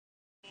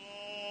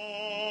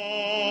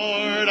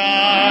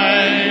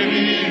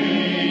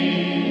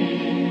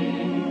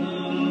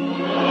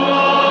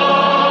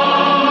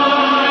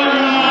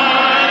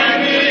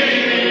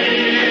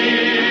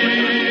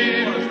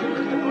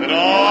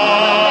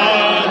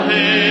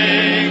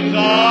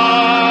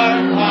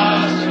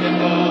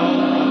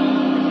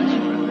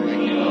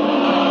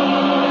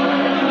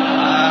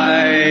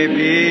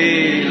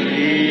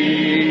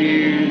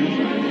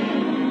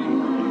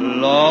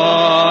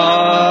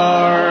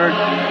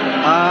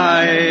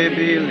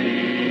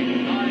believe.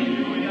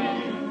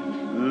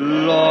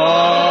 Lord,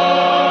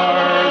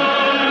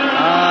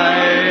 I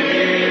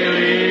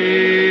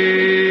believe.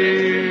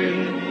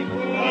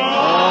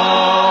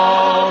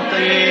 All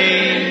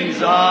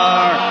things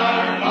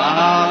are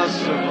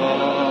possible.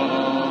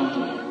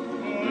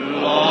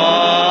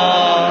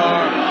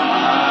 Lord,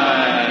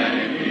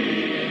 I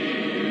believe.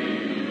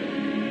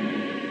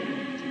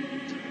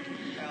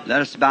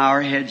 Let us bow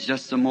our heads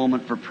just a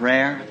moment for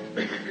prayer.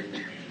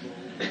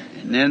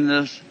 And in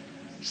the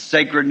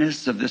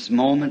sacredness of this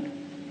moment,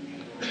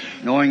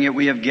 knowing that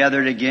we have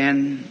gathered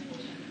again,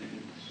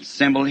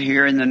 assembled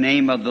here in the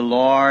name of the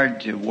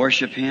Lord to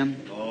worship Him,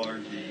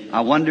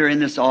 I wonder in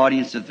this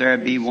audience if there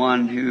be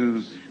one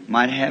who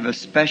might have a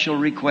special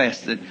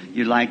request that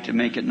you'd like to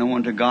make it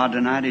known to God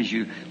tonight as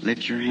you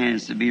lift your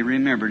hands to be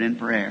remembered in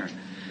prayer.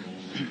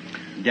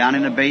 Down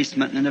in the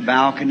basement and in the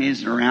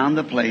balconies and around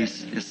the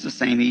place, it's the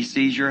same. He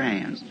sees your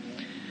hands.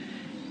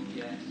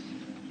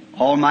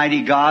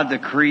 Almighty God, the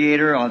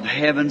Creator of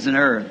heavens and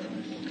earth,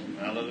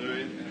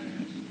 Hallelujah.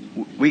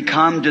 we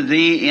come to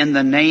Thee in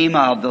the name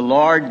of the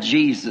Lord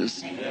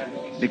Jesus,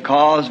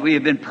 because we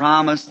have been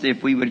promised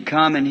if we would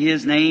come in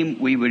His name,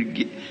 we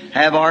would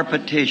have our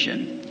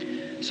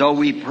petition. So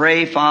we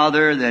pray,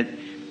 Father, that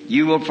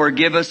You will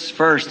forgive us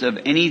first of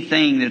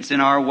anything that's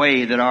in our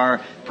way, that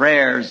our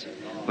prayers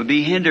would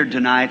be hindered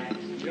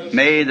tonight.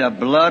 May the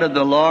blood of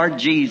the Lord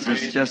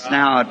Jesus just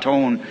now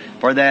atone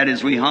for that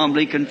as we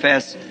humbly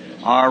confess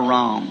our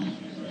wrong.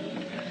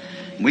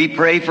 We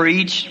pray for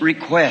each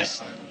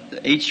request,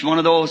 each one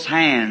of those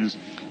hands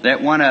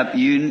that went up.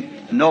 You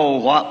know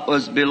what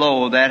was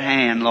below that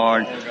hand,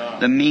 Lord,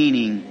 the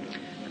meaning.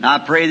 And I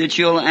pray that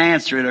You'll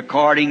answer it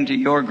according to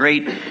Your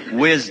great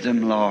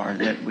wisdom, Lord,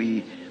 that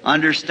we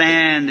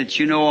understand that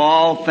You know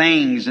all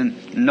things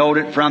and knowed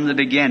it from the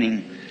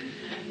beginning.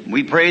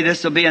 We pray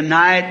this will be a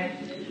night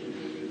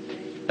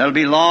that'll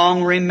be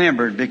long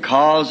remembered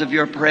because of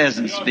Your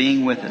presence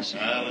being with us.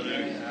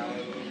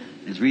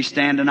 As we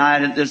stand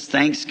tonight at this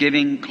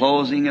Thanksgiving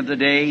closing of the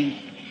day,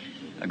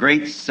 a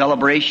great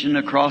celebration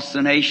across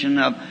the nation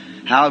of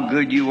how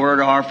good You were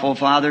to our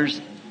forefathers,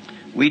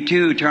 we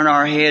too turn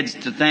our heads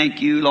to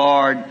thank You,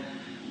 Lord,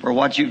 for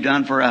what You've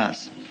done for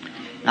us.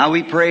 Now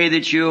we pray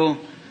that You'll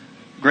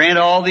grant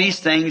all these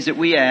things that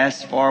we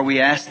ask, for we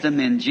ask them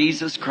in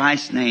Jesus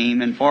Christ's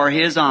name and for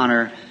His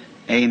honor.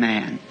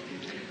 Amen.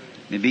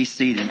 You may be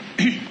seated.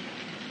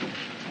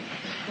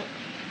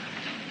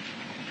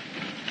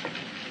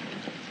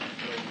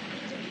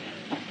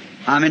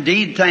 I'm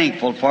indeed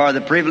thankful for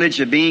the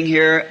privilege of being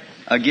here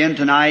again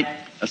tonight,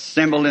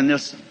 assembled in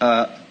this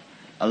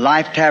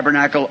Life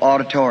Tabernacle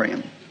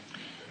auditorium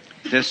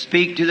to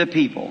speak to the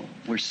people.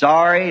 We're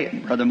sorry,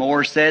 Brother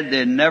Moore said,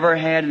 they never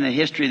had in the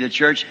history of the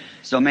church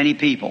so many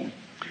people.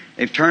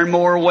 They've turned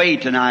more away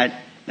tonight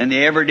than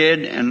they ever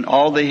did in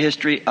all the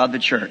history of the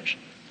church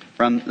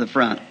from the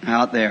front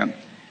out there.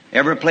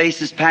 Every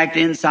place is packed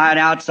inside,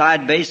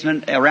 outside,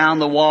 basement, around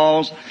the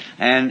walls,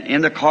 and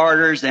in the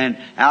corridors, and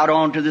out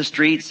onto the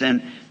streets,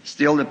 and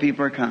still the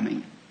people are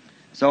coming.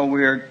 So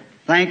we're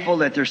thankful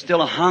that there's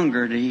still a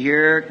hunger to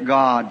hear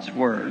God's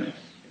Word.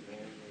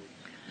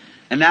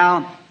 And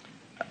now,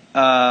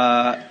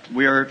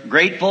 we're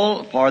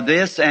grateful for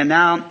this, and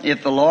now,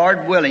 if the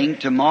Lord willing,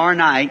 tomorrow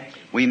night,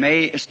 we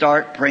may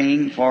start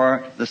praying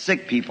for the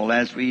sick people,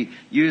 as we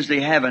usually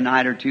have a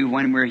night or two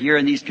when we're here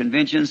in these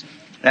conventions,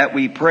 that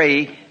we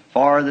pray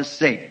for the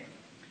sick.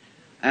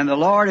 And the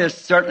Lord has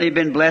certainly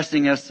been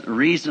blessing us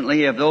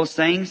recently of those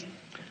things.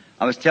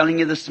 I was telling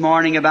you this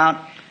morning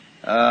about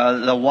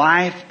the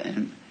wife,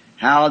 and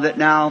how that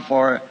now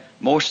for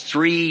most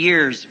 3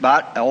 years,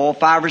 about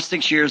 5 or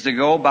 6 years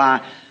ago,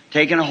 by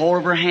taking a hold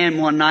of her hand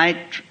one night,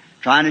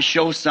 trying to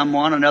show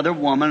someone, another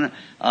woman,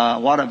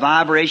 what a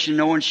vibration,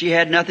 knowing she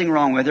had nothing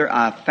wrong with her,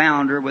 I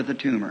found her with a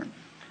tumor.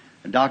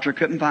 The doctor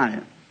couldn't find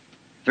it.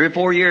 3 or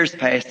 4 years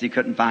passed, he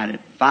couldn't find it.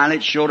 Finally,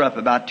 it showed up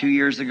about 2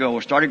 years ago.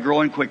 It started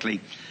growing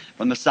quickly.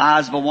 From the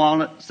size of a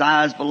walnut,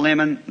 size of a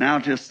lemon, now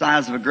to the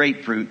size of a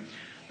grapefruit.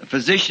 The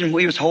physician,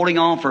 we was holding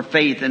on for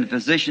faith, and the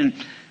physician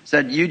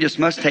said, you just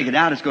must take it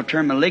out. It's going to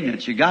turn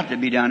malignant. You got to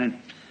be done. And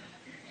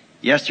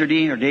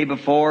yesterday or day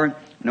before,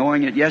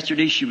 knowing that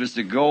yesterday she was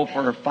to go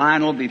for her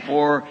final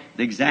before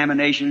the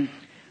examination,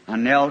 I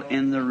knelt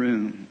in the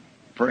room,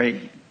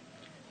 prayed,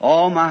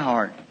 all my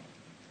heart.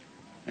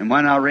 And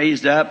when I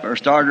raised up, or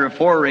started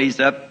before I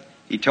raised up,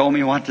 he told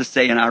me what to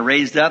say. And I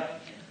raised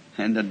up,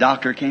 and the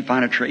doctor can't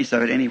find a trace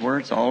of it anywhere.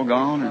 It's all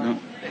gone,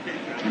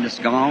 and it's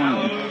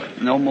gone,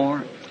 and no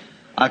more.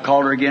 I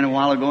called her again a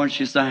while ago, and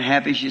she's so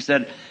happy. She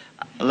said,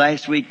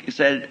 last week, she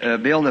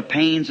said, Bill, the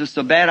pains were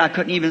so bad I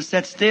couldn't even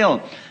sit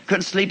still.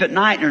 Couldn't sleep at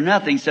night or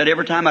nothing. Said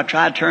every time I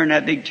tried to turn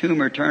that big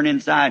tumor, turn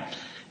inside.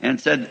 And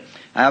said,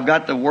 I've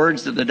got the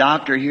words of the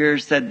doctor here.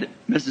 Said,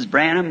 Mrs.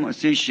 Branham, as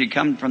soon as she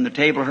come from the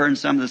table, her and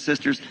some of the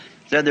sisters,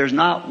 said, there's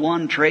not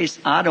one trace.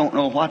 I don't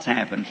know what's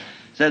happened.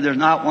 Said, there's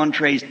not one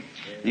trace. And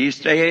he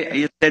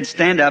said,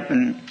 stand up.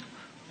 And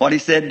what he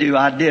said, do,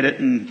 I did it.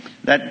 And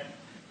that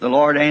the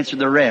Lord answered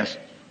the rest.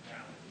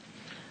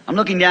 I'm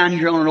looking down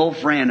here on an old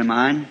friend of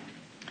mine.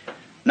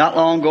 not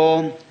long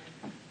ago,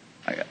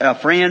 a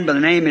friend by the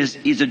name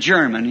he's a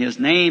German. His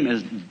name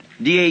is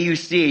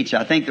D-A-U-C-H,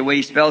 I think the way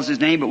he spells his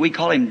name, but we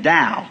call him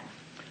Dow,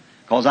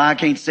 because I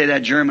can't say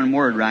that German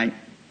word right.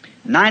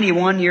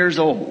 91 years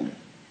old.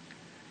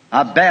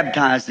 I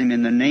baptized him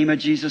in the name of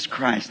Jesus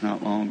Christ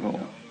not long ago.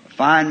 A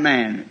fine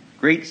man.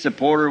 Great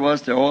supporter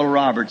was to Oral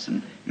Roberts,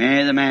 and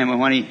man the man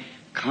when he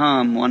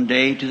come one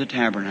day to the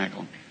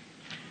tabernacle.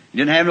 He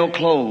didn't have no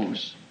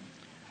clothes.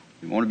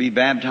 He wanted to be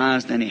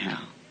baptized anyhow.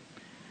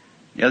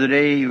 The other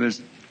day he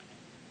was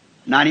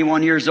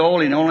 91 years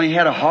old. He not only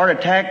had a heart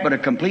attack, but a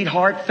complete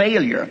heart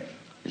failure.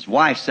 His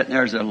wife sitting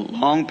there as a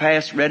long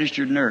past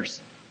registered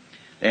nurse.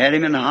 They had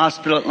him in the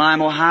hospital at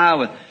Lime, Ohio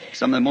with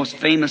some of the most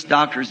famous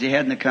doctors he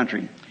had in the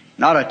country.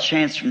 Not a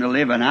chance for him to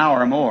live an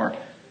hour or more.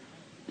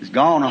 He's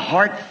gone, a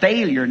heart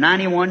failure,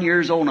 91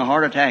 years old and a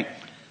heart attack.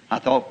 I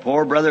thought,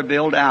 poor brother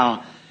Bill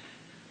Dow,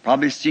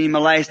 probably seen him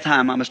the last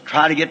time. I must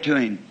try to get to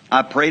him.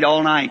 I prayed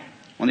all night.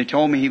 When they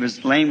told me he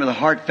was laying with a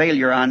heart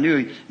failure, I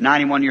knew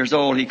 91 years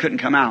old, he couldn't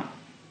come out.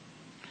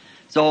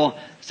 So,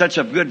 such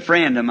a good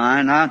friend of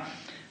mine,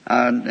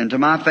 and to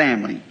my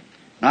family.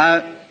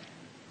 I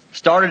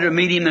started to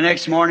meet him the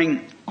next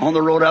morning on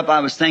the road up. I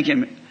was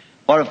thinking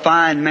what a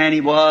fine man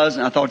he was,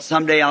 and I thought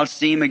someday I'll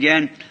see him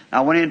again.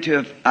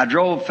 I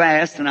drove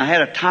fast, and I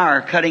had a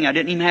tire cutting. I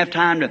didn't even have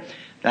time to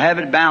have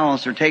it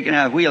balanced or taking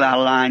a wheel out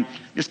of line.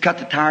 Just cut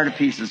the tire to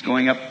pieces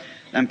going up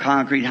them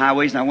concrete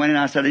highways. And I went in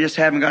and I said, I just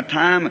haven't got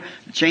time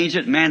to change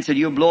it. The man said,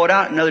 you'll blow it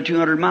out another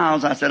 200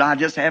 miles. I said, I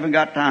just haven't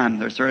got time.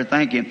 There, sir,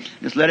 thank you.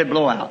 Just let it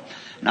blow out.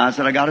 And I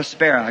said, I got a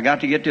spare. I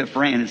got to get to a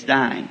friend that's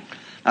dying.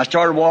 I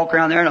started walking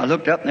around there, and I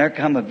looked up, and there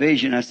come a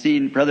vision. I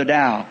seen Brother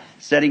Dow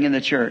sitting in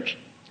the church.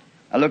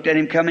 I looked at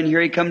him coming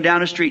here. He come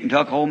down the street and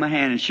took hold of my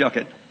hand and shook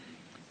it.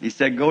 He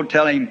said, go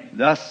tell him,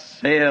 thus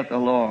saith the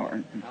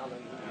Lord.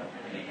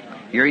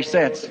 Here he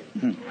sits.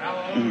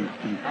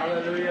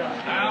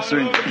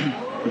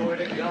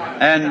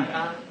 And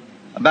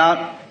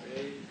about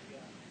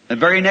the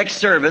very next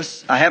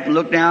service, I happened to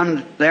look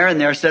down there,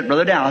 and there sat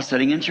Brother Dow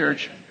sitting in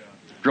church.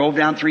 Drove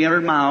down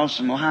 300 miles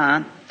from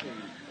Ohio.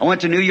 I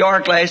went to New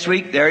York last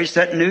week. There he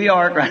sat in New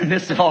York, right in the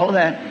midst of all of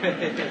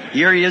that.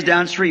 Here he is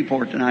down in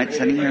Shreveport tonight,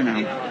 sitting here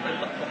now.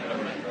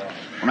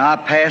 When I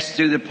pass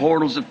through the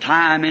portals of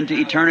time into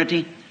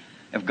eternity,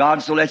 if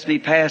God so lets me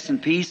pass in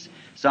peace,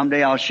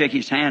 someday I'll shake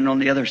His hand on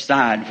the other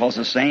side, because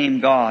the same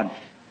God.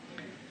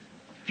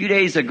 A few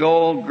days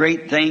ago,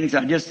 great things.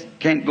 I just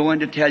can't go in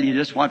to tell you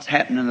just what's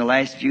happened in the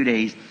last few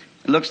days.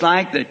 It looks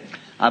like that,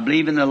 I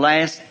believe in the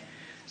last,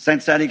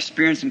 since that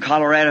experience in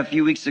Colorado a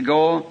few weeks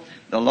ago,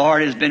 the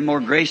Lord has been more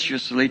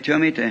graciously to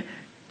me to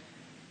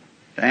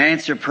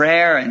answer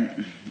prayer,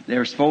 and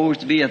there's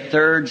supposed to be a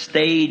third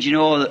stage,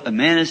 a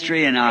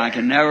ministry, and I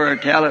can never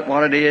tell it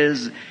what it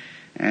is.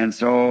 And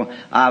so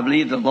I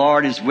believe the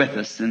Lord is with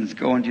us and is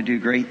going to do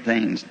great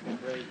things.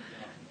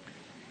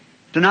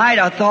 Tonight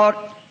I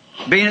thought,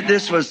 being that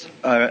this was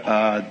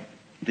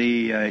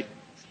the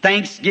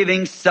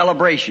Thanksgiving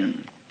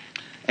celebration,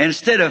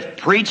 instead of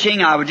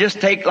preaching, I would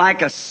just take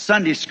like a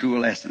Sunday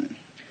school lesson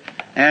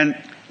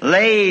and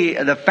lay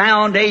the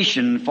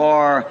foundation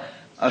for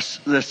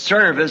the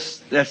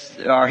service, that's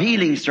our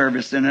healing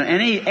service, and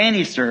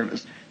any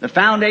service, the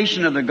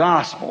foundation of the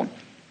gospel.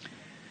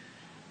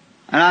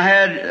 And I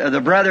had the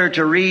brother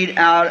to read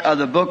out of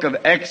the book of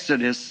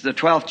Exodus, the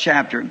 12th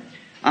chapter.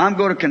 I'm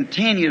going to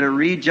continue to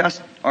read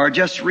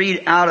just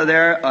read out of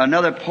there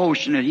another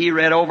portion that he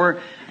read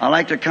over. I'd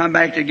like to come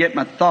back to get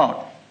my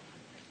thought.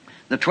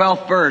 The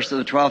 12th verse of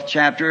the 12th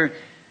chapter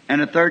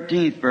and the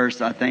 13th verse,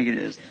 I think it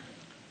is.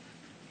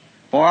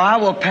 For I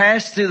will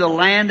pass through the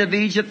land of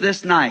Egypt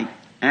this night,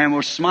 and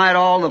will smite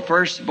all the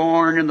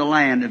firstborn in the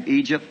land of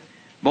Egypt,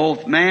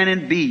 both man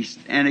and beast,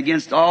 and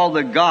against all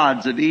the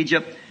gods of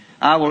Egypt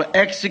I will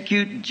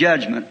execute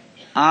judgment.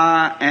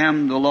 I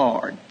am the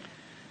Lord.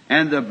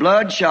 And the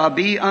blood shall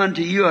be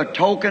unto you a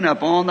token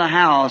upon the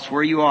house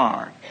where you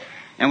are.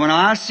 And when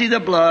I see the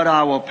blood,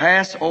 I will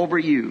pass over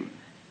you,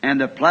 and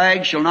the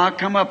plague shall not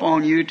come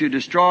upon you to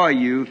destroy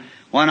you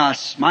when I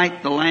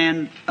smite the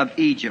land of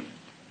Egypt.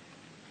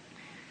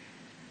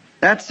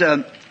 That's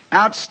an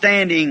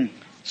outstanding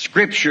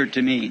scripture to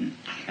me.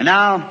 And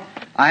now,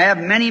 I have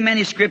many,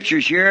 many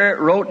scriptures here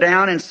wrote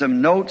down in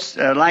some notes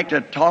that I'd like to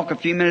talk a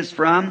few minutes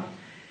from.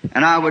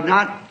 And I would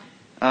not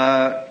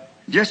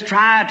just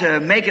try to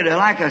make it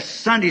like a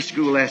Sunday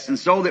school lesson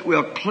so that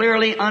we'll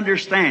clearly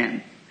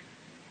understand.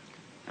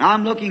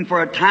 I'm looking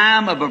for a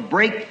time of a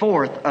break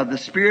forth of the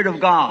Spirit of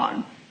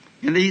God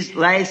in these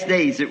last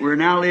days that we're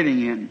now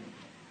living in.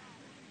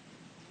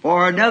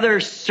 For another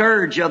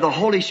surge of the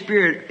Holy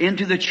Spirit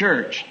into the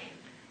church.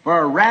 For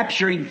a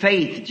rapturing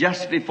faith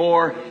just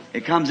before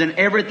it comes in.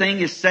 Everything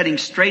is setting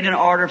straight in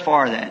order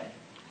for that.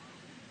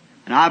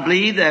 And I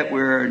believe that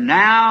we're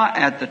now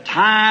at the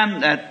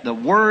time that the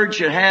Word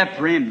should have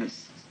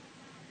preeminence.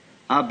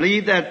 I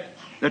believe that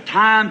the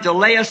time to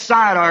lay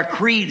aside our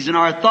creeds and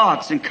our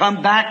thoughts and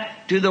come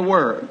back to the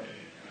Word.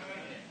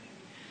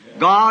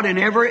 God in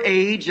every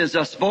age, as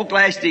I spoke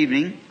last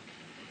evening,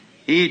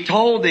 He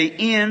told the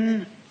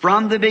end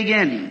from the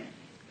beginning.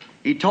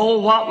 He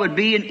told what would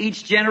be in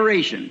each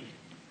generation.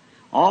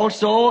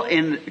 Also,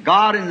 in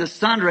God in the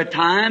sundry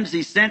times,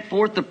 He sent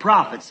forth the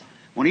prophets.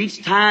 When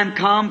each time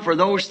come for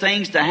those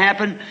things to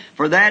happen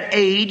for that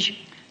age,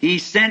 He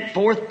sent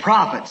forth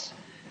prophets.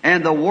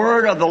 And the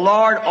word of the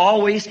Lord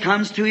always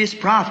comes to His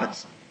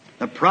prophets.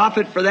 The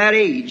prophet for that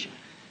age.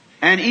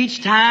 And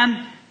each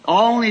time, the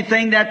only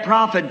thing that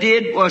prophet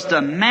did was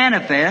to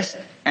manifest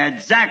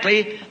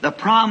exactly the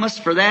promise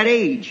for that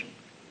age.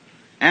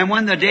 And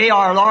when the day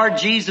our Lord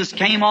Jesus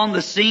came on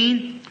the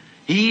scene,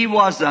 He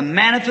was the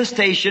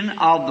manifestation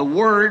of the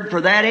Word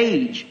for that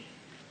age.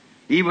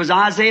 He was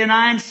Isaiah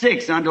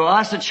 9:6, unto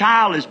us a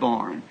child is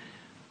born.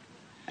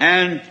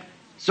 And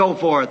so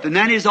forth. And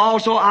then He's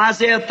also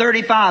Isaiah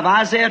 35,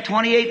 Isaiah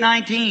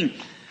 28:19.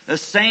 The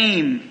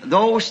same,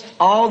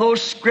 all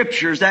those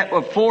scriptures that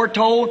were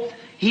foretold,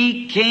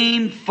 He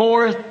came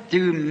forth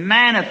to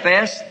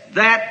manifest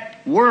that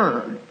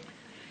Word.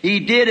 He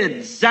did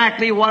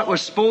exactly what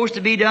was supposed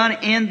to be done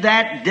in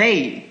that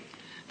day.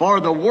 For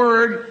the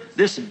Word,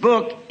 this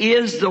book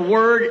is the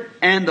Word,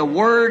 and the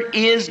Word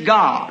is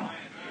God.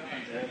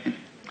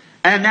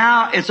 And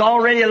now it's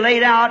already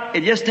laid out.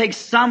 It just takes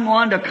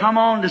someone to come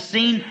on the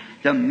scene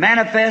to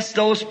manifest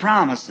those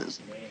promises.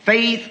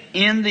 Faith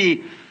in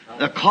the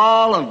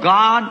call of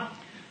God.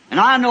 And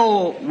I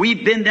know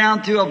we've been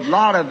down through a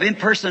lot of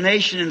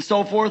impersonation and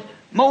so forth.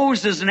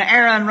 Moses and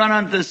Aaron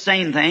run into the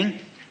same thing.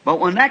 But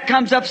when that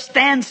comes up,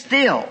 stand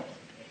still.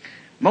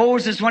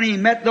 Moses, when he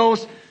met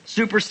those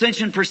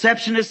superstition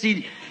perceptionists,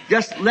 he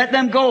just let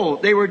them go.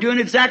 They were doing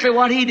exactly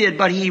what he did,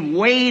 but he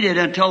waited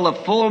until the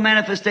full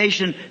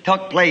manifestation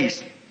took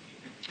place.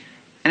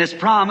 And it's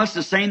promised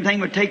the same thing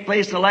would take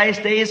place in the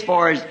last days.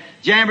 For as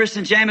Jannes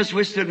and Jambres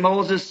withstood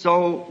Moses,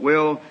 so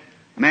will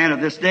a man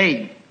of this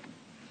day.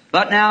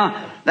 But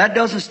now, that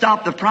doesn't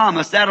stop the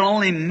promise. That'll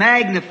only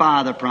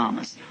magnify the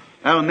promise.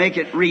 That'll make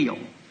it real.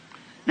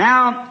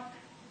 Now,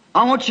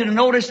 I want you to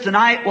notice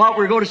tonight what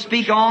we're going to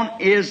speak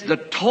on is the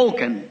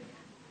token.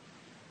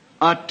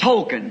 A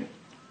token.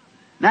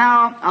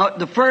 Now,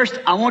 the first,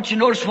 I want you to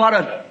notice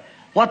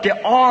what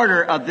the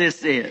order of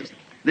this is.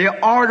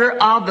 The order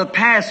of the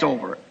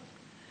Passover.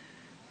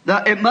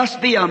 It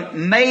must be a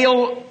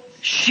male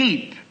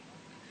sheep.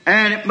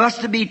 And it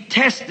must be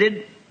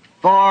tested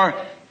for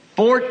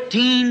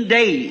 14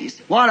 days.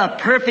 What a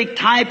perfect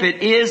type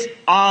it is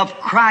of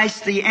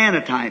Christ the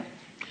antitype.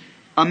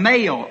 A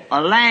male,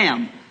 a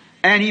lamb.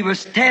 And He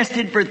was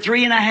tested for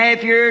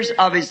 3.5 years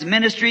of His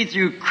ministry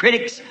through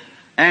critics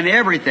and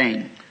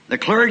everything. The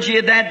clergy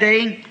of that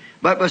day,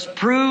 but was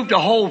proved to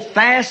hold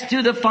fast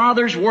to the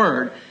Father's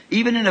Word.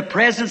 Even in the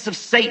presence of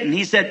Satan,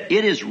 He said,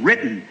 it is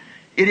written.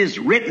 It is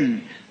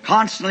written.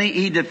 Constantly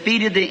He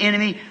defeated the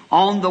enemy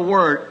on the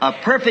Word. A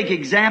perfect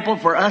example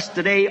for us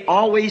today.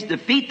 Always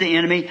defeat the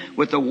enemy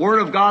with the Word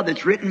of God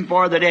that's written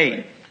for the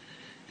day.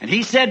 And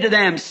He said to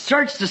them,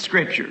 search the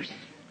Scriptures.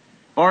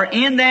 For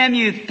in them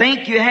you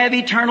think you have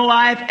eternal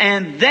life,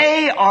 and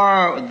they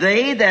are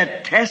they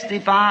that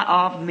testify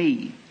of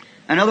me.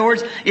 In other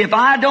words, if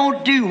I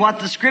don't do what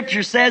the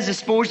Scripture says is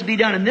supposed to be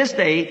done in this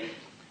day,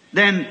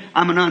 then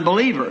I'm an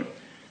unbeliever.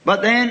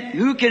 But then,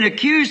 who can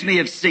accuse me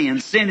of sin?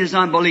 Sin is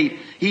unbelief.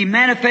 He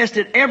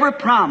manifested every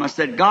promise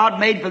that God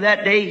made for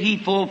that day. He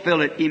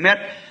fulfilled it. He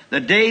met the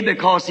day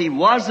because He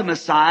was the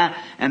Messiah,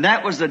 and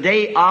that was the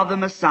day of the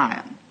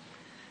Messiah.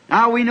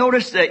 Now we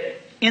notice that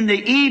in the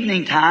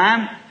evening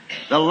time,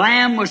 the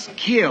lamb was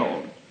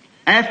killed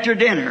after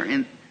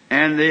dinner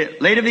and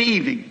late of the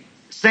evening.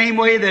 Same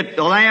way that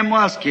the lamb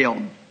was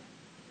killed.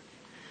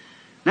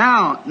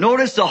 Now,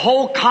 notice the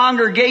whole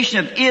congregation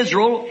of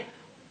Israel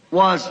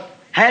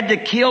had to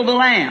kill the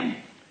lamb.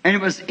 And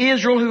it was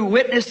Israel who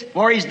witnessed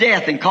for His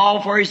death and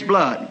called for His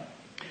blood.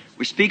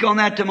 We speak on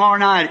that tomorrow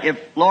night. If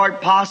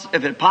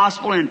it's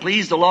possible and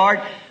please the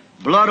Lord,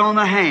 blood on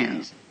the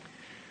hands.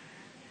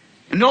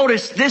 And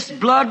notice this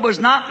blood was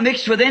not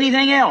mixed with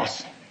anything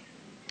else.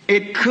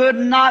 It could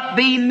not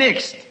be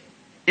mixed.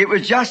 It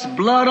was just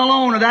blood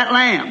alone of that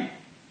lamb.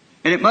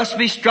 And it must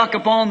be struck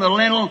upon the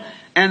lintel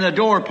and the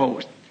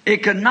doorpost.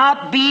 It could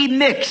not be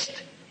mixed.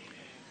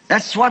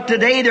 That's what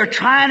today they're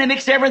trying to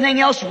mix everything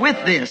else with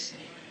this.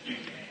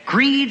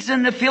 Creeds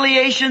and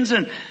affiliations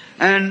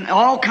and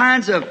all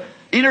kinds of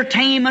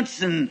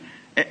entertainments and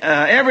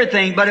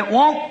everything, but it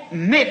won't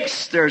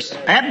mix.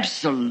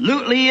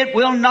 It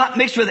will not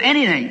mix with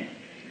anything.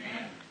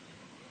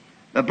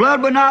 The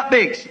blood will not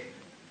mix.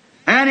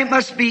 And it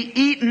must be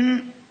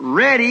eaten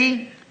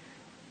ready,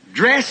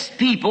 dressed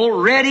people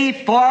ready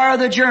for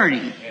the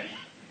journey.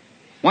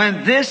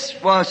 When this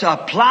was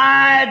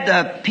applied,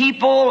 the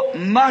people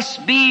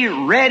must be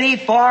ready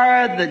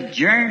for the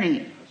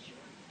journey.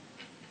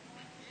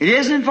 It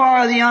isn't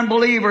for the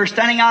unbeliever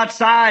standing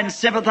outside and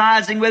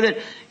sympathizing with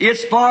it.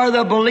 It's for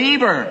the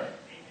believer.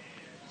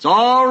 It's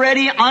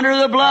already under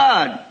the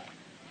blood,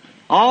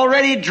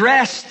 already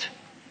dressed,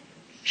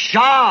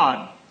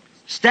 shod,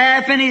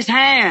 staff in his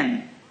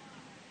hand,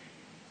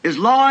 his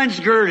loins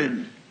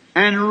girded,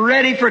 and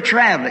ready for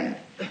traveling.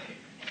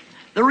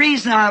 The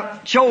reason I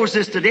chose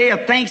this today,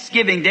 a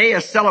Thanksgiving Day,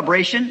 a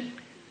celebration,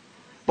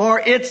 for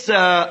it's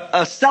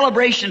a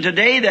celebration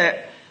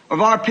today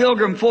of our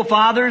pilgrim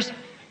forefathers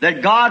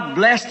that God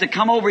blessed to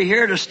come over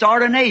here to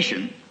start a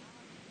nation.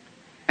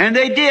 And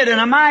they did, in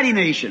a mighty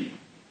nation.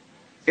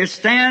 It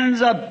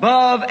stands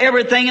above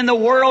everything in the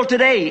world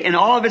today in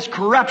all of its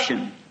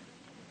corruption.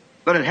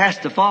 But it has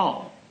to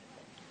fall.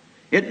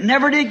 It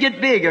never did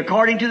get big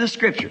according to the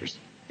Scriptures.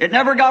 It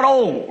never got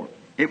old.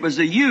 It was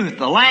the youth,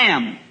 the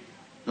lamb.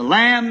 The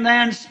lamb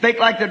then spake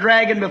like the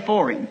dragon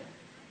before him.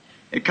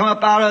 It come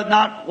up out of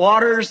not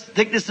waters,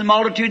 thickness and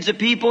multitudes of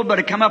people, but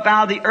it come up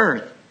out of the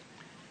earth.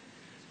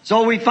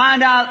 So we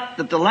find out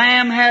that the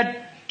lamb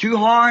had two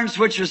horns,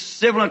 which was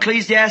civil and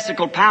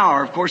ecclesiastical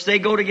power. Of course, they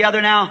go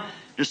together now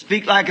to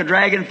speak like a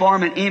dragon,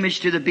 form an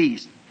image to the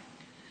beast.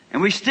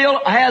 And we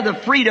still have the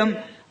freedom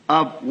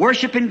of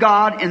worshiping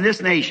God in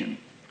this nation.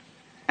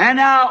 And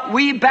now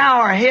we bow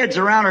our heads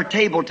around our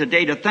table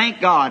today to thank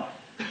God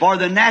for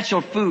the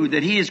natural food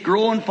that He is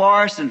growing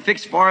for us and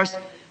fixed for us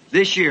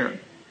this year.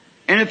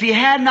 And if He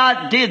had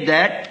not did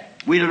that,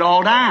 we'd have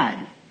all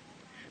died.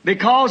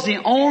 Because the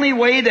only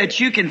way that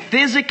you can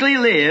physically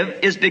live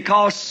is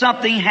because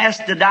something has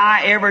to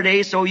die every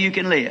day so you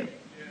can live.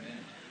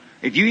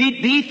 If you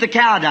eat beef, the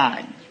cow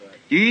died.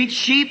 If you eat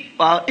sheep,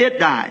 it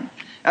died.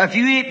 If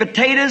you eat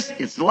potatoes,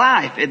 it's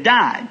life, it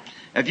died.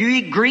 If you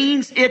eat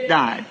greens, it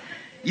died.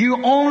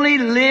 You only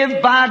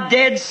live by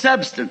dead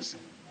substance.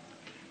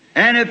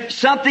 And if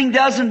something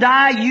doesn't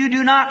die, you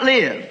do not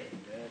live.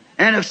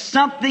 And if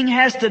something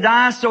has to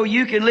die so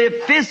you can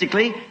live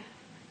physically,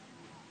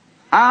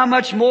 how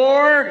much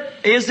more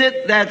is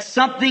it that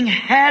something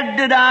had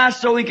to die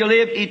so we can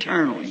live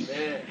eternally?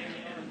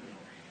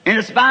 And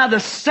it's by the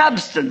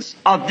substance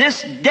of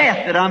this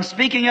death that I'm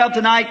speaking of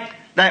tonight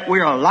that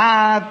we're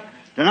alive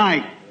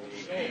tonight.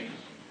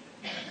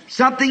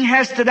 Something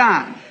has to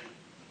die.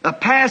 The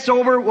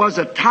Passover was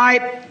a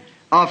type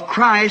of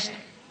Christ,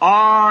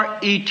 our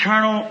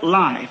eternal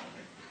life.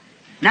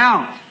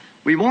 Now,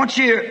 we want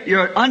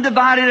your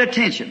undivided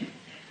attention.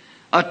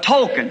 A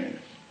token.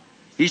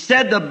 He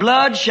said, the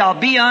blood shall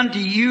be unto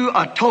you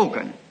a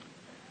token.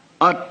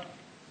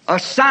 A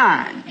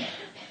sign.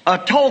 A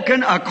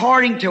token,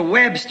 according to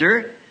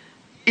Webster,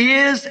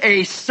 is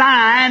a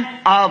sign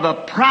of a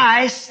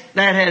price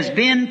that has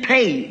been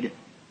paid.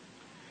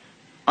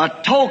 A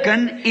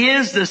token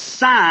is the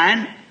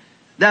sign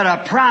that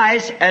a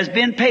price has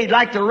been paid,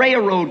 like the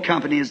railroad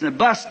companies and the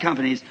bus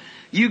companies.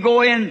 You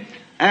go in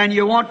and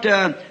you want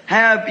to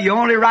you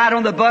only ride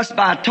on the bus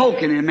by a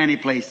token in many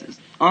places,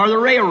 or the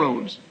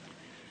railroads.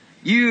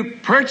 You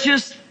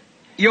purchase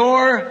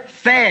your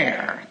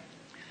fare.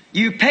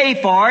 You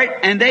pay for it,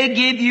 and they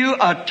give you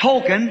a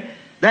token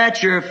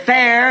that your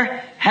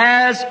fare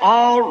has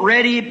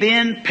already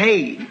been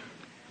paid.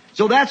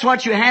 So that's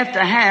what you have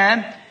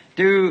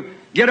to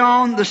get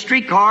on the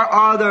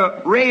streetcar or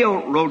the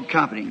railroad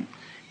company.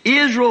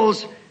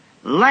 Israel's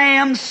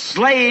lamb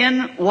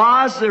slaying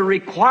was the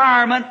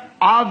requirement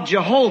of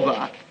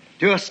Jehovah.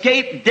 To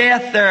escape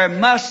death, there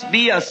must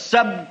be a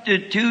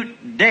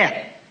substitute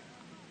death.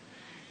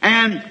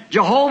 And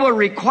Jehovah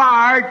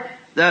required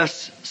the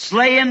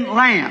slain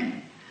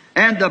lamb.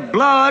 And the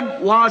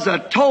blood was a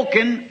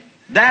token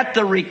that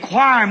the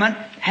requirement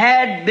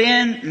had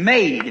been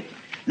made.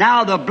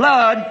 Now the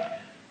blood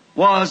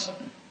was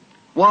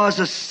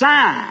a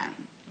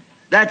sign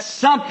that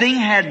something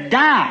had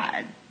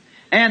died.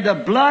 And the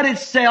blood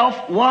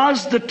itself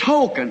was the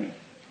token.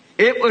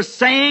 It was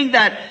saying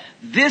that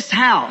this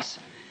house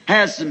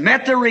has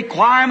met the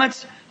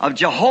requirements of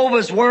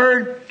Jehovah's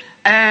Word,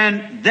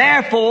 and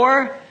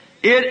therefore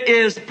it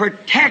is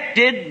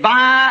protected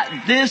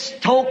by this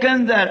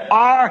token that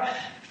our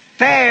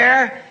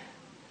fare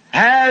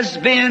has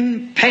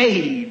been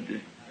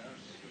paid.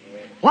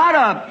 What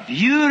a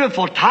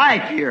beautiful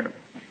type here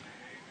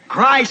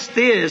Christ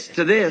is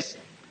to this.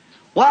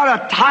 What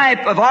a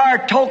type of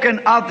our token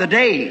of the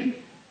day.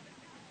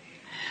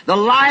 The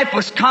life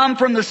was come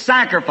from the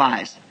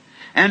sacrifice.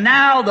 And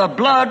now the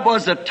blood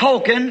was a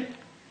token.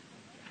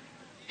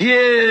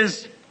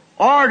 His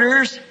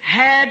orders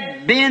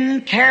had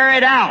been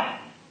carried out.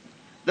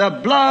 The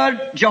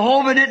blood,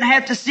 Jehovah didn't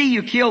have to see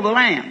you kill the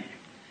lamb.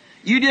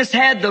 You just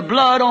had the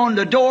blood on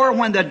the door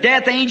when the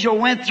death angel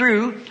went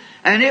through,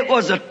 and it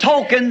was a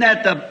token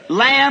that the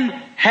lamb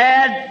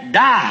had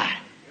died.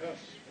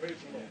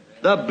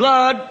 The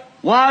blood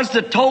was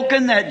the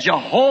token that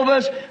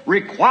Jehovah's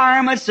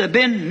requirements have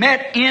been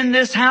met in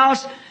this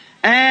house,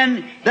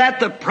 and that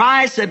the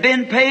price had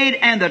been paid,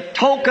 and the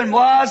token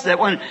was that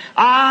when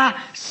I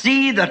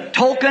see the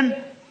token,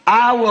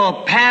 I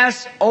will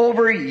pass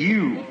over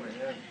you.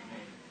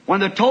 When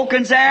the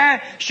tokens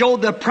there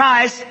showed the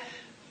price,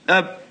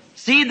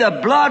 see, the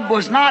blood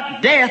was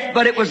not death,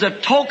 but it was a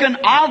token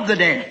of the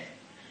death.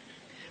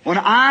 When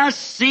I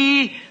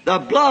see the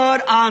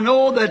blood, I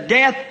know the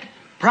death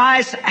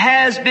price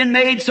has been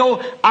made,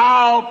 so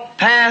I'll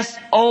pass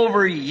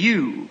over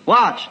you.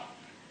 Watch.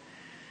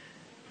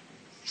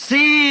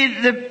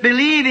 See, the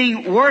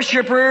believing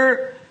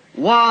worshiper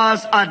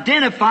was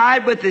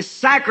identified with the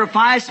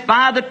sacrifice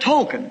by the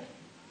token.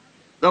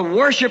 The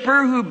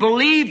worshiper who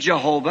believed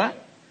Jehovah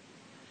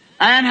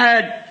and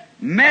had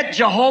met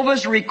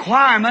Jehovah's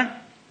requirement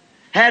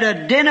had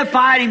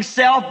identified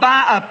himself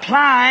by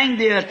applying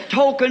the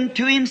token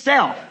to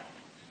himself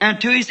and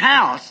to his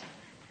house.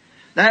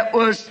 That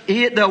was,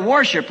 the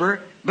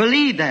worshiper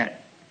believed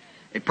that.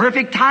 A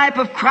perfect type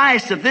of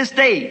Christ of this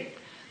day.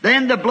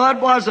 Then the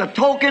blood was a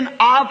token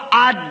of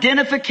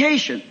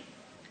identification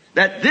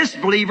that this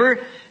believer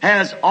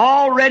has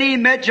already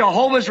met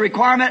Jehovah's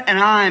requirement, and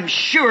I am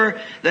sure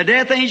the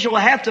death angel will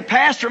have to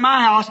pass through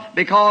my house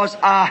because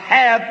I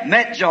have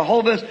met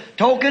Jehovah's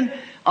token.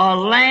 A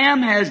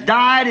lamb has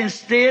died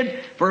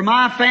instead for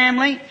my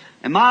family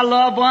and my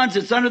loved ones.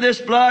 It's under this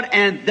blood,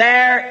 and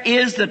there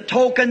is the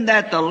token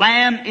that the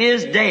lamb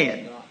is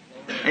dead.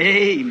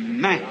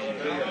 Amen.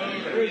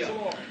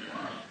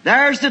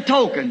 There's the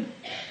token.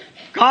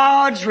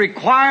 God's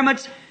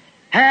requirements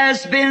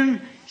has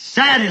been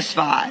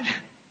satisfied.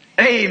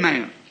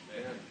 Amen.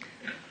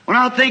 When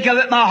I think of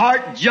it, my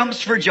heart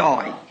jumps for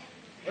joy.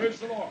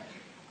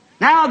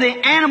 Now the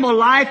animal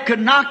life could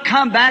not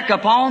come back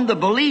upon the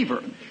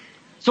believer.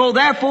 So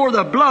therefore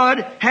the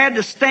blood had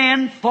to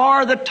stand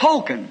for the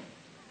token.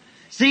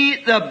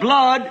 See, the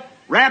blood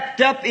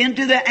wrapped up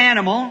into the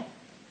animal,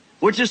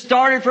 which has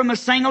started from a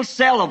single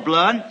cell of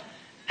blood,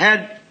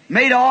 had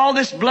made all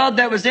this blood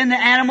that was in the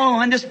animal, and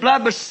when this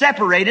blood was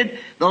separated,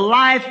 the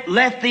life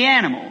left the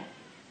animal.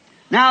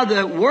 Now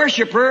the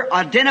worshiper,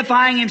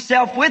 identifying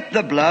himself with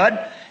the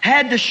blood,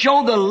 had to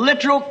show the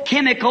literal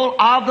chemical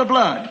of the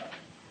blood.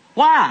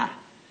 Why?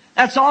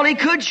 That's all he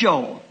could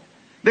show.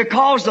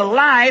 Because the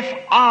life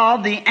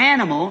of the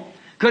animal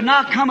could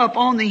not come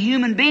upon the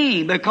human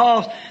being,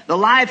 because the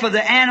life of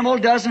the animal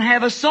doesn't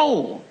have a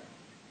soul.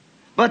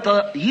 But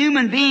the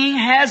human being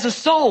has a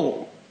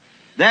soul.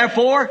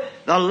 Therefore,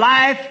 the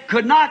life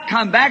could not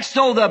come back,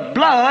 so the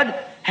blood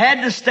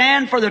had to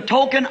stand for the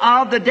token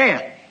of the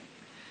death.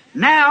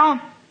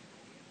 Now,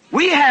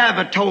 we have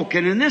a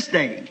token in this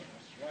day.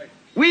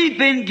 We've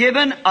been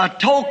given a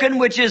token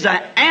which is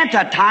an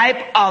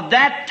antitype of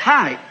that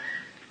type,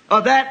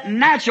 of that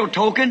natural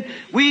token.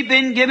 We've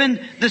been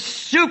given the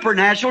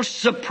supernatural,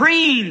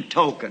 supreme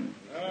token.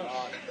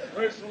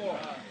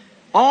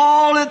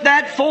 All of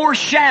that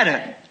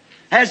foreshadowed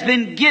has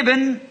been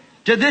given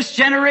to this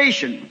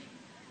generation,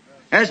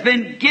 has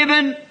been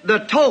given the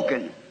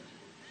token.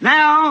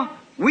 Now,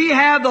 we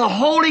have the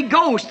Holy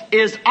Ghost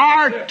is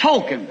our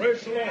token.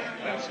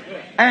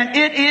 And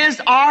it is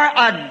our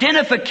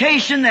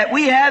identification that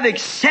we have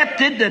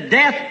accepted the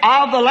death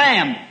of the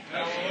Lamb.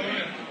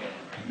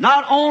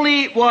 Not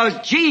only was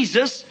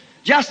Jesus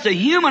just a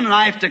human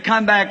life to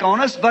come back on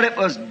us, but it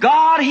was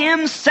God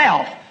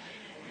Himself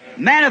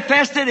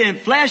manifested in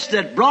flesh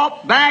that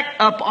brought back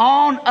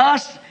upon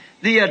us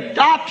the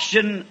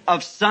adoption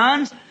of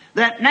sons,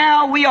 that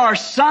now we are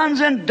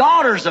sons and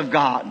daughters of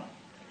God.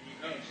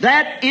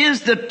 That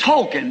is the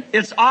token.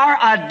 It's our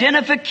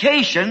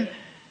identification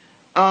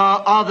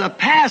of the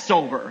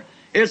Passover.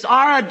 It's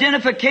our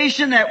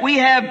identification that we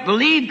have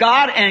believed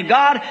God and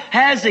God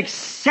has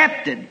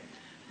accepted.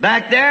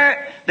 Back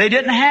there, they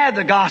didn't have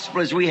the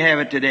gospel as we have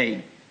it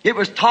today. It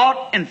was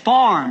taught in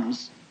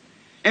forms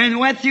and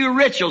went through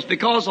rituals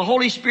because the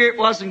Holy Spirit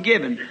wasn't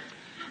given.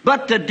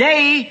 But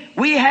today,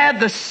 we have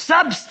the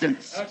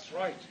substance. That's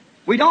right.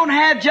 We don't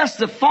have just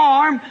the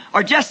form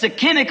or just the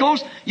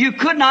chemicals. You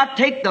could not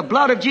take the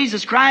blood of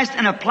Jesus Christ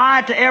and apply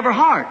it to every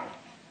heart.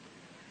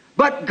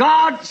 But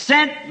God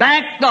sent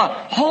back the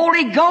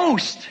Holy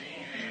Ghost.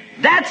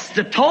 That's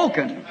the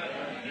token.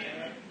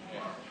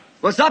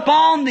 Was up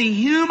on the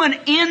human,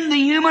 in the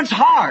human's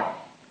heart.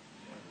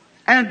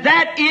 And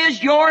that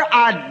is your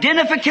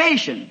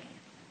identification.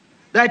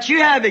 That you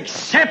have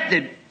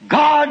accepted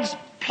God's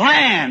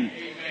plan.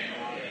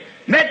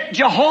 Met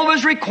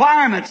Jehovah's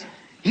requirements.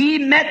 He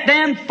met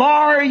them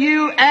for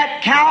you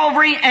at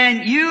Calvary,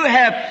 and you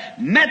have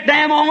met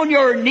them on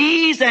your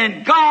knees,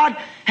 and God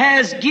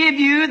has given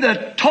you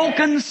the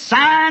token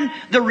sign.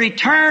 The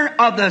return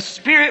of the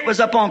Spirit was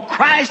upon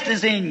Christ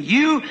is in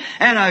you,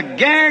 and a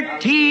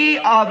guarantee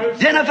of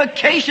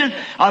identification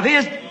of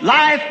His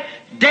life,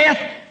 death,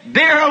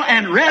 burial,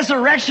 and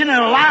resurrection, and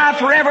alive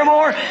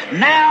forevermore,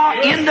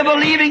 now in the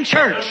believing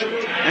church.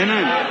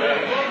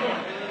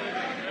 Amen.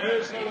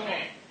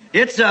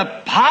 It's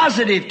a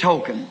positive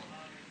token.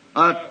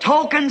 A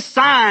token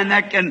sign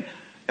that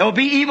it'll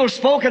be evil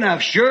spoken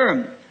of,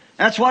 sure.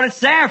 That's what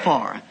it's there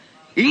for.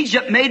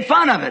 Egypt made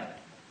fun of it.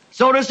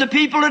 So does the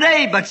people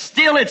today, but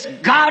still it's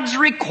God's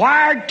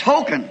required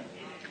token.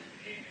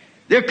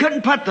 They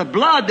couldn't put the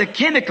blood, the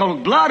chemical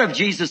blood of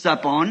Jesus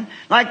up on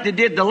like they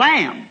did the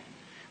lamb.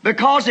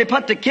 Because they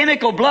put the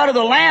chemical blood of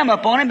the lamb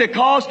up on him,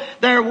 because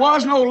there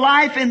was no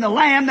life in the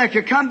lamb that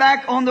could come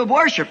back on the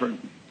worshiper.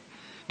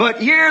 But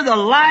here the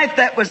life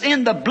that was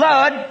in the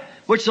blood,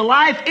 which the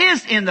life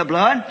is in the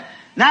blood,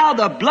 now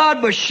the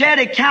blood was shed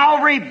at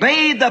Calvary,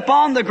 bathed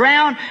upon the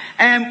ground,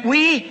 and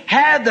we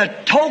have the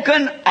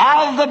token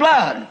of the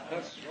blood.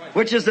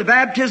 which is the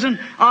baptism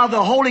of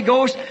the Holy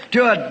Ghost,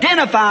 to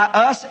identify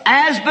us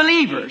as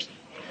believers.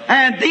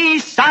 And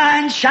these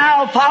signs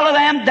shall follow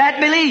them that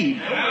believe.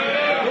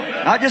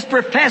 Not just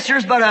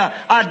professors, but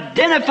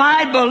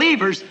identified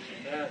believers.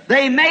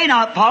 They may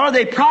not follow,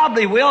 they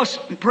probably will,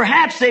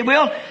 perhaps they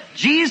will.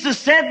 Jesus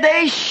said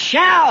they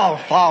shall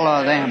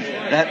follow them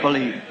that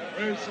believe.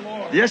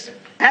 It's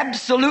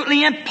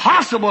absolutely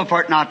impossible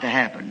for it not to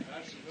happen.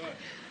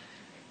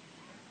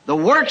 The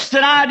works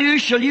that I do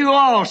shall you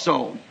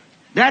also.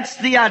 That's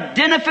the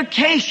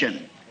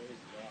identification.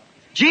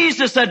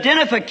 Jesus'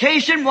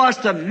 identification was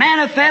to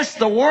manifest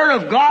the Word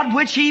of God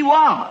which He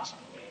was.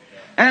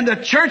 And the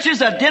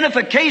church's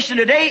identification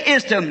today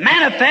is to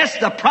manifest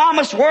the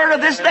promised Word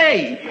of this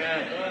day.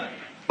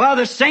 Well,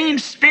 the same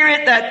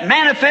Spirit that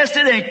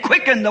manifested and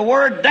quickened the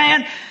Word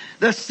then,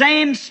 the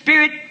same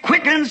Spirit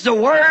quickens the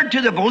Word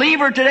to the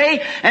believer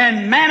today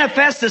and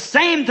manifests the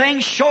same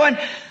thing, showing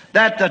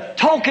that the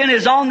token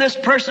is on this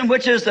person,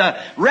 which is the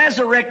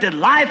resurrected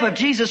life of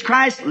Jesus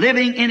Christ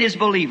living in His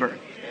believer.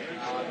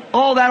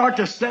 Oh, that ought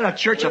to set a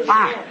church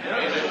afire.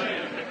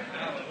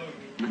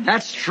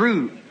 That's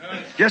true.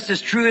 Just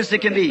as true as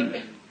it can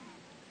be.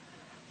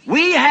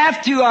 We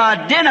have to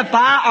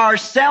identify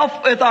ourselves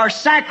with our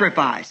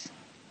sacrifice.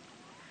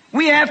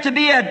 We have to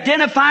be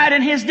identified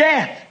in His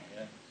death.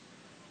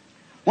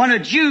 When a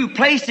Jew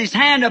placed his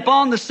hand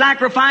upon the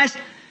sacrifice,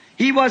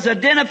 he was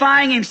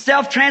identifying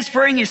himself,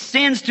 transferring his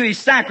sins to his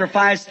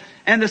sacrifice,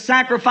 and the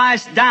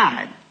sacrifice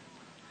died.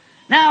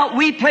 Now,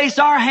 we place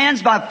our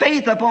hands by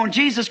faith upon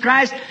Jesus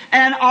Christ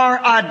and are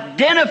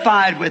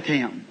identified with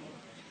Him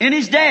in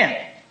His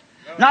death.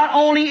 Not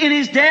only in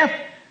His death,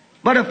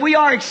 but if we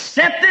are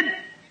accepted,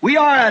 we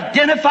are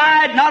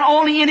identified not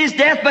only in His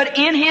death, but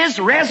in His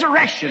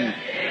resurrection.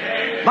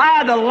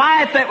 By the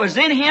life that was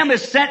in Him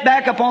is sent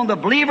back upon the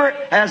believer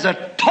as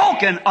a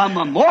token, a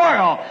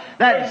memorial,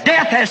 that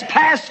death has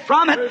passed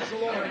from it.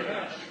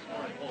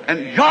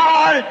 And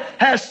God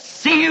has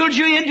sealed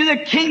you into the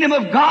kingdom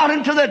of God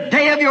until the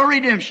day of your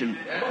redemption.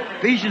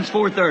 Ephesians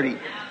 4:30.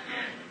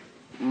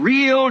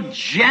 Real,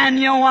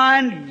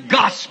 genuine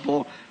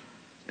gospel.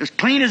 As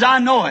clean as I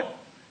know it.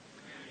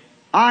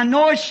 I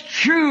know it's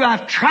true.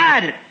 I've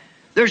tried it.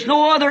 There's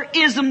no other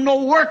ism, no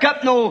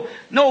workup,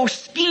 no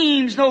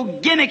schemes, no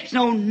gimmicks,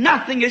 no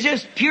nothing. It's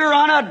just pure,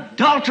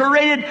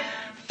 unadulterated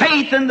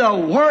faith in the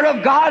Word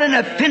of God and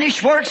the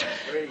finished works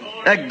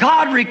that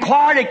God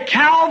required at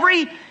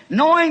Calvary,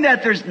 knowing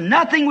that there's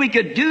nothing we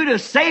could do to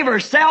save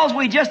ourselves.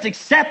 We just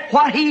accept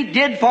what He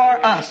did for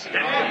us.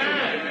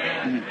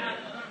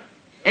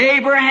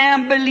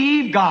 Abraham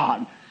believed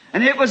God,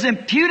 and it was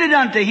imputed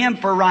unto him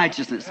for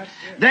righteousness.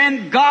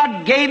 Then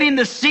God gave him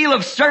the seal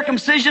of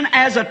circumcision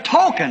as a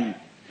token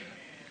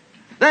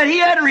that he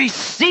had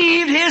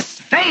received his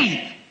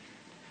faith.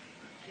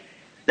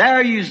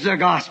 There is the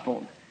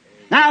gospel.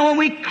 Now when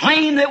we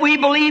claim that we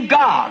believe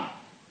God,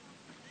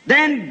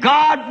 then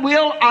God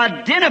will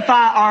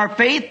identify our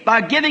faith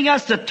by giving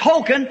us the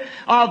token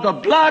of the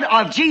blood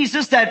of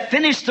Jesus that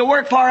finished the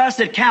work for us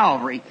at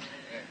Calvary.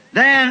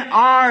 Then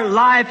our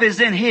life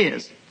is in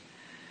His.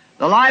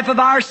 The life of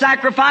our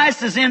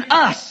sacrifice is in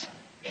us.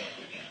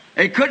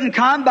 It couldn't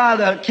come by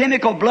the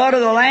chemical blood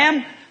of the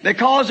Lamb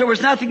because there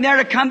was nothing there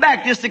to come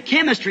back. Just the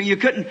chemistry. You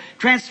couldn't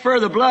transfer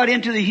the blood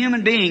into the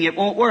human being. It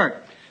won't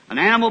work. An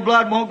animal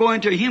blood won't go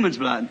into a human's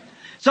blood.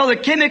 So the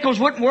chemicals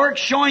wouldn't work,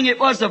 showing it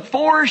was a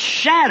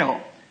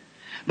foreshadow.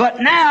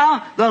 But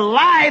now the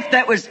life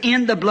that was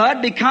in the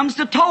blood becomes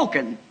the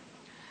token.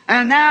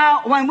 And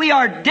now when we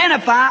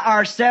identify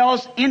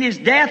ourselves in His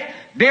death,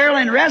 burial,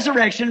 and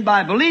resurrection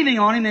by believing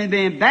on Him and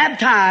being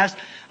baptized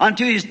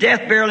unto His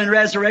death, burial, and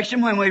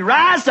resurrection, when we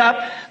rise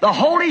up, the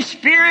Holy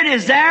Spirit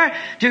is there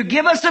to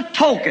give us a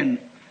token,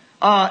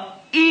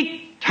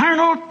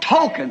 eternal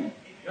token,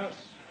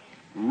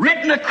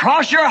 written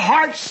across your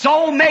heart,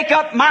 soul,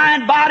 makeup,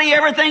 mind, body,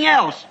 everything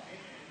else,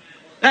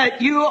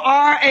 that you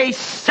are a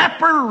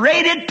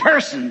separated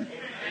person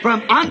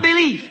from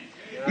unbelief.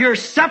 You're a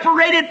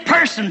separated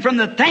person from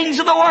the things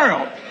of the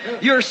world.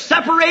 You're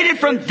separated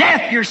from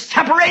death. You're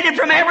separated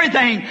from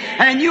everything.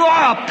 And you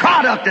are a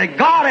product that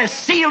God has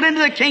sealed into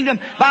the kingdom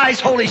by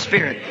His Holy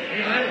Spirit.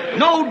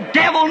 No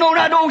devil,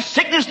 no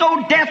sickness,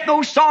 no death,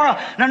 no sorrow,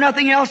 no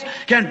nothing else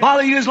can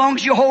bother you as long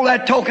as you hold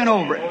that token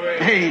over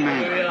it.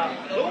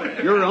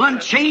 Amen. Your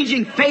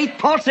unchanging faith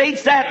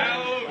pulsates that,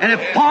 and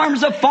it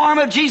forms the form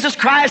of Jesus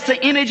Christ,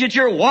 the image that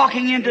you're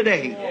walking in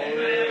today.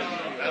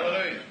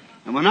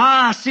 And when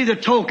I see the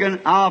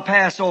token, I'll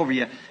pass over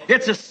you.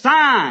 It's a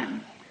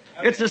sign.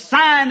 It's a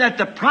sign that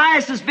the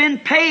price has been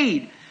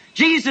paid.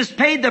 Jesus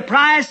paid the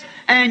price,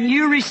 and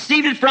you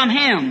received it from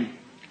Him.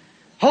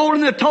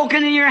 Holding the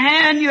token in your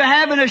hand, you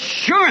have an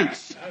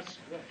assurance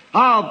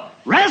of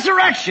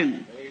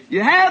resurrection.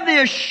 You have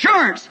the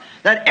assurance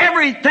that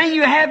everything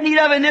you have need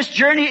of in this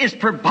journey is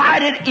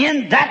provided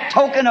in that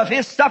token of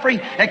His suffering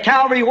at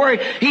Calvary, where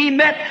He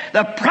met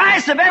the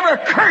price of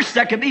every curse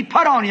that could be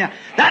put on you.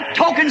 That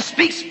token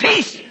speaks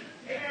peace.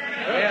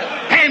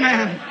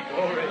 Amen.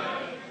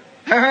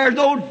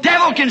 No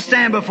devil can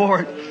stand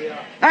before it.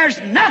 There's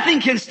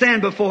nothing can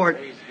stand before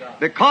it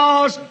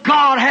because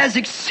God has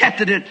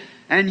accepted it,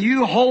 and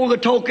you hold the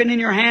token in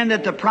your hand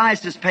that the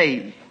price is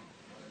paid.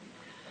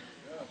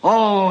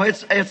 Oh,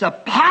 it's a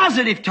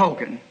positive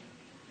token.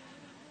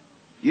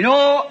 You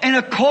know, in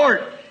a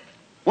court,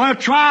 when a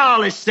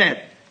trial is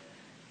set,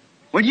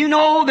 when you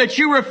know that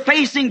you were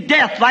facing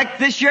death, like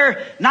this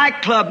here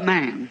nightclub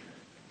man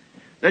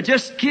that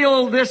just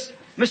killed this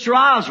Mr.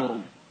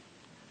 Oswald.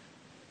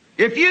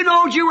 If you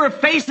knowed you were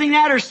facing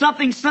that or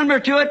something similar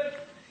to it,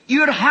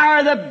 you'd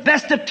hire the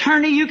best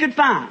attorney you could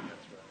find.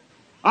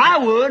 I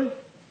would.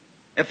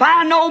 If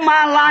I know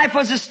my life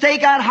was at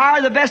stake, I'd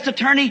hire the best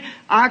attorney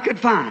I could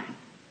find.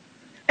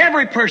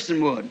 Every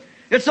person would.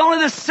 It's only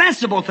the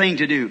sensible thing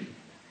to do.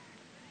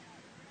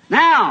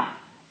 Now,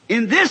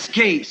 in this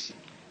case,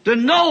 to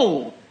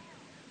know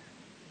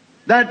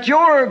that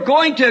you're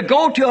going to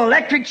go to an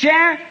electric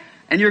chair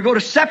and you're going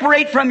to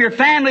separate from your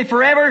family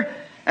forever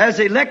as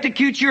they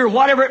electrocute you or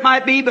whatever it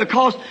might be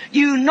because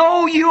you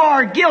know you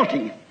are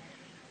guilty.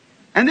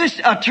 And this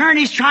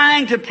attorney's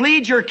trying to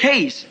plead your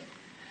case.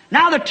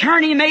 Now the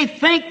attorney may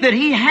think that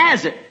he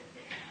has it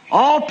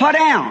all put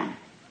down.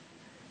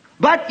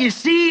 But you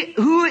see,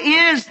 who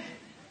is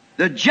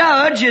the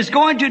judge is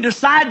going to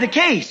decide the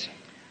case.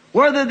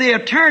 Whether the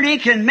attorney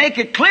can make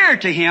it clear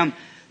to him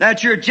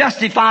that you're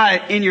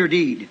justified in your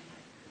deed.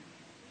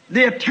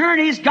 The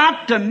attorney's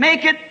got to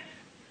make it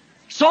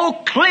so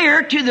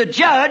clear to the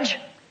judge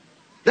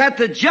that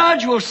the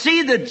judge will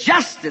see the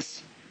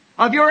justice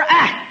of your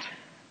act.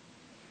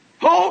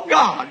 Oh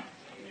God,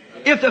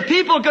 if the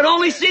people could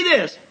only see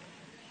this.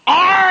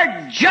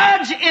 Our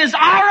judge is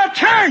our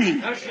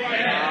attorney. That's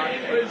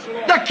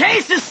right. The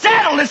case is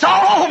settled. It's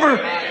all over.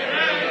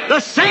 The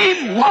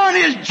same one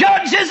is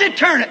judge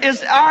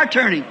is our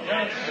attorney.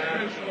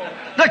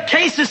 The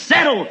case is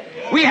settled.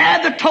 We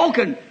have the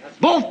token.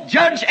 Both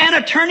judge and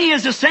attorney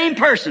is the same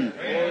person.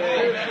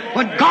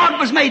 When God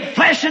was made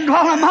flesh and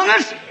dwelt among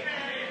us,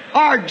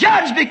 our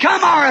judge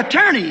become our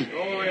attorney.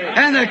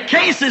 And the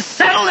case is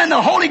settled and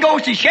the Holy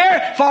Ghost is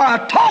here for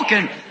a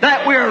token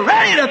that we're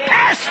ready to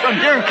pass from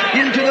here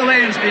into the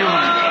lands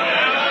beyond.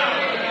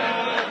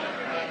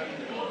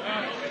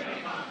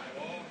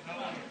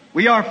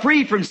 We are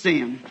free from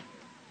sin.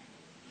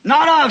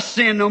 Not of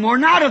sin no more,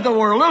 not of the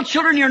world. Little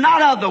children, you're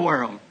not of the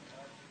world.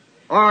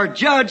 Our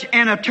judge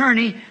and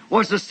attorney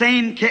was the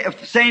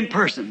same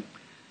person.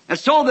 And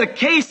so the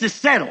case is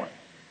settled.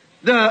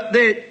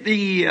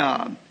 The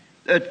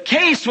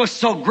case was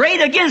so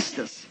great against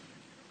us.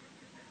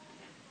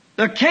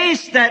 The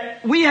case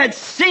that we had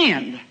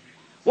sinned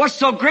was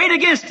so great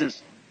against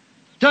us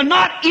that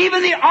not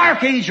even the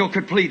archangel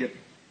could plead it.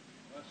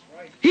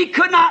 He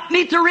could not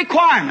meet the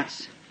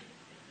requirements.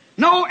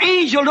 No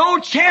angel, no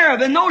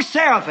cherubim, no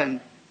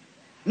seraphim.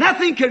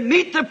 Nothing could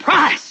meet the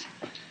price.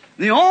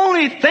 The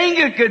only thing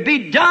that could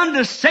be done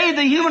to save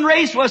the human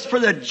race was for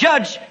the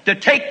judge to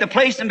take the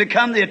place and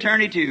become the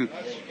attorney too.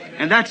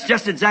 And that's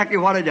just exactly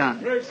what he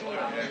done.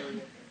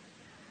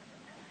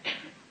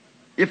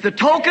 If the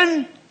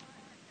token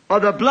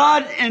of the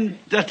blood in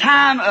the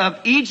time of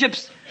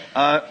Egypt's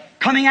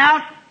coming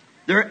out,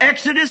 their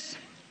exodus,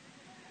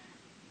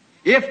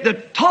 if the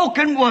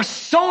token was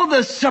so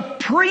the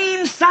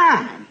supreme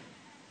sign.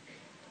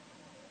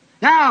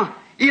 Now,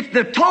 if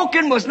the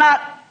token was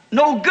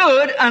no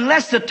good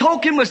unless the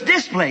token was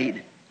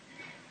displayed.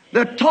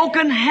 The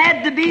token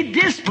had to be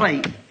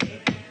displayed.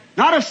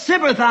 Not a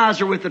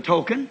sympathizer with the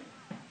token,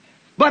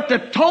 but the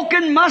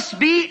token must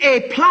be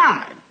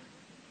applied.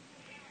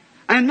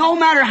 And no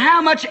matter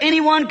how much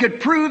anyone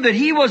could prove that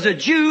he was a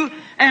Jew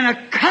and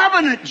a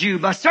covenant Jew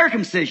by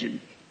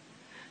circumcision,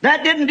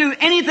 that didn't do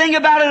anything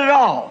about it at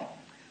all.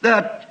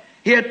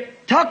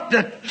 It took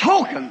the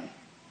token,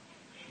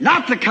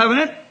 not the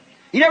covenant.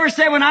 He never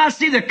said, when I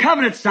see the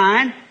covenant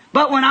sign,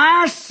 but when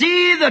I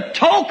see the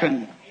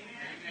token.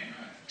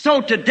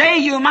 So today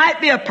you might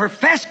be a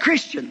professed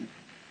Christian.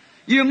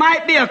 You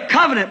might be a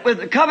covenant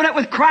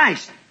with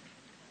Christ.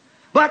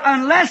 But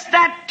unless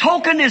that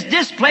token is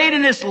displayed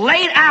in this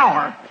late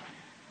hour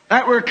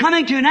that we're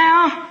coming to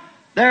now,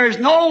 there is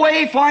no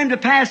way for him to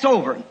pass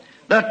over.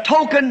 The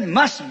token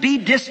must be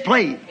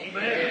displayed.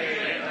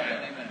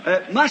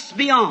 It must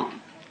be on.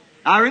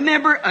 I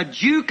remember a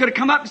Jew could have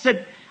come up and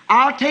said,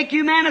 I'll take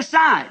you man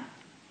aside.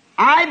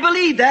 I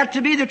believe that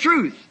to be the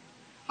truth.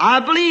 I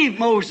believe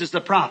Moses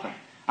the prophet.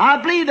 I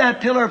believe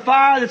that pillar of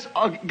fire that's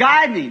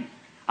guiding him.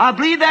 I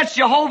believe that's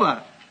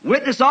Jehovah.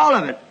 Witness all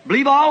of it.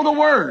 Believe all the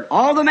word,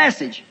 all the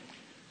message.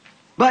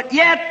 But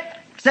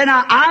yet, say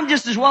now, I'm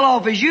just as well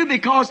off as you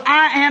because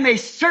I am a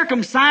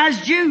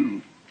circumcised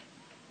Jew.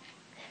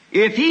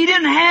 If he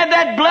didn't have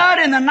that blood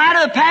in the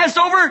night of the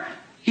Passover,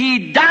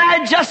 he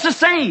died just the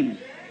same.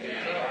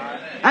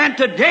 And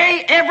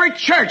today, every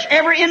church,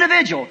 every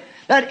individual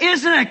that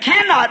isn't and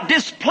cannot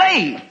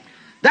display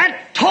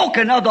that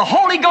token of the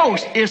Holy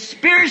Ghost is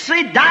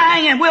spiritually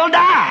dying and will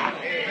die.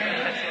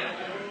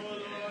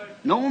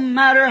 No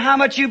matter how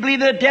much you believe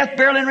the death,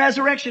 burial, and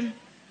resurrection,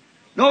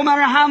 no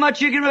matter how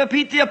much you can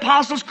repeat the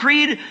Apostles'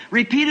 Creed,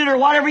 repeat it or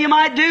whatever you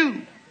might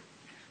do,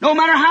 No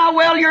matter how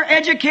well you're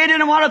educated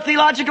and what a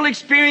theological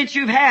experience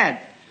you've had.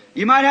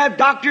 You might have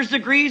doctor's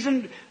degrees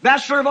and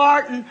Bachelor of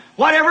Art and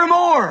whatever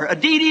more, a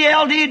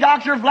DDLD,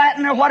 Doctor of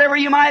Latin or whatever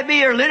you might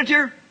be, or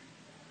literature.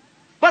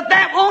 But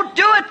that won't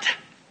do it.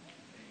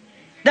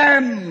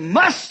 There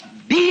must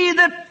be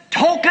the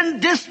token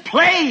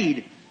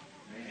displayed.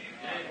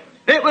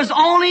 It was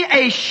only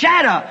a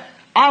shadow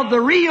of the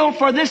real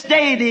for this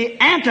day, the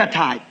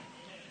antitype.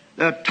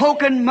 The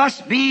token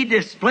must be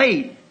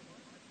displayed.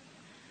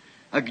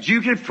 A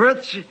Jew could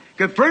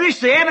furnish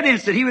the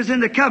evidence that he was in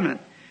the covenant,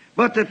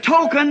 but the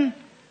token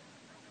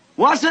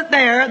wasn't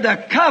there. The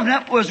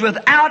covenant was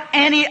without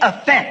any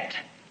effect.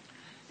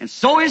 And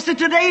so is it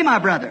today, my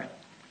brother,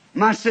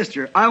 my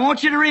sister. I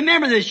want you to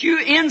remember this. You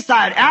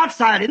inside,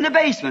 outside, in the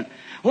basement,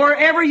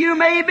 wherever you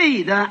may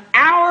be, the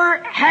hour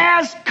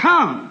has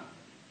come.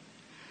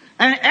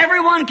 And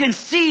everyone can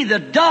see the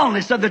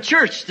dullness of the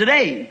church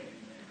today.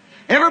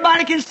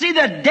 Everybody can see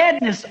the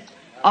deadness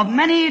of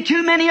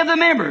too many of the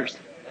members.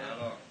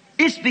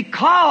 It's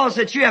because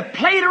that you have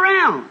played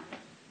around.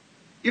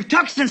 You've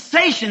took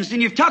sensations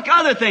and you've took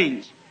other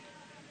things.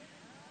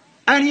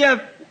 And you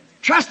have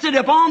trusted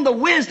upon the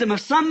wisdom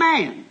of some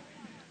man,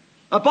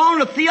 upon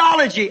the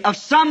theology of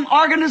some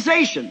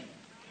organization,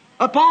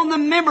 upon the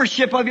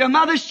membership of your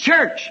mother's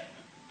church,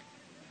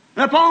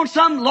 and upon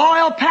some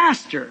loyal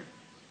pastor.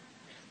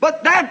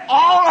 But that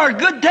all are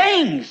good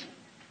things.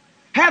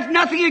 Have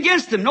nothing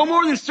against them, no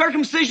more than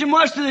circumcision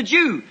was to the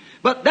Jew.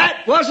 But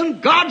that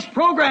wasn't God's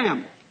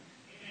program.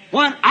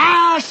 When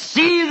I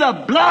see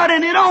the blood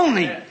in it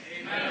only.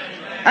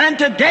 And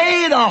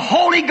today the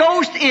Holy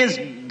Ghost is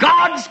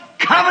God's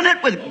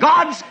covenant with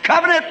God's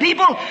covenant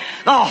people.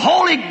 The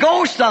Holy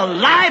Ghost, the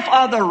life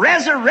of the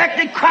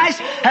resurrected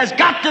Christ, has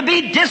got to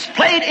be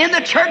displayed in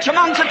the church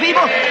amongst the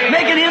people,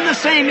 making Him the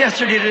same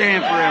yesterday, today,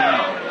 and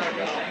forever.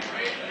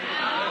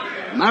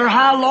 No matter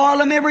how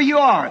loyal a member you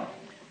are,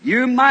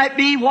 you might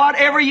be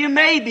whatever you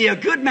may be, a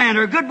good man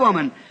or a good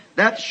woman.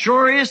 That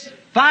sure is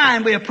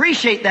fine. We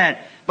appreciate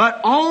that.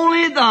 But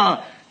only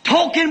the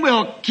token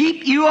will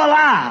keep you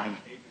alive.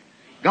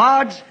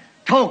 God's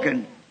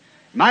token.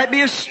 You might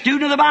be a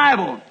student of the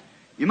Bible.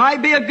 You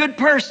might be a good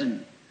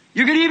person.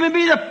 You could even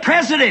be the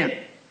president.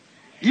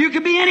 You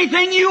could be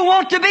anything you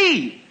want to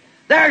be.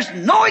 There's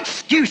no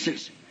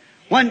excuses.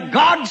 When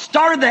God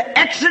started the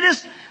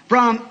Exodus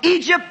from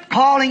Egypt,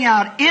 calling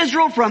out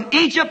Israel from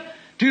Egypt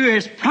to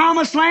His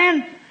promised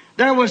land,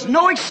 there was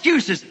no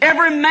excuses.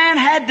 Every man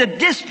had to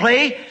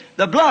display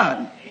the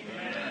blood.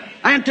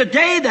 And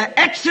today the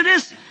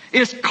Exodus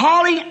is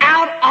calling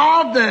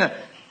out of the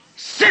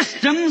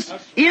systems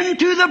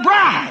into the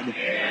bride.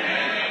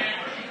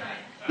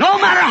 No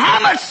matter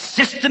how much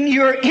system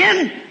you're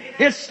in,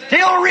 it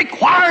still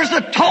requires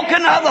the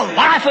token of the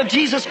life of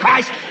Jesus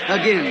Christ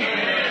again.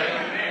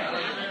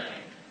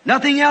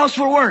 Nothing else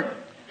will work.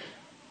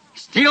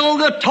 Still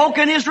the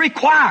token is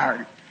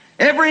required.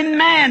 Every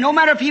man, no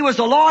matter if he was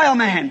a loyal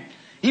man,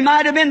 he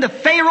might have been the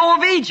Pharaoh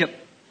of Egypt,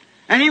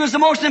 and he was the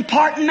most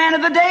important man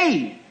of the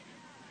day.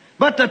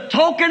 But the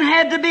token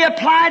had to be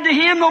applied to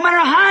him no matter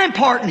how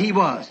important he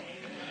was.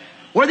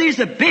 Whether he's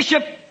a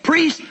bishop,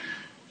 priest,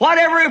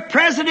 whatever,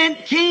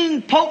 president,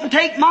 king,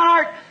 potentate,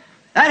 monarch,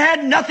 that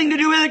had nothing to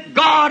do with it.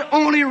 God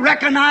only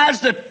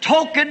recognized the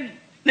token,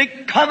 the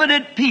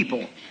covenanted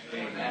people.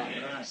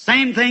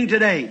 Same thing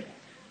today.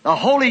 The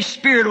Holy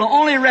Spirit will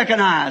only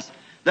recognize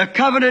the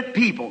covenant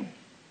people.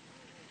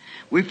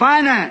 We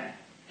find that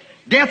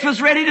death was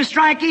ready to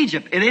strike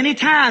Egypt at any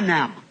time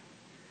now.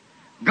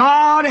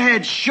 God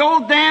had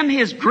showed them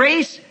His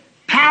grace,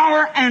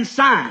 power, and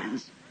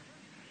signs.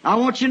 I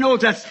want you to know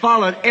that's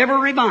followed every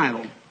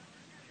revival.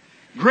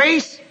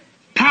 Grace,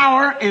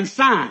 power, and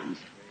signs.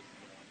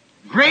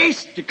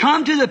 Grace to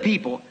come to the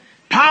people.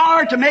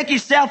 Power to make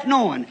Himself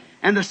known.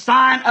 And the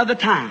sign of the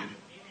time.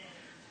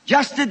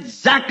 Just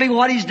exactly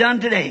what He's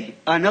done today.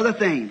 Another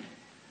thing.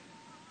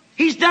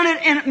 He's done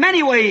it in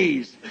many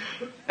ways.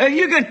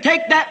 You can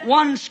take that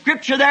one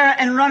scripture there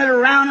and run it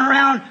around and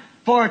around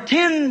for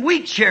 10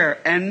 weeks here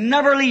and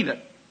never leave it.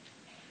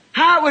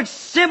 How it would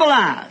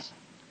symbolize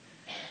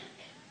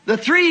the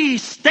 3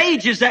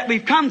 stages that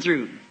we've come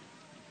through.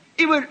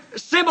 It would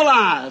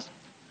symbolize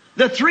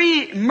the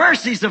 3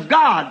 mercies of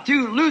God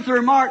through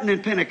Luther, Martin,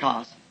 and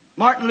Pentecost.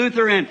 Martin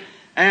Luther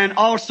and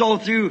also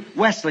through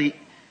Wesley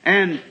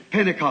and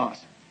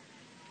Pentecost.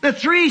 The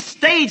 3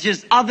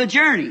 stages of the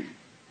journey.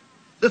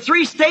 The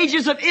 3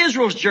 stages of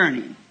Israel's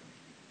journey.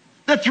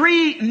 The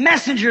 3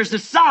 messengers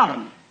of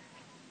Sodom.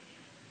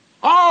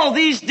 All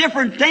these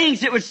different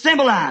things it would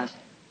symbolize.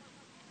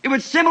 It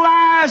would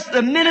symbolize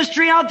the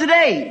ministry of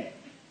today.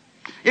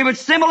 It would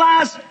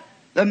symbolize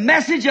the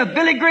message of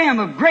Billy Graham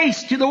of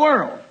grace to the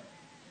world.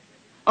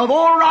 Of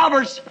Oral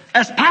Roberts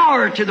as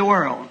power to the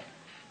world.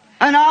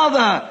 And of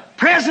the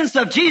presence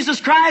of Jesus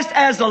Christ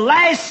as the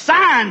last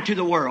sign to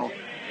the world.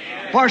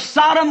 For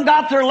Sodom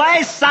got their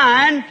last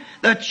sign.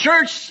 The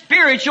church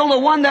spiritual, the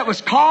one that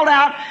was called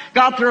out,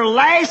 got their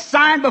last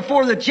sign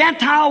before the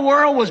Gentile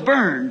world was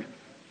burned.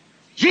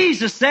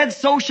 Jesus said,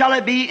 so shall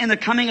it be in the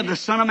coming of the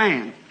Son of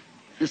Man.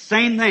 The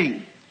same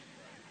thing.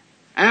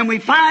 And we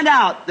find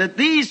out that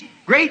these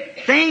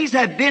great things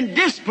have been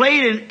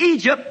displayed in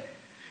Egypt,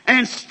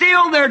 and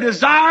still their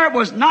desire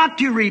was not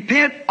to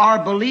repent or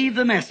believe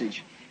the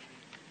message.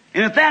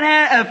 And if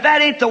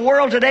that ain't the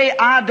world today,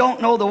 I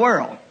don't know the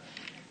world.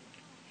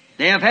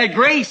 They have had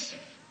grace,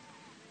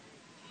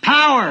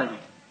 power,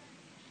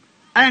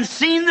 and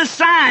seen the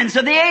signs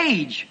of the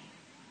age,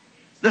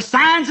 the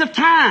signs of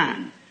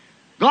time.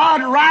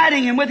 God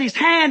riding him with his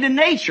hand in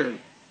nature.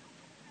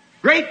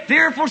 Great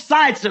fearful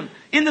sights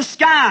in the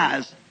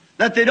skies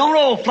that they don't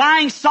know,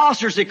 flying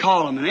saucers they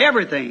call them and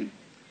everything.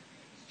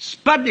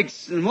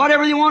 Sputniks and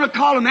whatever you want to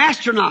call them,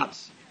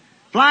 astronauts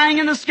flying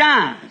in the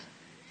skies.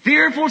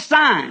 Fearful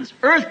signs,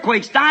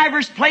 earthquakes,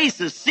 divers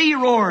places, sea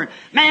roar,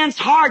 man's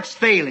heart's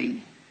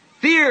failing.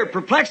 Fear,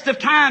 perplexed of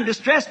time,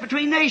 distress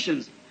between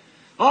nations.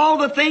 All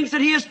the things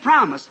that he has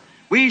promised.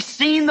 We've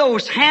seen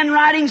those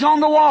handwritings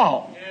on the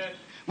wall.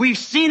 We've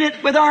seen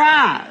it with our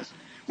eyes.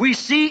 We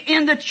see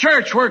in the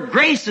church where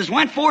graces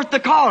went forth to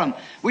call them.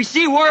 We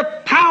see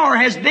where power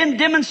has been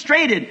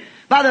demonstrated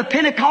by the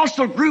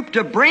Pentecostal group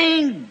to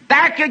bring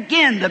back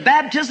again the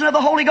baptism of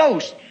the Holy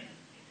Ghost.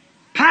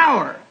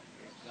 Power.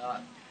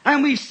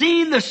 And we've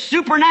seen the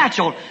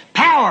supernatural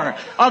power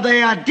of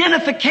the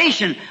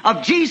identification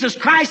of Jesus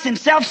Christ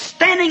himself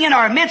standing in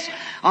our midst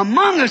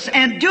among us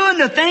and doing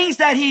the things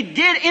that he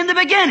did in the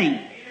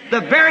beginning.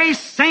 The very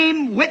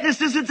same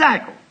witnesses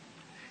exactly.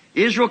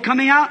 Israel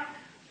coming out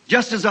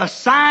just as a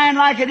sign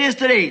like it is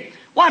today.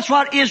 Watch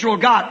what Israel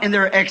got in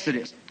their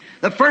Exodus.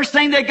 The first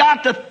thing they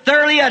got to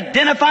thoroughly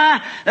identify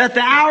that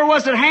the hour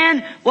was at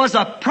hand was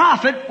a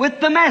prophet with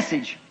the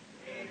message.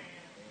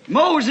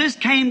 Moses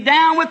came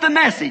down with the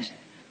message.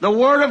 The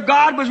Word of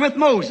God was with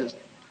Moses.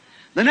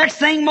 The next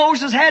thing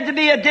Moses had to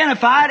be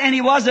identified, and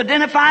he was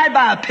identified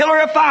by a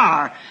pillar of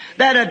fire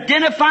that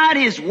identified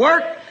his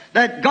work,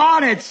 that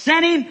God had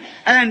sent him,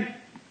 and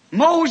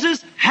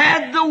Moses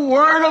had the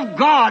Word of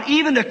God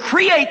even to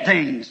create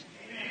things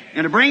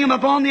and to bring them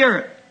upon the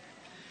earth.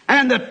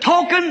 And the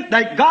token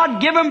that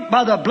God gave him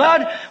by the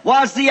blood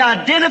was the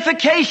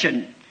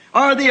identification,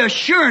 or the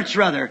assurance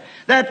rather,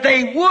 that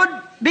they would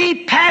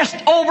be passed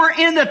over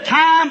in the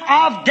time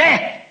of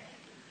death.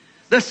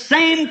 The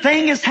same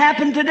thing has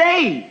happened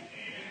today.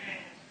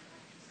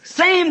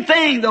 Same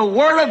thing. The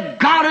Word of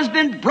God has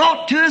been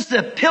brought to us.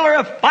 The pillar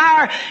of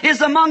fire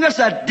is among us,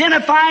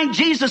 identifying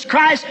Jesus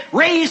Christ,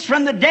 raised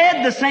from the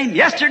dead, the same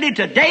yesterday,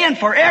 today, and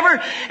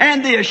forever.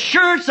 And the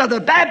assurance of the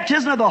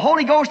baptism of the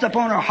Holy Ghost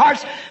upon our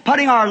hearts,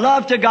 putting our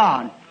love to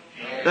God.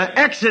 The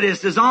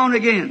Exodus is on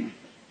again.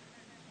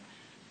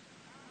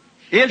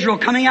 Israel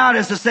coming out,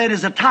 as I said,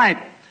 is a type,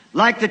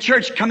 like the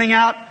church coming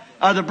out,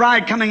 the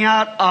bride coming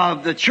out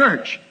of the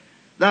church.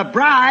 The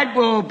bride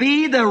will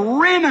be the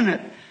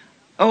remnant,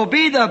 will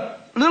be the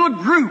little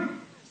group,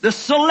 the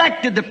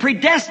selected, the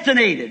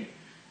predestinated.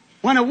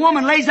 When a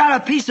woman lays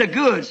out a piece of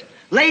goods,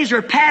 lays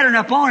her pattern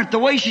upon it the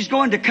way she's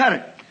going to cut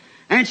it,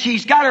 and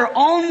she's got her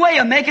own way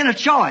of making a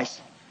choice.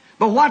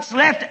 But what's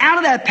left out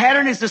of that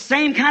pattern is the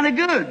same kind of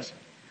goods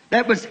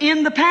that was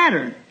in the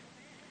pattern.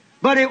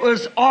 But it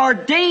was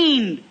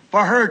ordained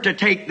for her to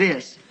take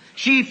this.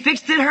 She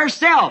fixed it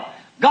herself.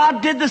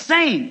 God did the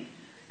same.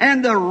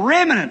 And the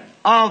remnant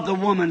of the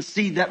woman's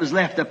seed that was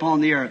left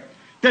upon the earth.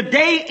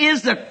 Today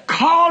is the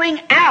calling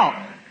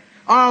out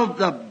of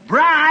the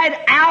bride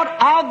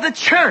out of the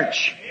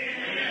church.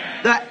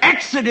 The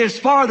exodus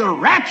for the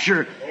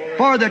rapture.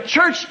 For the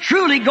church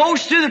truly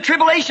goes through the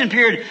tribulation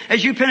period,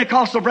 as you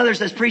Pentecostal brothers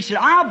has preached it.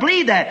 I'll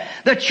believe that.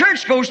 The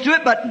church goes through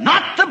it, but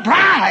not the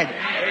bride.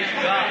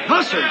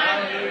 Listen.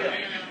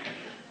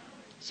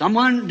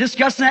 Someone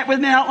discussing that with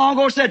me not long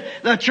ago said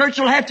the church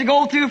will have to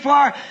go through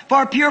for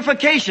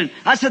purification.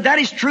 I said that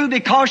is true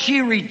because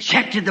she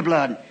rejected the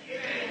blood.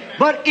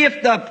 But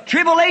if the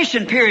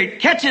tribulation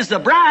period catches the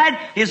bride,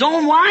 his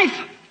own wife,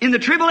 in the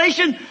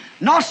tribulation,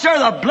 no,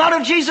 sir, the blood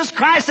of Jesus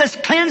Christ has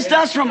cleansed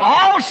us from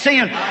all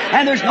sin.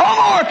 And there's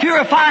no more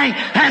purifying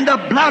than the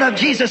blood of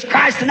Jesus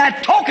Christ. And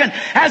that token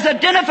as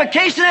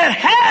identification that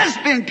has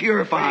been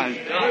purified.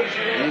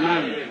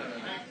 Amen.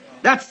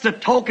 That's the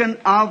token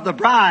of the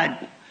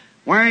bride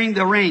wearing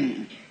the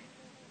ring.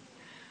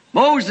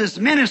 Moses'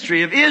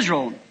 ministry of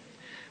Israel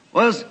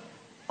was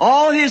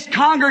all his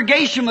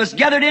congregation was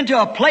gathered into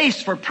a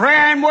place for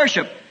prayer and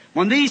worship.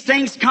 When these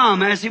things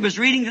come, as he was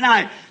reading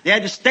tonight, they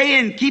had to stay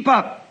and keep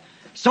up.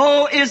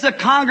 So is the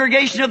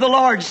congregation of the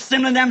Lord,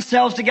 assembling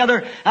themselves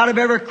together out of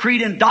every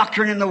creed and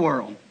doctrine in the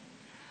world.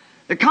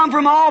 They come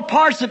from all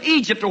parts of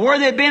Egypt, or where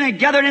they've been, and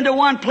gathered into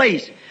one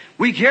place.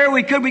 We could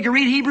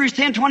read Hebrews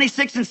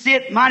 10:26 and see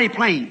it mighty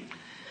plain.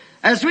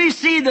 As we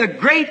see the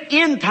great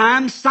end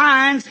time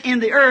signs in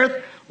the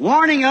earth,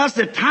 warning us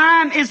that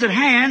time is at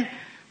hand,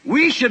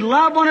 we should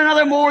love one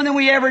another more than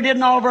we ever did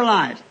in all of our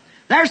lives.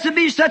 There's to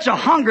be such a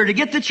hunger to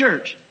get to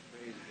church.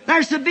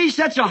 There's to be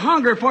such a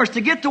hunger for us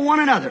to get to one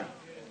another.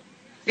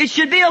 It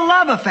should be a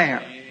love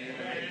affair.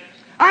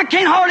 I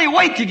can't hardly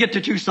wait to get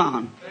to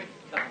Tucson.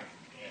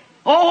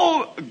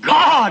 Oh,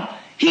 God,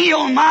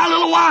 heal my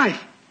little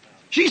wife.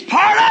 She's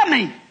part of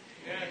me.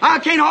 I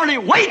can't hardly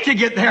wait to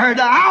get there.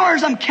 The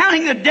hours, I'm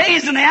counting the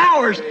days and the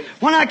hours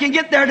when I can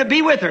get there to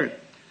be with her.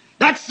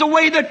 That's the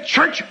way the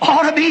church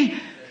ought to be.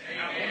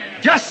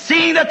 Just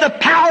seeing that the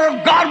power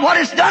of God, what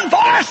it's done for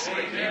us.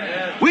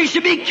 We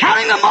should be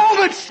counting the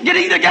moments,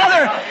 getting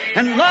together,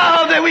 and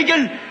love that we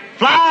can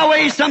fly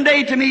away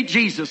someday to meet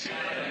Jesus.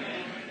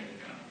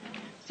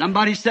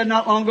 Somebody said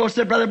not long ago,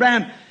 said, Brother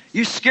Branham,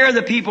 you scare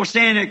the people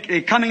saying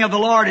the coming of the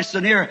Lord is so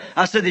near.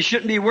 I said they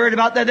shouldn't be worried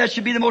about that. That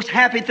should be the most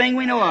happy thing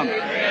we know of.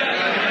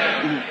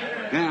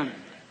 Yeah.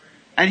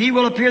 And He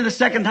will appear the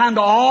second time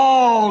to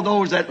all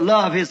those that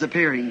love His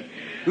appearing,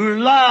 who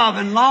love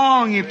and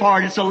long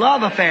for it. It's a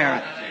love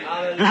affair.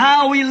 And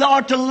how we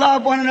ought to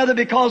love one another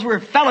because we're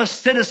fellow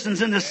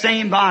citizens in the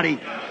same body.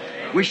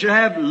 We should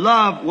have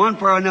love one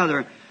for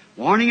another,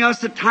 warning us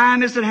that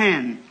time is at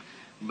hand.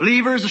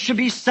 Believers should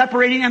be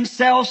separating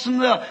themselves from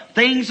the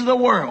things of the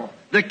world,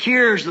 the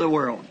cares of the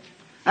world.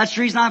 That's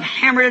the reason I've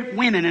hammered at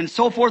women and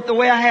so forth the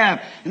way I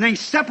have. And then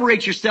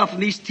separate yourself from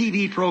these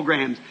TV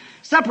programs.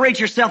 Separate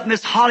yourself from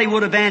this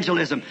Hollywood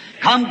evangelism.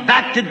 Come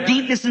back to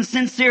deepness and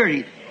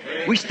sincerity.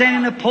 We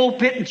stand in the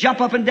pulpit and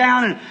jump up and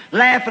down and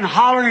laugh and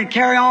holler and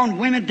carry on.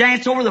 Women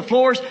dance over the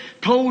floors,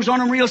 clothes on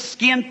them real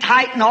skin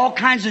tight and all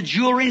kinds of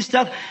jewelry and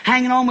stuff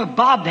hanging on with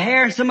bobbed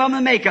hair and some of them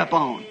with makeup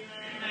on.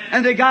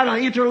 And they got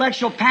an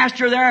intellectual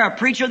pastor there, a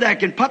preacher that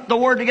can put the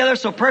word together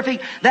so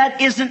perfect.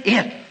 That isn't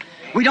it.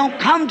 We don't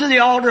come to the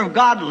altar of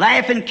God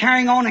laughing,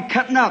 carrying on and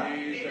cutting up.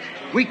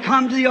 We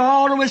come to the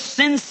altar with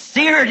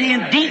sincerity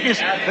and deepness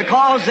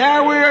because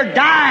there we're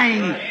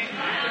dying.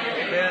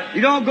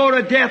 You don't go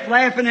to death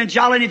laughing and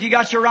jollying if you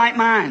got your right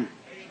mind.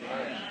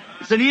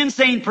 It's an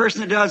insane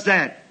person that does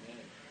that.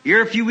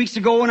 Here a few weeks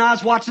ago when I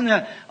was watching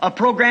a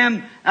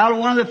program out of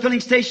one of the filling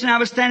stations I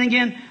was standing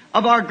in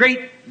of our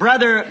great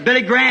brother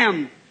Billy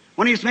Graham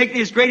when he was making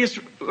his greatest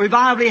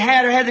revival he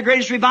had the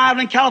greatest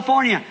revival in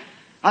California.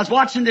 I was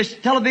watching this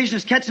television,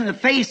 was catching the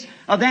face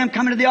of them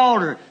coming to the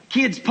altar.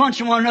 Kids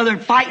punching one another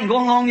and fighting,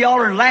 going along the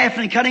altar and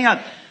laughing and cutting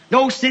up.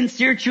 No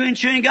sincere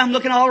chewing gum,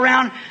 looking all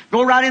around.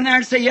 Go right in there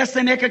and say, yes,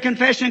 they make a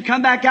confession and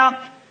come back out.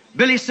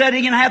 Billy said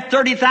he can have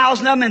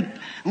 30,000 of them and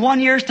in 1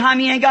 year's time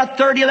he ain't got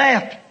 30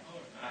 left.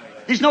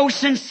 There's no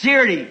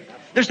sincerity.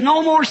 There's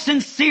no more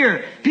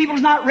sincere.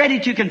 People's not ready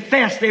to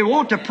confess. They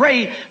want to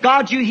pray,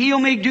 God, you heal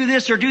me, do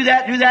this or do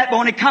that. But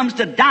when it comes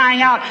to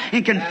dying out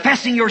and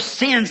confessing your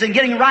sins and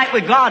getting right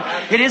with God,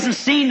 it isn't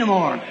seen no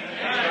more.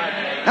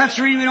 That's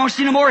the reason we don't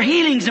see no more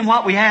healings than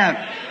what we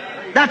have.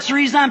 That's the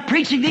reason I'm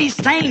preaching these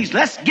things.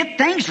 Let's get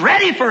things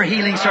ready for a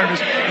healing service.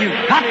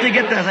 You've got to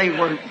get the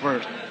thing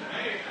first.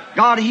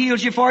 God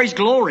heals you for His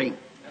glory.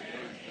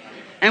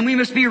 And we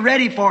must be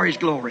ready for His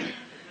glory.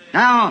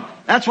 Now,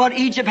 that's what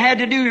Egypt had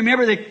to do.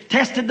 Remember, they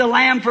tested the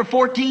lamb for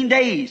 14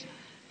 days.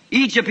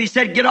 Egypt, He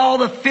said, get all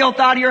the filth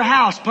out of your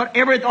house. Put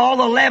all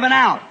the leaven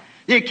out.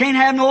 You can't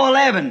have no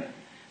leaven.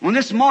 When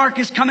this mark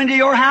is coming to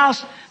your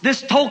house,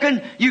 this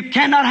token, you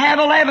cannot have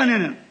a leaven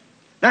in it.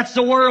 That's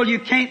the world. You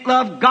can't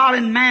love God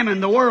and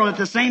mammon, the world, at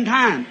the same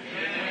time.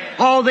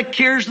 All the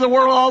cares of the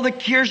world, all the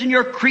cares in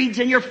your creeds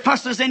and your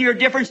fusses and your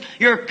difference,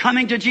 you're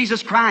coming to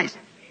Jesus Christ.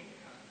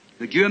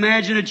 Could you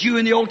imagine a Jew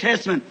in the Old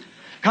Testament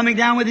coming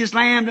down with his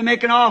lamb to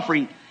make an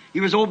offering? He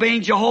was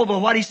obeying Jehovah,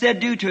 what He said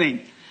do to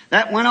him.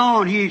 That went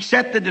on. He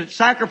accepted the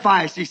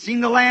sacrifice. He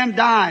seen the lamb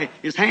die.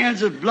 His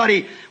hands are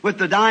bloody with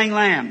the dying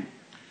lamb.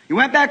 He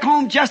went back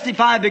home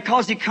justified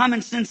because he come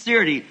in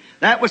sincerity.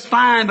 That was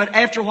fine, but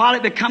after a while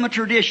it became a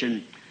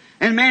tradition.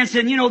 And man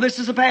said, this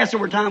is a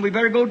Passover time. We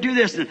better go do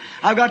this. And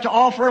I've got to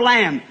offer a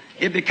lamb.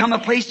 It become a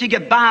place to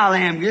get buy a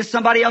lamb. Get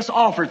somebody else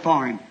offered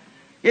for him.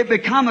 It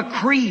become a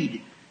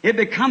creed. It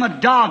become a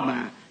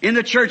dogma in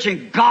the church.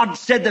 And God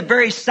said the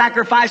very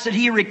sacrifice that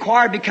He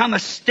required become a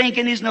stink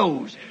in His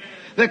nose.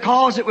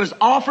 Because it was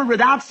offered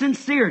without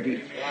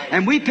sincerity.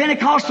 And we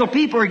Pentecostal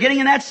people are getting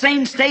in that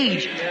same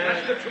stage.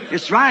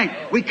 It's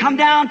right. We come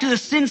down to the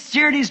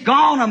sincerity's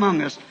gone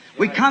among us.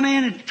 We come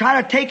in and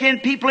try to take in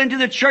people into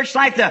the church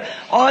like the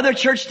other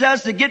church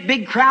does to get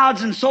big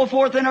crowds and so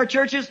forth in our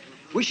churches.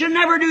 We should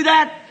never do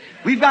that.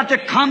 We've got to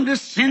come to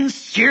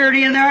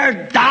sincerity and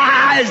there,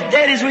 die as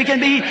dead as we can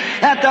be,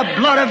 that the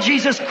blood of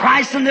Jesus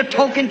Christ and the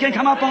token can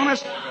come up on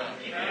us.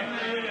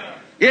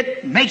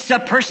 It makes a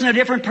person a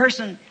different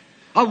person.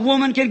 A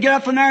woman can get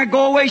up from there and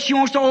go away. She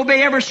wants to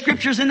obey every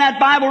scriptures in that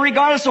Bible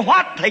regardless of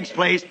what takes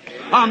place.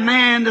 A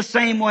man the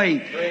same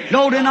way.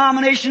 No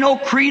denomination, no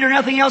creed or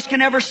nothing else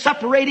can ever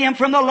separate him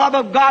from the love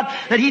of God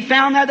that he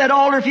found at that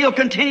altar if he'll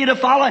continue to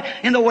follow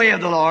in the way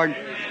of the Lord.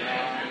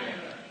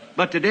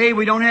 But today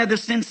we don't have the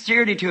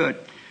sincerity to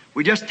it.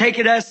 We just take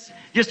it as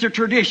just a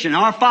tradition.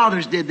 Our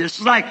fathers did this.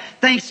 It's like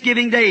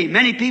Thanksgiving Day.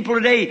 Many people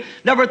today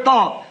never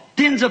thought.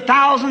 Tens of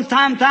thousands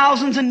times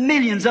thousands and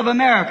millions of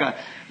America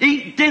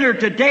eat dinner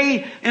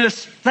today in a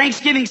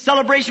Thanksgiving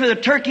celebration with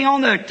a turkey on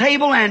the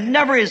table and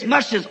never as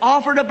much as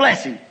offered a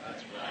blessing.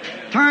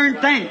 Turn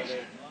thanks.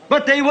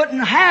 But they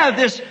wouldn't have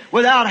this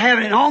without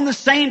having it on the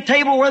same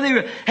table where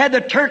they had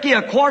the turkey,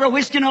 a quart of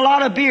whiskey, and a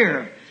lot of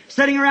beer.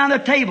 sitting around the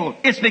table.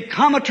 It's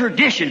become a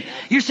tradition.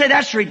 You say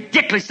that's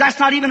ridiculous. That's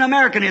not even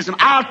Americanism.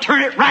 I'll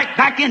turn it right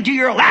back into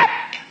your lap.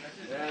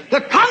 To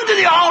come to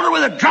the altar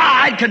with a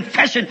dry-eyed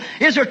confession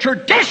is a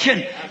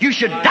tradition. You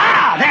should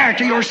die there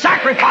to your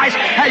sacrifice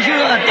as you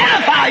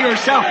identify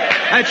yourself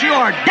that you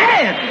are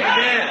dead.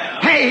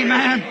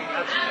 Amen.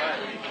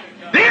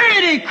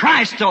 Buried in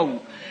Christ,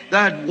 though.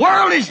 The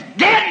world is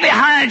dead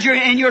behind you,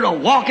 and you're to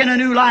walk in a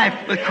new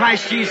life with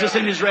Christ Jesus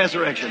in His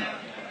resurrection.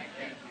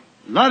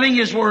 Loving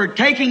His Word,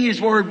 taking His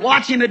Word,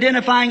 watch Him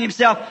identifying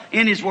Himself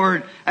in His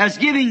Word as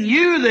giving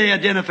you the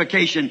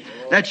identification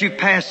that you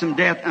pass from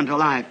death unto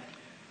life.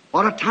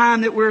 What a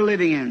time that we're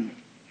living in.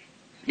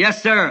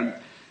 Yes, sir.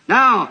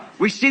 Now,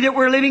 we see that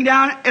we're living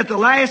down at the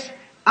last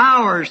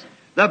hours.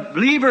 The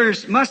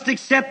believers must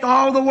accept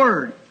all the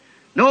Word.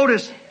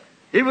 Notice,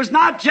 it was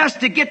not just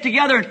to get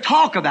together and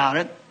talk about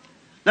it.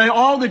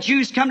 All the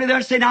Jews come together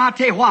and say, now, I'll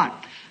tell you what.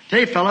 Tell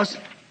you, fellas,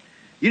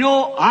 you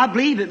know, I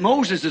believe that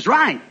Moses is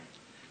right.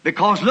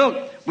 Because,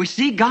 look, we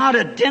see God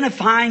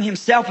identifying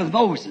Himself with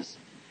Moses.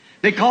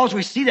 Because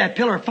we see that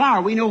pillar of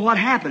fire, we know what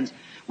happens.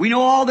 We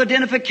know all the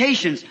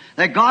identifications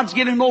that God's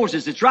given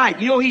Moses. It's right.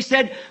 You know, He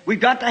said, we've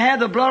got to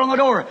have the blood on the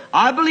door.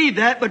 I believe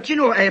that, but you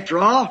know, after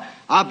all,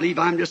 I believe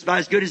I'm just about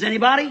as good as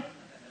anybody.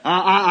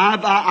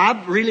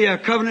 I'm really a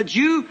covenant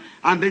Jew.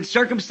 I've been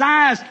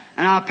circumcised,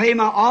 and I pay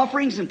my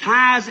offerings and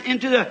tithes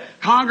into the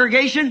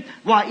congregation.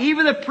 Why,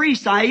 even the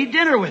priest, I eat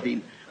dinner with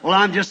him. Well,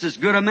 I'm just as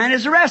good a man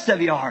as the rest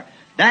of you are.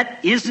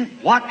 That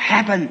isn't what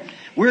happened.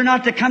 We're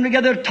not to come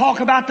together to talk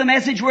about the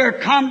message. We're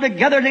come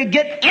together to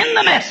get in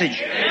the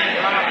message.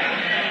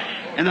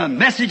 And the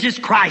message is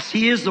Christ.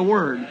 He is the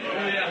Word.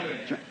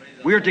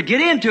 We're to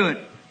get into it.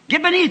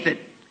 Get beneath it.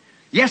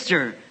 Yes,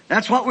 sir.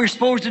 That's what we're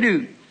supposed to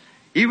do.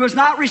 He was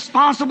not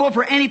responsible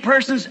for any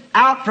persons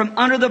out from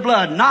under the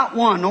blood. Not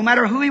one. No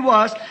matter who he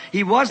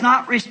was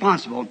not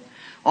responsible.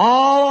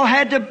 All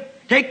had to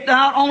take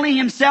not only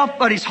himself,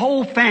 but his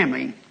whole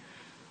family.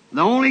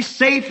 The only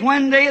safe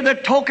when the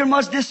token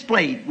was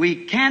displayed.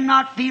 We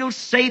cannot feel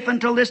safe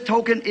until this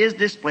token is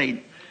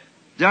displayed.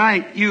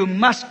 Right? You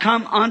must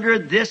come under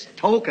this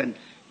token.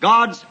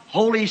 God's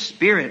Holy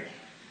Spirit.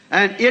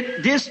 And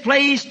it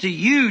displays to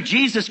you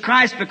Jesus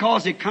Christ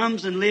because it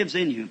comes and lives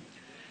in you.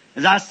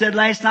 As I said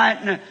last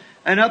night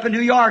and up in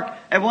New York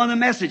at one of the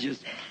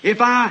messages,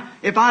 if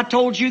I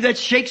told you that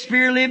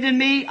Shakespeare lived in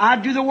me,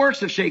 I'd do the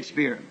works of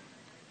Shakespeare.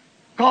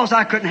 Because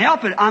I couldn't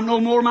help it. I'm no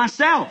more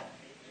myself.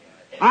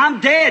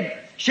 I'm dead.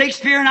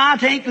 Shakespeare and I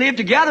can't live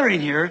together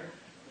in here.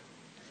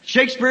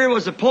 Shakespeare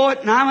was a poet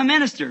and I'm a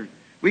minister.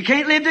 We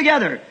can't live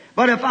together.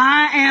 But if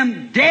I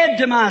am dead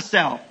to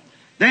myself,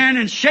 then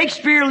and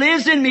Shakespeare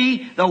lives in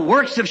me, the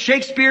works of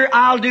Shakespeare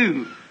I'll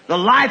do. The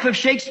life of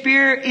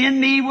Shakespeare in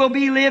me will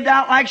be lived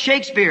out like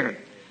Shakespeare.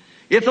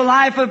 If the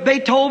life of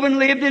Beethoven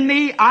lived in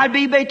me, I'd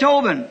be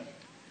Beethoven.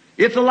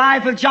 If the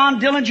life of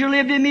John Dillinger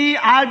lived in me,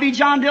 I'd be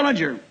John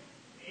Dillinger.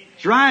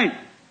 That's right.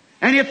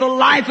 And if the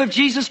life of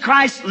Jesus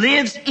Christ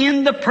lives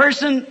in the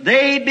person,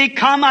 they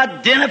become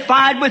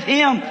identified with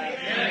Him.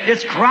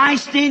 It's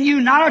Christ in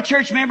you, not a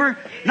church member,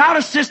 not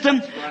a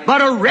system,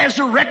 but a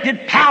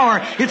resurrected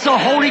power. It's the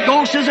Holy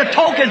Ghost as a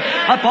token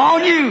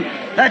upon you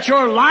that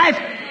your life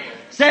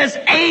says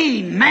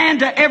amen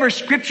to every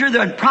scripture.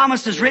 The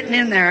promise is written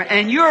in there.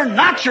 And you're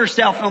not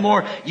yourself no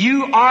more.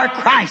 You are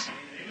Christ.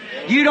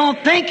 You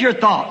don't think your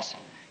thoughts.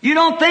 You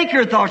don't think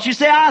your thoughts. You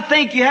say, I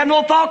think. You have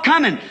no thought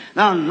coming.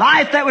 The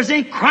life that was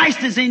in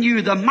Christ is in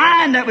you. The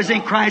mind that was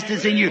in Christ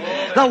is in you.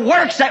 The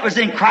works that was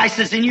in Christ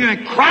is in you.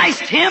 And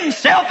Christ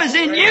Himself is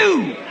in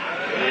you.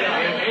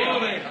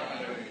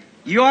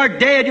 You are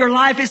dead. Your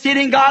life is hid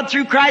in God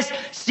through Christ,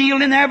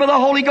 sealed in there by the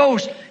Holy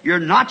Ghost. You're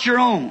not your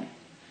own.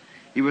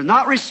 He was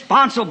not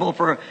responsible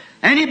for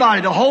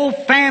anybody. The whole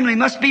family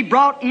must be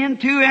brought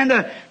into, and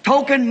the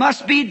token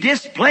must be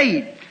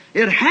displayed.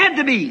 It had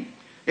to be.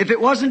 If it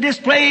wasn't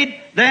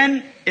displayed,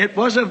 then it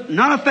was of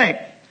none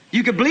effect.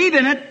 You could believe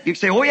in it. You could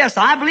say, oh yes,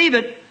 I believe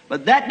it.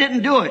 But that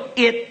didn't do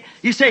it.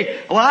 You say,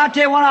 well, I'll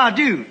tell you what I'll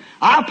do.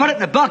 I'll put it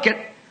in a bucket,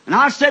 and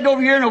I'll set it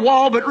over here in a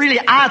wall, but really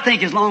I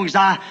think as long as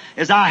I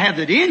have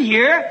it in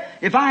here,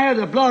 if I have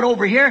the blood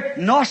over here,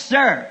 no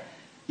sir.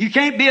 You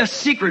can't be a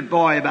secret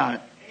boy about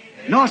it.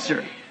 No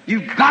sir.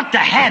 You've got to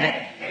have it.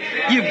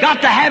 You've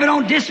got to have it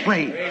on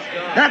display.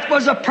 That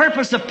was the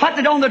purpose of putting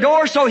it on the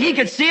door so He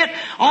could see it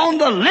on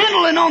the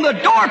lintel and on the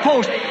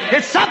doorpost.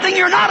 It's something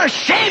you're not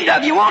ashamed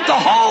of. You want the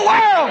whole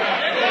world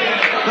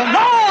to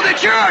know that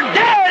you're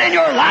dead and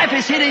your life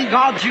is hid in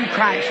God through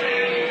Christ.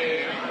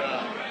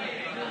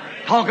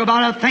 Talk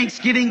about a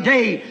Thanksgiving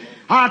Day.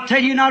 I'll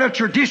tell you, not a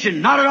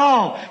tradition. Not at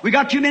all. We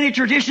got too many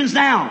traditions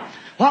now.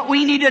 What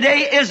we need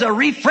today is a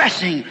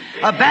refreshing,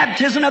 a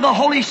baptism of the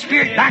Holy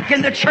Spirit back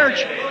in the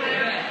church.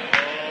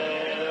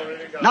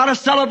 Not a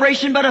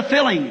celebration, but a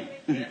filling.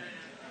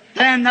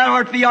 And that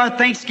ought to be our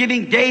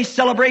Thanksgiving Day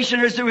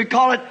celebration, as we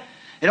call it.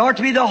 It ought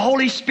to be the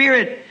Holy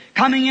Spirit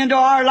coming into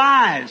our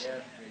lives.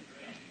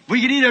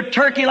 We could eat a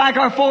turkey like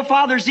our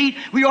forefathers eat.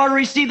 We ought to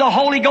receive the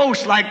Holy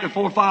Ghost like the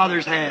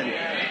forefathers had.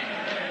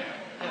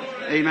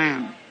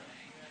 Amen.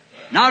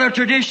 Not a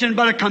tradition,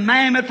 but a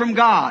commandment from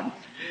God.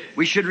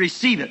 We should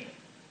receive it.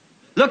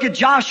 Look at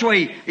Joshua.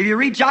 If you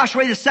read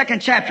Joshua, the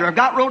 2nd chapter, I've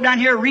got wrote down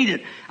here, read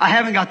it. I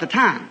haven't got the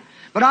time.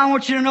 But I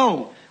want you to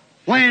know,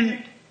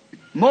 when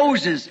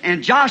Moses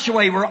and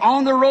Joshua were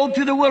on the road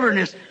through the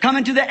wilderness,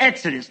 coming to the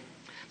Exodus,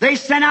 they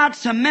sent out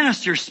some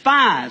ministers,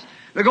 spies,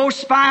 to go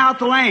spy out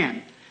the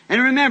land.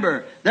 And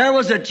remember, there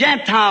was a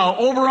Gentile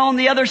over on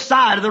the other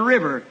side of the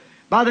river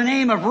by the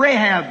name of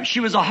Rahab. She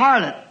was a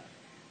harlot.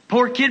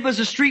 Poor kid was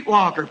a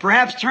streetwalker,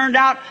 perhaps turned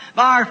out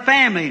by our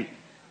family.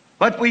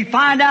 But we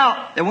find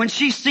out that when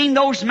she seen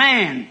those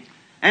men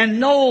and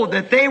know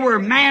that they were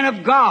man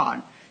of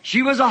God,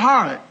 she was a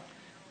harlot.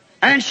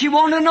 And she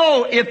wanted to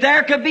know if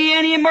there could be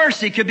any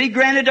mercy could be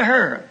granted to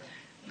her.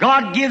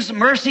 God gives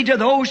mercy to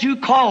those who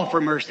call for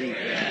mercy.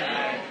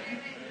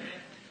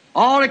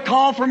 All that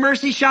call for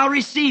mercy shall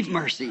receive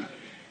mercy.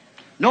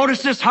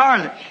 Notice this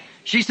harlot.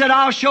 She said,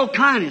 I'll show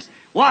kindness.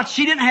 Watch,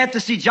 she didn't have to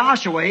see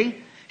Joshua.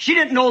 She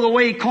didn't know the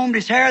way he combed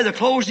his hair, the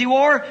clothes he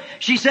wore.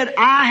 She said,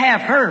 I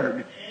have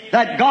heard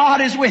that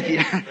God is with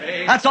you.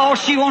 That's all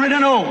she wanted to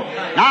know.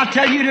 And I'll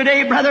tell you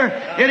today, brother,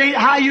 it ain't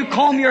how you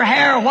comb your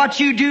hair, or what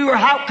you do, or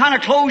how kind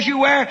of clothes you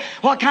wear,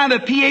 what kind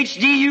of a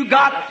PhD you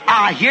got.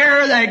 I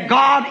hear that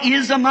God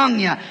is among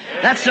you.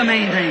 That's the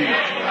main thing.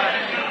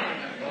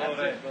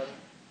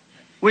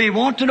 We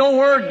want to know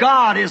where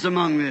God is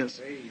among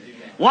this.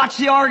 Watch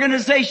the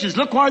organizations.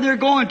 Look where they're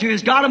going to.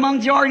 Is God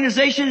among the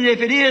organization? And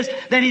if it is,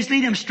 then He's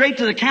leading them straight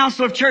to the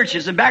council of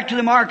churches and back to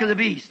the mark of the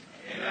beast.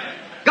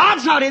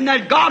 God's not in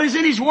that. God is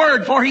in His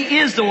Word, for He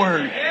is the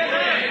Word.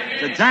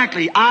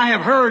 Exactly. I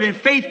have heard, and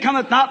faith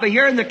cometh not by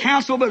hearing the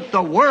counsel, but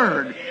the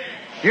Word.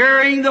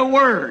 Hearing the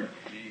Word.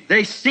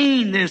 They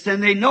seen this,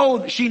 and they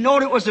know, she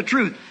knowed it was the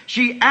truth.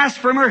 She asked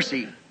for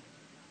mercy.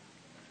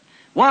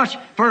 Watch,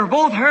 for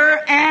both her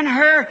and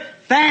her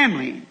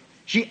family.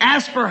 She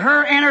asked for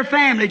her and her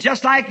family,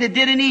 just like they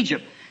did in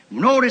Egypt.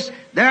 Notice,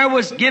 there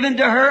was given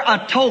to her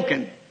a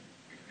token.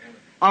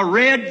 A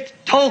red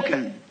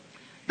token.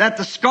 That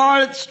the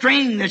scarlet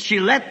string that she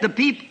let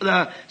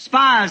the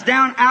spies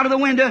down out of the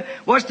window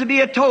was to be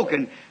a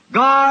token.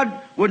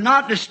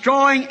 God's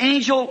destroying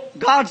angel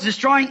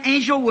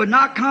would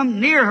not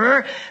come near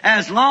her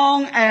as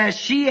long as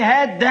she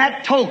had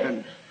that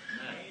token.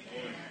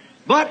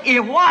 But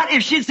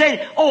if she'd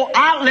said,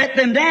 I let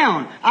them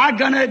down, I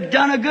done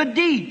a good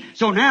deed.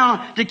 So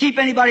now, to keep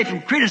anybody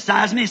from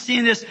criticizing me,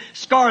 seeing this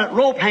scarlet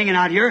rope hanging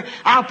out here,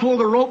 I'll pull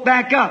the rope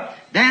back up.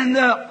 Then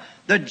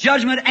the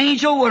judgment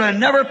angel would have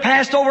never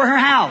passed over her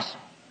house.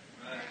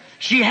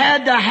 She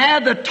had to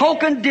have the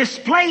token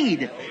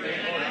displayed.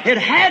 It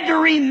had to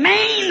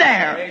remain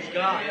there.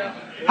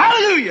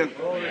 Hallelujah.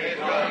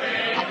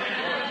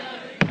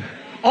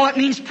 It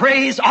means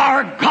praise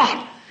our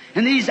God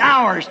in these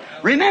hours.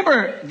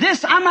 Remember,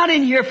 I'm not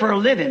in here for a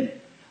living.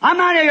 I'm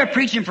not in here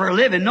preaching for a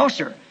living. No,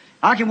 sir.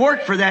 I can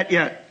work for that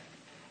yet.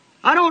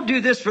 I don't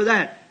do this for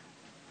that.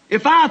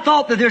 If I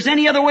thought that there's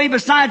any other way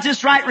besides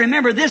this right,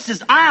 remember, this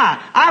is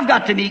I've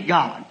got to meet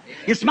God.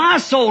 It's my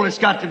soul that's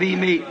got to be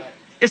me.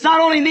 It's not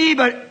only me,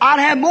 but I'd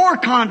have more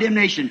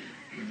condemnation.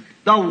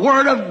 The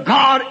Word of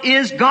God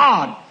is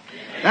God.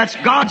 That's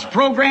God's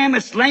program.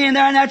 It's laying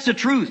there, and that's the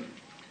truth.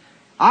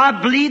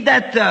 I believe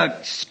that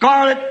the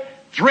scarlet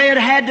thread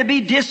had to be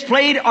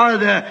displayed, or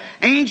the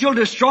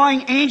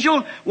destroying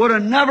angel, would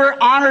have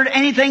never honored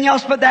anything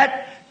else but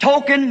that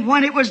token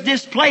when it was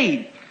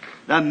displayed.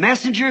 The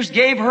messengers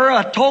gave her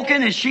a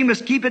token, and she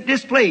must keep it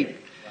displayed.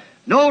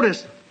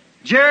 Notice,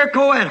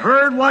 Jericho had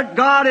heard what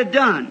God had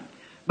done,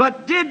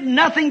 but did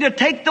nothing to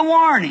take the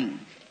warning.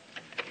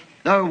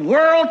 The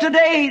world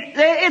today,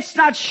 it's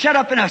not shut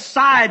up in a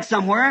side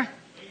somewhere.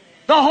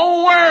 The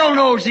whole world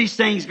knows these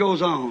things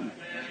goes on.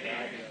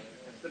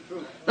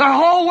 The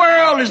whole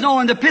world is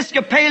knowing. The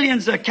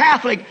Episcopalians, the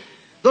Catholic,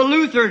 the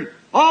Lutheran,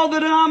 all the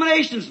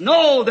denominations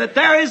know that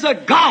there is a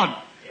God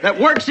that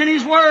works in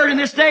His Word in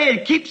this day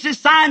and keeps His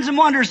signs and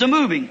wonders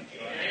a-moving.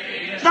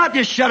 It's not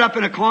just shut up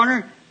in a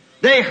corner.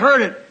 They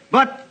heard it,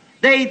 but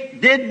they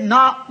did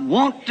not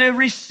want to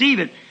receive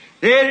it.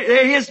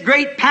 His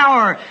great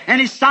power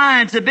and His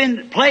signs have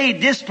been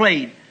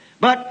displayed,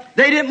 but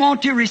they didn't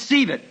want to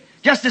receive it.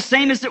 Just the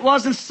same as it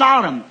was in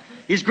Sodom.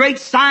 His great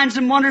signs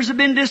and wonders have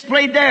been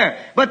displayed there,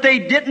 but they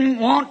didn't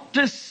want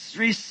to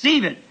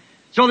receive it.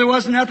 So there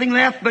was nothing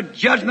left, but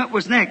judgment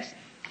was next.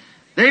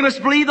 They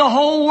must believe the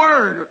whole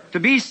Word to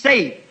be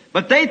saved.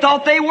 But they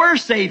thought they were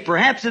saved.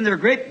 Perhaps in their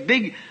great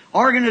big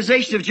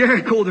organization of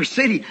Jericho, their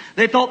city,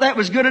 they thought that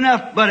was good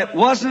enough, but it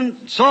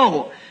wasn't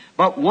so.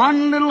 But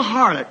one little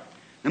harlot,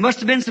 there must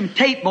have been some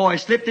tape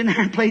boys slipped in there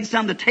and played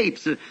some of the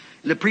tapes.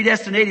 The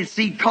predestinated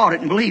seed caught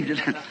it and believed it.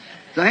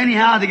 So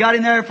anyhow, they got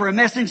in there for a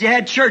message. They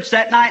had church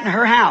that night in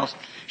her house.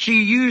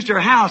 She used her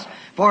house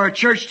for a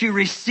church to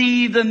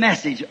receive the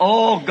message.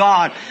 Oh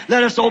God,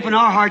 let us open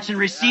our hearts and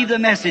receive the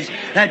message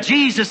that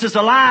Jesus is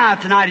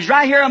alive tonight. He's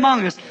right here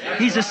among us.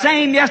 He's the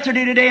same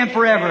yesterday, today, and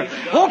forever.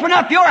 Open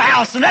up your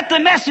house and let the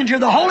messenger,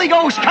 the Holy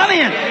Ghost, come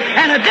in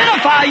and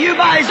identify you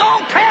by His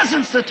own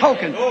presence, the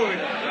token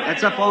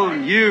that's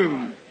upon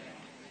you.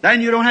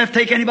 Then you don't have to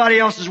take anybody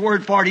else's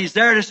word for it. He's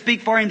there to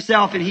speak for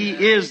Himself, and He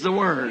is the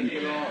Word.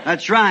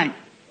 That's right.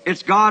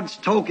 It's God's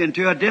token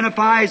to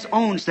identify His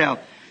own self.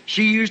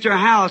 She used her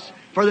house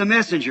for the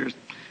messengers.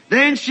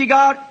 Then she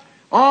got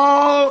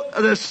all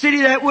the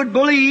city that would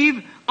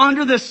believe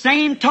under the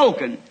same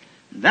token.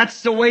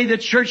 That's the way the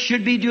church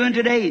should be doing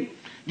today.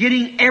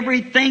 Getting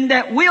everything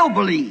that will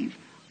believe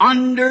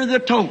under the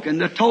token.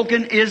 The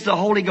token is the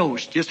Holy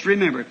Ghost. Just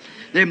remember,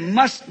 they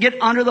must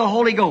get under the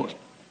Holy Ghost.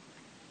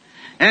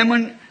 And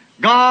when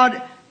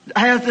God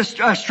has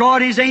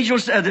destroyed His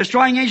angels, the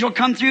destroying angel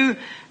come through,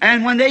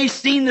 and when they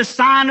seen the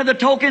sign of the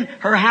token,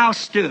 her house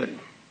stood.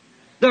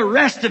 The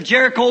rest of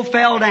Jericho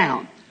fell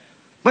down.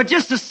 But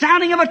just the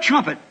sounding of a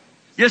trumpet,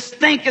 just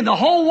thinking the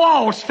whole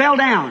walls fell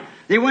down.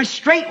 They went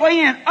straightway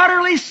in,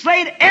 utterly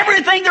slayed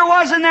everything there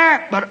was in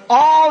there, but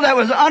all that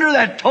was under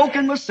that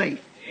token was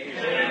safe.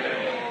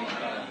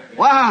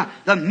 Why?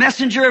 The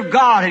messenger of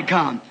God had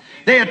come.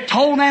 They had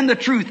told them the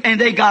truth, and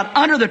they got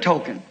under the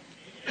token.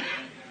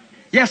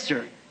 Yes,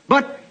 sir.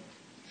 But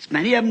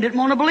many of them didn't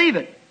want to believe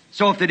it.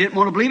 So if they didn't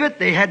want to believe it,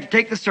 they had to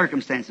take the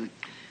circumstances.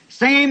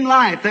 Same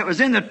life that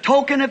was in the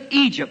token of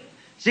Egypt.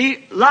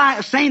 See,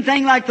 same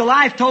thing like the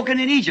life token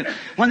in Egypt.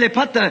 When they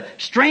put the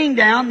string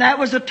down, that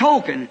was a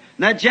token. In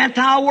that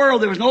Gentile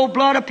world, there was no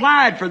blood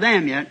applied for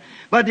them yet.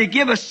 But they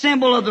give a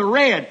symbol of the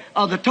red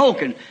of the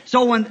token.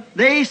 So when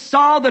they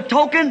saw the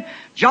token,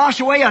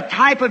 Joshua, a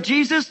type of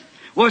Jesus,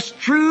 was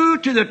true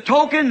to the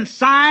token and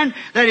sign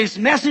that his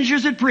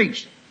messengers had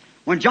preached.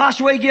 When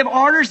Joshua gave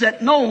orders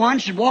that no one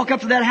should walk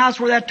up to that house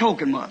where that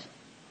token was.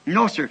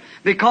 No, sir,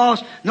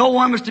 because no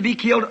one was to be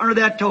killed under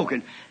that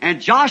token.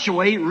 And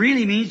Joshua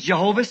really means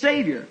Jehovah's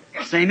Savior,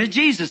 same as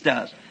Jesus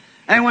does.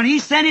 And when He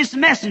sent His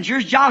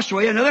messengers,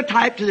 Joshua, another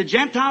type to the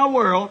Gentile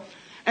world,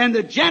 and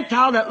the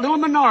Gentile, that little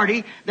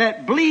minority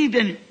that believed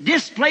and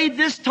displayed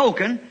this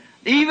token,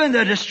 even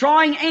the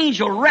destroying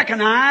angel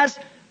recognized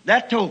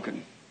that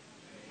token.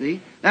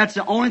 See? That's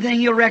the only thing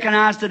he'll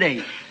recognize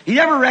today. He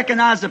never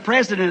recognized the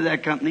president of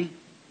that company.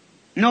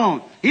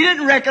 No. He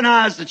didn't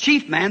recognize the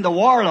chief man, the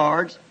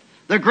warlords,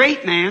 the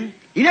great man.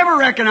 He never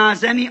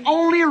recognized them. He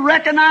only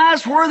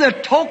recognized where the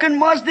token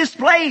was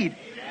displayed.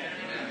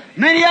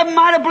 Many of them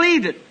might have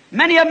believed it.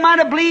 Many of them might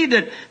have believed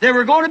that they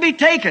were going to be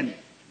taken.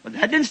 But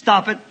that didn't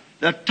stop it.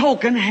 The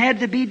token had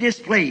to be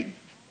displayed.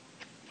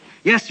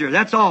 Yes, sir,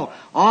 that's all.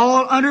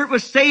 All under it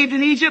was saved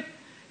in Egypt,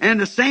 and at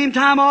the same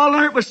time all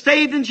under it was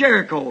saved in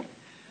Jericho.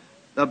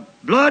 The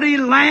bloody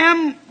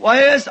lamb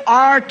was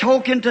our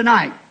token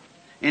tonight.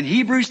 In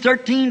Hebrews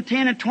 13,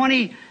 10 and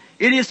 20,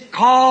 it is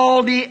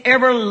called the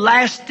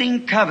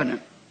everlasting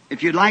covenant,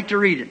 if you'd like to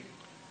read it.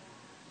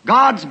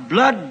 God's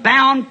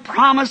blood-bound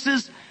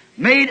promises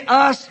made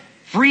us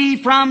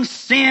free from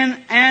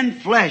sin and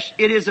flesh.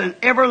 It is an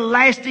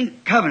everlasting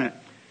covenant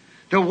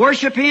to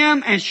worship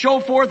Him and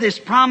show forth His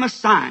promised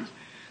signs.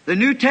 The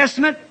New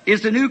Testament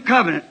is the new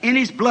covenant in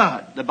His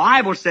blood. The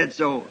Bible said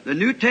so. The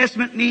New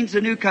Testament means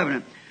the new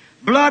covenant.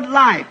 Blood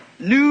life,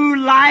 new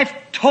life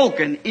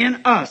token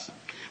in us.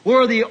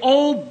 Where the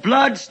old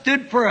blood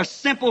stood for a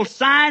simple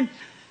sign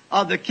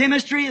of the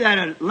chemistry that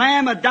a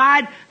lamb had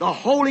died, the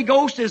Holy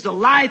Ghost is the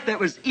life that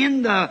was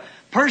in the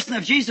person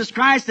of Jesus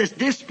Christ that's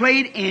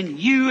displayed in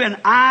you and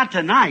I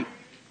tonight.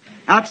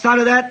 Outside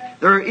of that,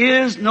 there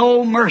is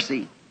no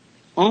mercy.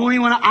 Only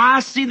when I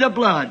see the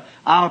blood,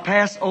 I'll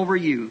pass over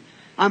you.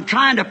 I'm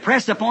trying to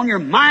press upon your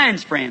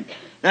minds, friend,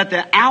 that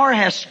the hour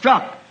has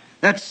struck,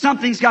 that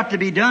something's got to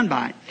be done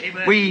by it.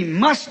 Amen. We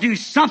must do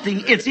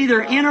something. It's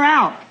either in or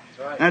out.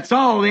 That's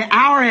all. The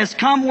hour has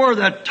come where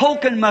the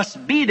token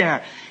must be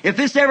there. If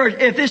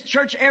this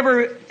church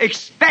ever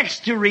expects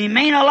to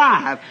remain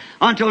alive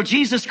until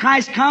Jesus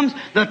Christ comes,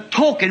 the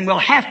token will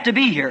have to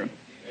be here.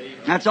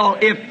 That's all.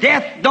 If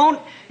death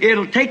don't,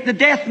 it'll take the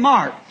death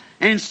mark.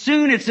 And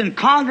soon it's in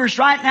Congress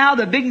right now,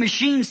 the big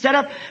machine set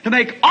up to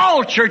make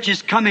all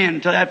churches come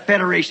into that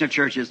federation of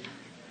churches.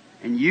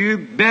 And you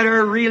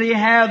better really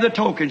have the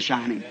token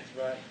shining.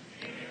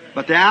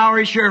 But the hour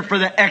is here for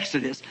the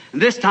Exodus.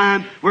 And this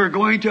time we're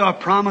going to a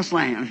promised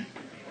land.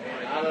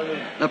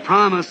 The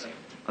promise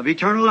of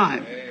eternal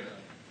life.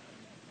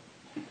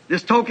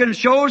 This token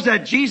shows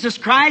that Jesus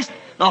Christ,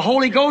 the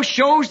Holy Ghost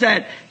shows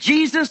that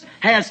Jesus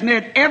has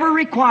met every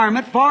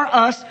requirement for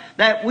us,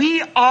 that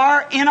we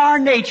are in our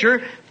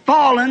nature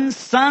fallen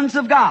sons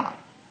of God.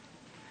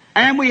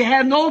 And we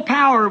have no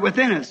power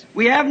within us.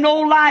 We have no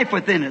life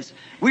within us.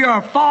 We are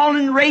a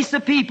fallen race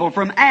of people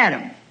from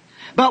Adam.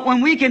 But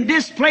when we can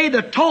display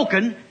the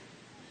token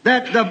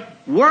that the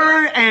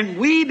Word and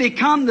we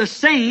become the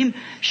same,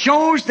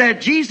 shows that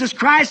Jesus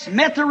Christ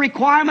met the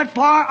requirement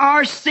for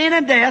our sin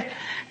and death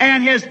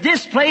and has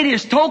displayed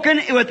His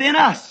token within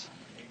us.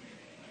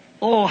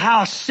 Oh,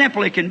 how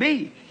simple it can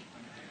be.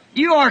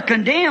 You are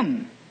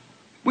condemned.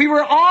 We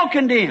were all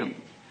condemned.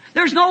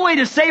 There's no way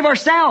to save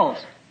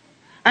ourselves.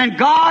 And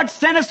God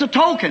sent us a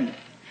token.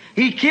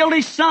 He killed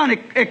His Son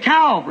at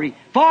Calvary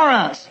for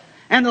us.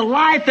 And the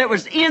life that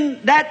was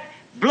in that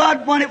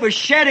blood when it was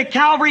shed at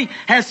Calvary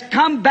has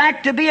come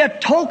back to be a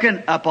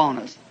token upon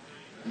us.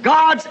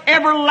 God's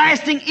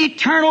everlasting,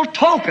 eternal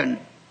token.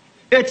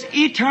 It's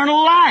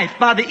eternal life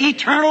by the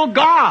eternal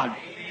God.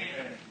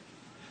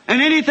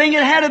 And anything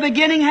that had a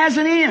beginning has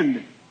an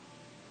end.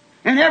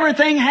 And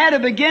everything had a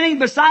beginning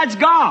besides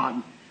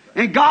God.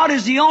 And God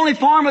is the only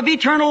form of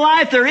eternal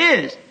life there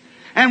is.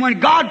 And when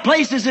God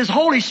places His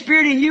Holy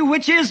Spirit in you,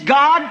 which is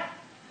God,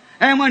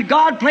 and when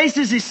God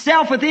places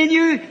Himself within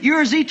you,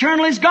 you're as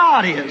eternal as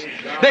God is.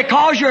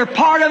 Because you're a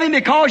part of Him,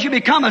 because you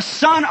become a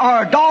son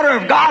or a daughter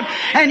of God,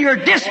 and you're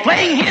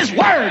displaying His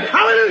Word.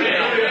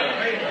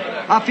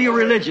 Hallelujah! I feel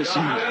religious.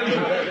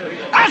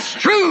 That's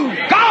true.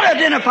 God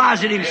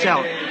identifies it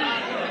Himself.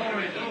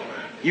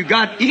 You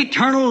got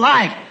eternal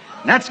life.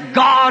 That's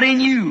God in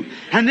you.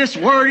 And this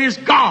Word is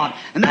God.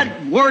 And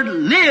that Word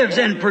lives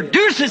and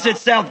produces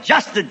itself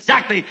just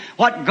exactly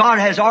what God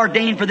has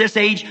ordained for this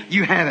age.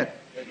 You have it.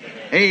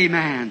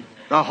 Amen.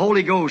 The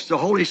Holy Ghost, the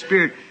Holy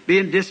Spirit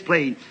being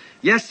displayed.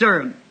 Yes,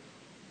 sir.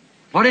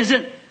 What is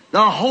it?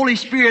 The Holy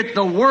Spirit,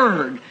 the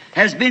Word,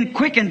 has been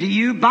quickened to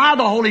you by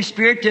the Holy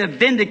Spirit to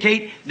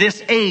vindicate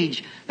this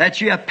age, that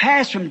you have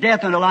passed from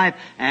death unto life,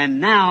 and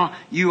now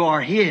you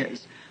are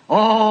His.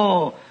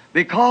 Oh,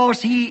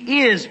 because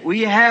He is,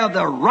 we have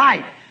the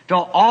right to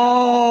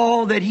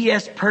all that He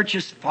has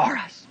purchased for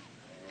us.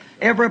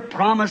 Every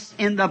promise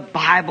in the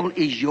Bible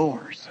is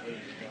yours.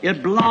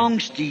 It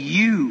belongs to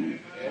you.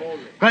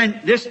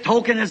 When this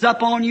token is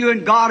up on you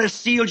and God has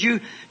sealed you,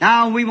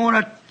 now we want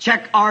to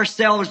check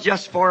ourselves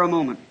just for a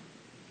moment.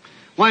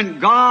 When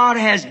God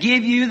has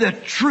given you the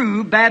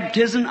true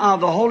baptism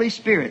of the Holy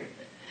Spirit,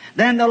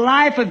 then the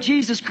life of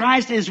Jesus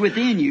Christ is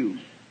within you.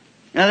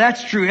 Now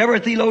that's true. Every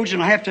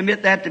theologian will have to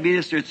admit that to be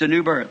this. It's a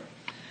new birth.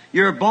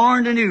 You're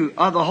born anew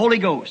of the Holy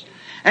Ghost.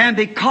 And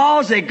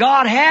because that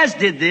God has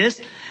did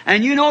this,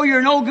 and you know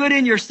you're no good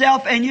in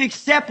yourself, and you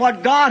accept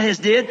what God has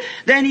did,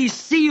 then He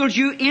seals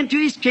you into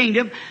His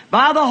kingdom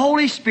by the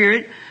Holy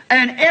Spirit,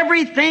 and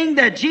everything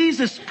that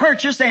Jesus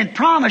purchased and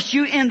promised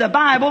you in the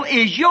Bible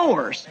is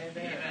yours.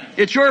 Amen.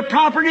 It's your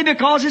property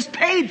because it's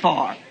paid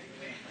for.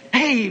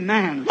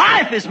 Amen.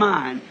 Life is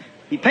mine.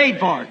 He paid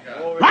for it.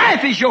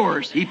 Life is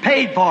yours. He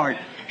paid for it.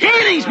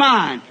 Healing's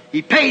mine.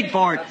 He paid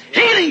for it.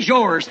 Healing's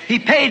yours. He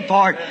paid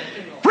for it.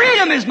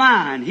 Freedom is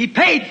mine. He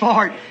paid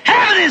for it.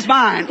 Heaven is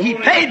mine. He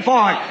paid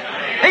for it.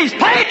 He's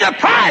paid the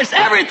price.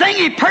 Everything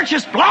He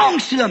purchased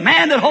belongs to the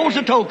man that holds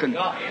the token.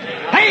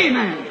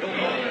 Amen.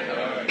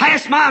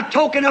 Pass my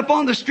token up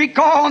on the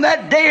streetcar on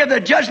that day of the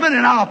judgment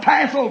and I'll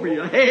pass over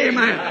you.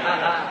 Amen.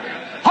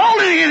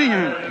 Holding it in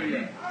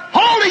you.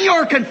 Holding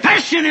your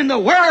confession in the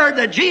Word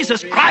that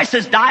Jesus Christ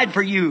has died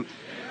for you.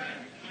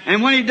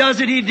 And when He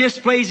does it, He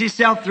displays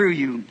Himself through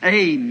you.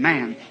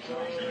 Amen.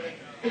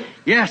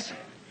 Yes.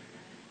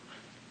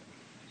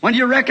 When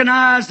you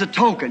recognize the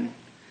token,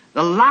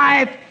 the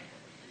life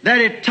that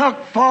it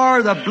took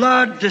for the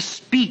blood to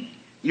speak.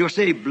 You'll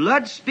say,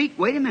 blood speak?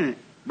 Wait a minute,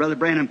 Brother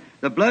Branham.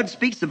 The blood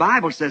speaks. The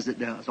Bible says it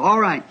does. All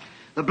right.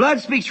 The blood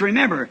speaks.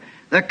 Remember,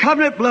 the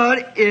covenant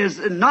blood is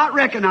not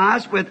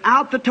recognized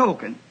without the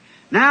token.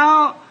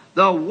 Now,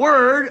 the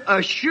Word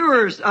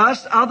assures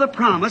us of the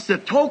promise. The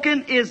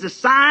token is the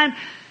sign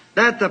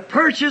that the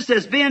purchase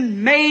has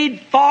been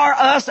made for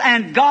us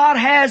and God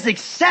has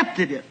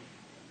accepted it.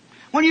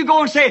 When you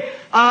go and say,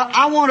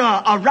 I want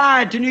a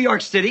ride to New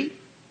York City,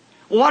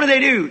 what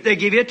do? They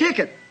give you a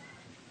ticket.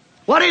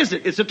 What is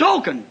it? It's a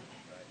token.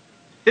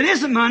 It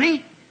isn't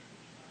money.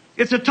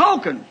 It's a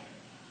token.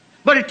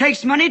 But it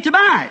takes money to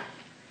buy it.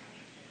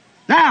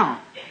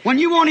 Now, when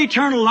you want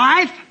eternal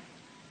life,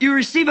 you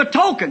receive a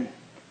token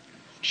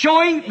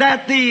showing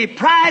that the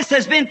price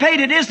has been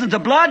paid. It isn't the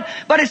blood,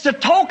 but it's a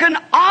token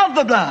of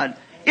the blood.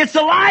 It's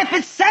the life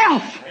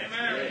itself.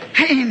 Amen.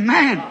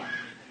 Amen.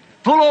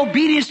 Full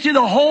obedience to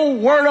the whole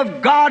Word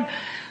of God,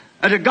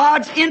 to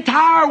God's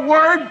entire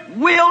Word,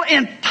 will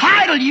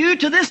entitle you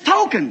to this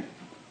token.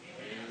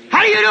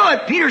 How do you do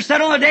it? Peter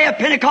said on the day of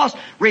Pentecost,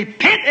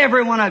 repent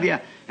every one of you,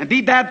 and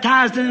be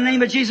baptized in the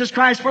name of Jesus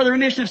Christ for the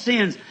remission of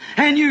sins,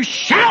 and you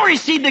shall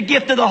receive the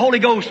gift of the Holy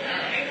Ghost.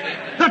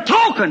 The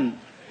token.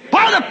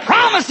 For the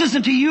promises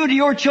unto you and to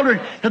your children,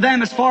 to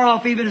them as far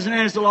off even as the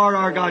man as the Lord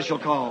our God shall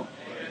call.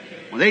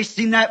 Well, they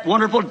seen that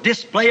wonderful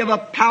display of a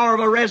power of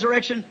a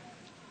resurrection.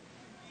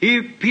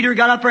 Peter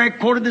got up there and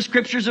quoted the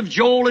scriptures of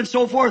Joel and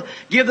so forth,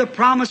 give the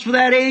promise for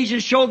that age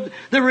and showed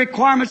the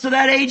requirements of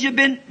that age had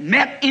been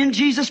met in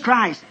Jesus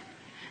Christ.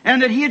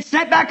 And that He had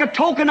sent back a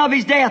token of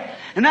His death,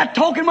 and that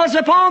token was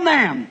upon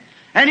them.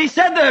 And He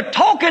said the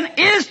token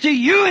is to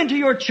you and to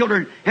your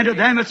children, and to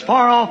them as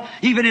far off,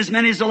 even as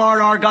many as the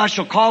Lord our God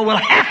shall call, will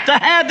have to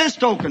have this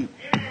token.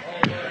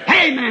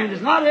 Amen.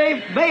 It's not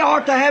they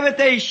ought to have it,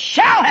 they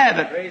shall have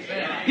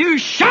it. You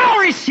shall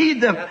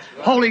receive the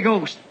Holy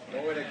Ghost.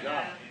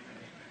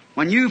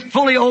 When you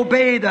fully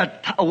obey the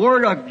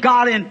Word of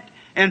God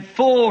and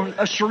full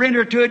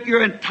surrender to it,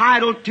 you're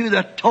entitled to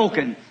the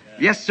token.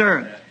 Yes,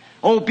 sir.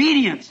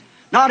 Obedience.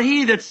 Not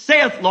he that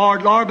saith,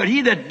 Lord, Lord, but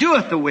he that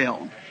doeth the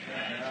will.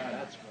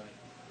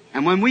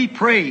 And when we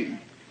pray,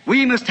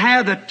 we must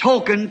have the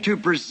token to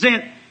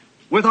present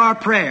with our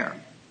prayer.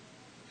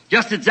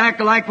 Just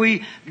exactly like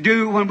we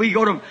do when we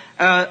go to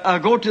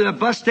the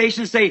bus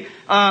station and say,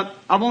 I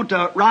want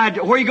to ride.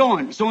 Where are you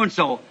going? So and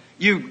so.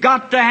 You've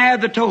got to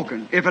have the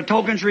token if a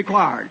token's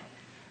required.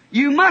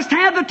 You must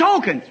have the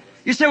token.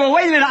 You say, well,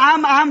 wait a minute,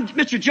 I'm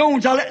Mr.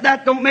 Jones.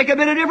 That don't make a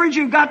bit of difference.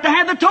 You've got to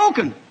have the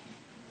token.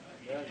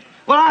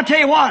 Well, I'll tell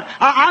you what,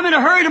 I'm in a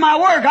hurry to my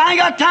work. I ain't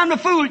got time to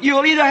fool.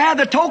 You'll either have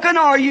the token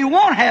or you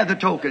won't have the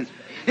token.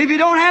 If you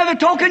don't have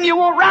the token, you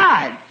won't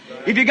ride.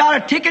 If you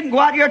got a ticket and go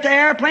out here at the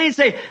airplane and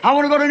say, I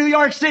want to go to New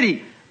York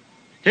City.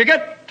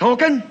 Ticket,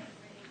 token.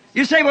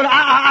 You say, well,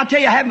 I'll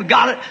tell you, I haven't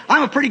got it.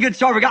 I'm a pretty good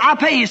server. I'll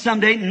pay you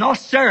someday. No,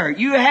 sir.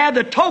 You have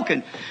the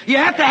token. You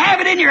have to have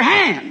it in your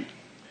hand.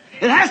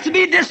 It has to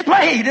be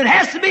displayed. It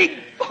has to be,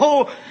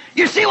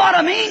 you see what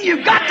I mean?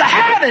 You've got to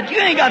have it. You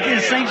ain't got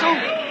this thing,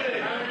 so.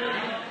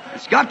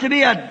 It's got to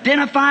be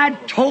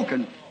identified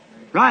token.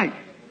 Right.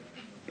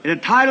 It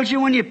entitles you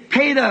when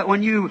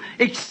you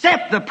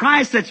accept the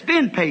price that's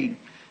been paid.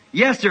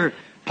 Yes, sir.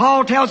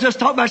 Paul tells us,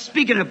 talk about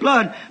speaking of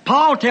blood,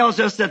 Paul tells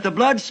us that the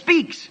blood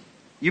speaks.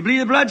 You believe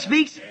the blood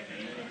speaks?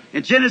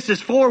 In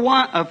Genesis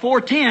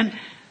 4:10,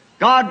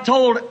 God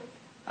told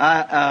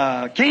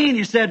Cain,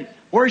 he said,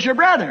 where's your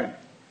brother?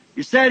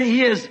 He said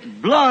his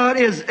blood,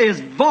 his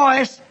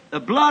voice, the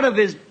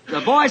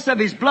voice of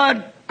his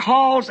blood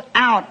calls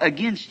out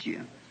against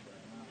you.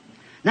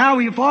 Now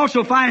we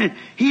also find in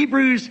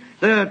Hebrews,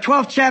 the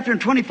 12th chapter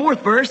and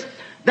 24th verse,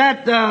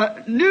 that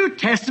the New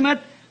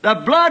Testament, the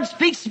blood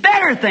speaks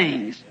better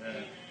things.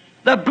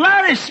 The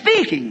blood is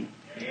speaking.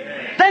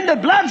 Then the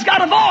blood's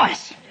got a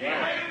voice.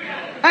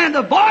 And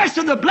the voice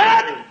of the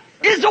blood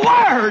is the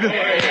Word.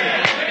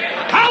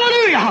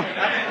 Hallelujah.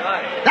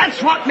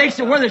 That's what makes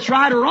it whether it's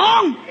right or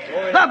wrong.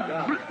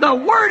 The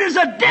Word is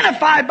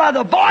identified by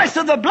the voice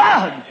of the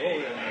blood.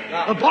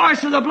 The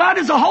voice of the blood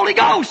is the Holy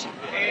Ghost.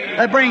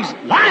 That brings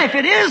life.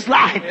 It is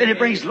life. And it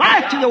brings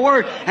life to the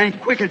Word and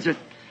quickens it.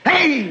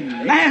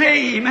 Amen,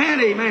 amen,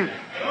 amen.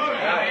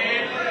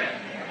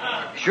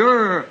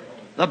 Sure,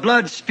 the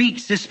blood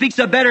speaks. It speaks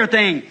a better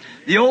thing.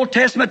 The Old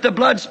Testament, the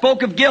blood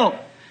spoke of guilt.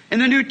 In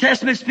the New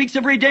Testament, it speaks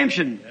of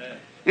redemption.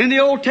 In the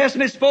Old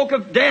Testament, it spoke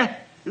of death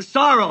and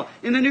sorrow.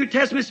 In the New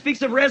Testament, it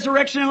speaks of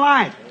resurrection and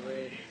life.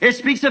 It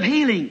speaks of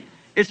healing.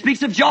 It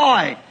speaks of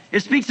joy.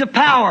 It speaks of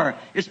power.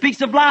 It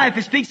speaks of life.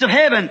 It speaks of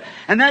heaven.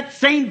 And that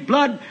same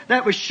blood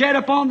that was shed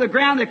upon the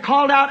ground that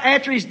called out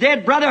after his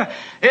dead brother,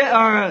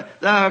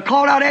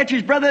 called out after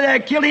his brother that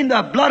had killed him,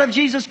 the blood of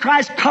Jesus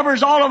Christ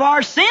covers all of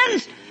our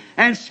sins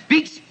and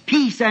speaks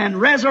peace and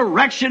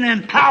resurrection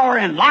and power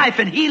and life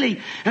and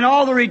healing and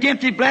all the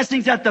redemptive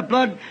blessings that the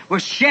blood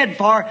was shed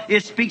for.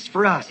 It speaks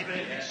for us.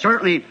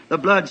 Certainly the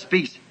blood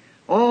speaks.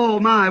 Oh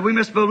my, we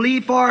must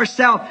believe for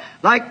ourselves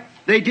like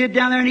they did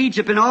down there in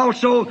Egypt, and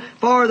also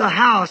for the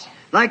house,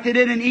 like they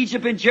did in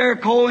Egypt and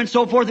Jericho and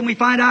so forth. And we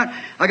find out,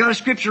 I got a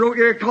scripture over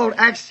here called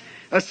Acts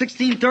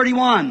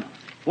 16:31,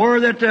 where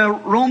that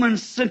Roman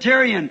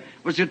centurion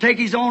was to take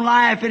his own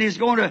life and he's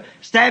going to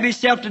stab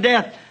himself to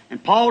death.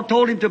 And Paul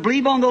told him to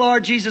believe on the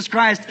Lord Jesus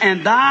Christ,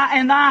 and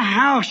thy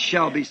house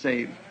shall be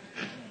saved.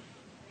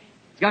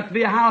 It's got to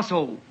be a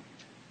household.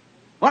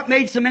 What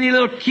made so many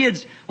little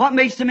kids? What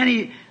made so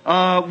many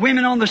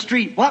women on the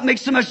street? What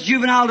makes so much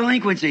juvenile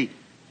delinquency?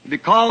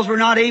 Because we're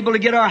not able to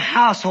get our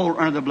household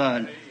under the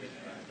blood.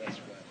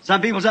 Some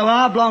people say, well,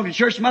 I belong to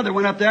church. Mother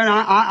went up there and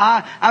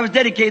I was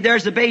dedicated there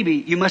as a baby.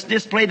 You must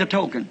display the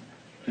token.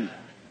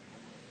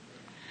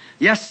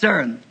 Yes,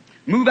 sir.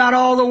 Move out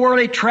all the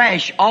worldly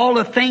trash, all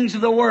the things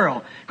of the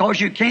world. Because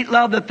you can't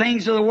love the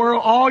things of the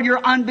world, all your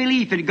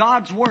unbelief in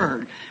God's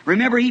Word.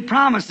 Remember, He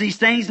promised these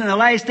things in the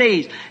last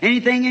days.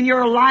 Anything in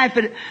your life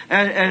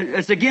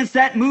that's against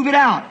that, move it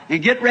out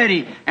and get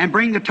ready and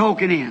bring the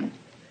token in.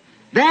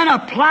 Then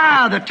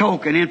apply the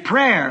token in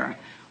prayer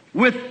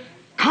with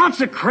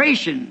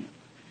consecration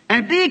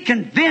and be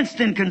convinced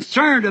and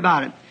concerned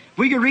about it. If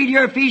we could read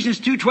here Ephesians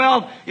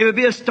 2:12, it would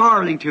be a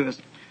startling to us.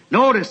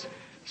 Notice,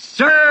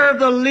 serve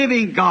the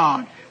living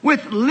God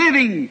with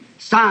living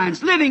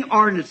signs, living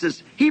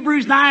ordinances.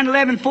 Hebrews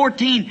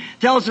 9:11-14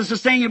 tells us the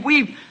same.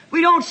 We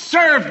don't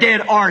serve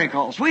dead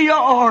oracles. We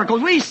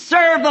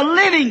serve the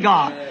living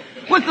God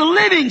with the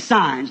living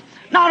signs.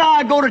 Not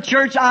I go to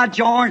church, I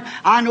join,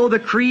 I know the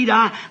creed,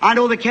 I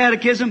know the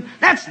catechism.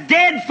 That's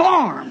dead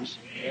forms.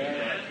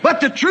 But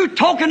the true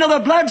token of the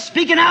blood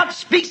speaking out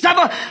speaks of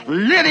a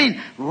living,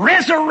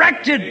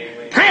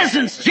 resurrected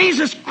presence.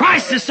 Jesus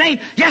Christ the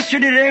same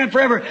yesterday, today, and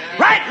forever.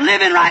 Right,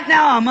 living right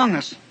now among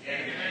us.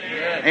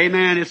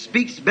 Amen. It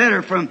speaks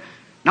better from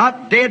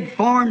not dead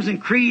forms and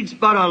creeds,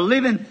 but a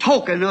living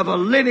token of a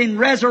living,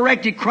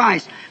 resurrected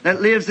Christ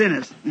that lives in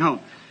us. No,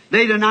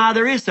 they deny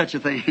there is such a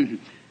thing.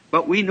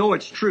 But we know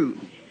it's true.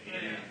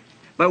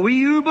 But we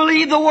who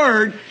believe the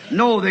Word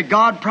know that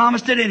God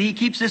promised it and He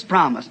keeps His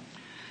promise.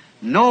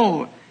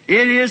 No,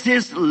 it is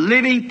His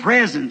living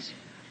presence.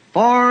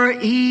 For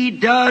He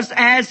does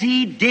as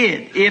He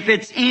did. If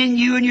it's in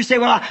you and you say,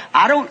 well,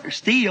 I don't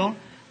steal,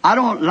 I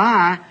don't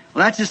lie,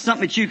 well, that's just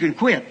something that you can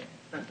quit.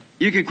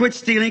 You can quit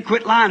stealing,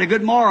 quit lying. A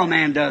good moral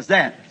man does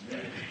that.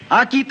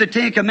 I keep the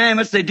Ten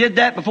Commandments. They did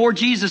that before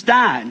Jesus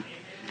died.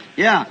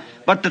 Yeah.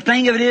 But the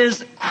thing of it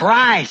is,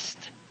 Christ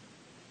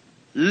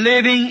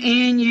living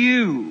in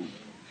you.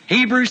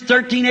 Hebrews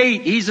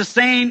 13:8. He's the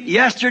same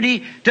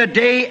yesterday,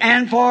 today,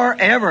 and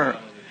forever.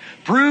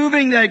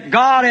 Proving that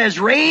God has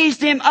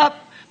raised Him up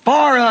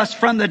for us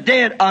from the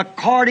dead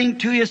according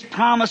to His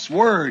promised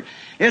word.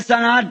 It's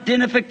an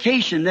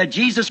identification that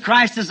Jesus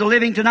Christ is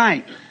living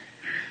tonight.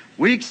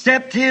 We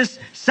accept His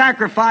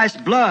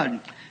sacrificed blood,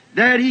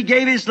 that He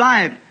gave His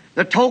life.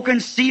 The token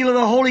seal of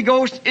the Holy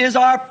Ghost is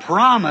our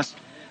promise.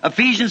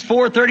 Ephesians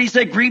 4:30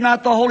 said, grieve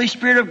not the Holy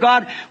Spirit of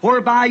God,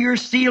 whereby you're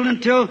sealed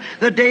until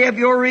the day of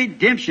your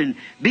redemption.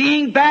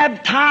 Being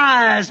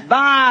baptized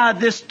by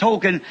this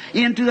token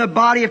into the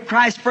body of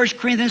Christ, 1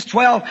 Corinthians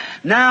 12.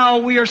 Now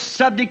we are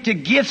subject to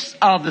gifts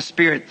of the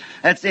Spirit.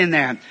 That's in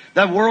there.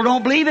 The world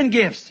don't believe in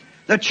gifts.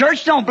 The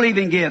church don't believe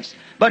in gifts.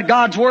 But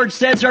God's Word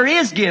says there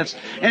is gifts.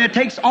 And it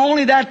takes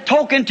only that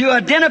token to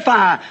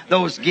identify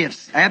those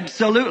gifts.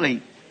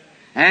 Absolutely.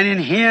 And in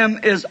Him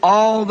is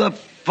all the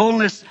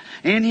fullness.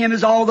 In Him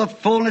is all the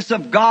fullness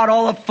of God,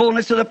 all the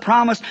fullness of the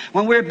promise.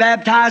 When we're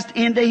baptized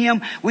into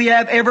Him, we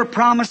have every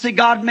promise that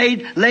God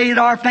made laid at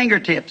our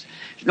fingertips.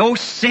 No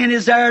sin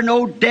is there,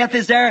 no death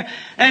is there,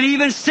 and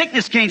even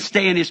sickness can't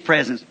stay in His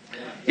presence.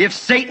 If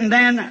Satan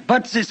then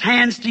puts his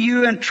hands to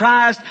you and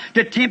tries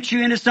to tempt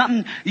you into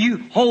something, you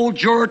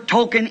hold your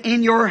token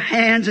in your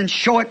hands and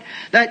show it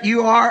that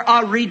you are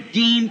a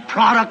redeemed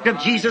product of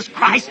Jesus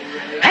Christ.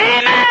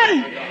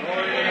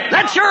 Amen!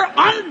 Let your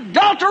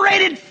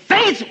unadulterated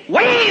faith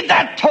wave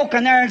that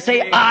token there and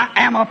say, I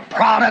am a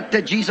product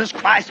of Jesus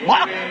Christ.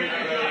 Walk.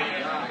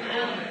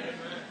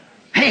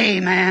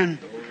 Amen.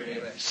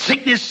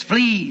 Sickness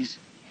flees.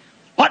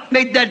 What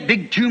made that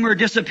big tumor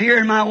disappear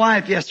in my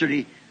wife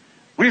yesterday?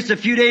 When just a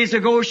few days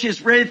ago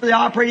she's ready for the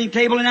operating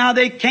table and now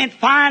they can't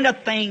find a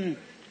thing.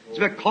 It's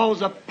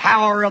because of the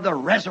power of the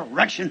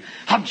resurrection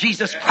of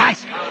Jesus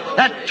Christ.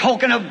 That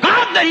token of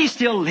God that He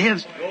still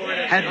lives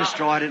had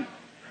destroyed it.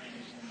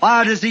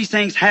 Why does these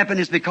things happen?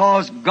 It's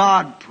because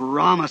God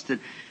promised it.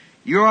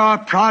 You're our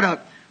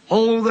product.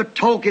 Hold the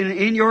token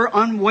in your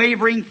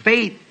unwavering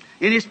faith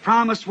in His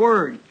promised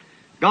word.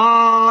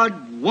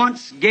 God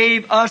once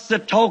gave us the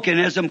token.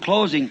 As I'm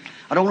closing,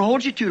 I don't want to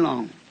hold you too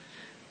long.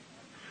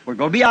 We're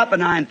going to be out by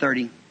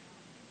 9:30.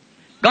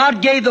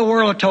 God gave the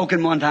world a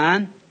token one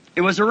time.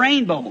 It was a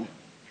rainbow.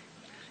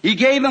 He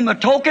gave them a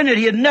token that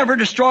He'd never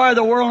destroy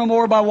the world no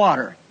more by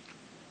water.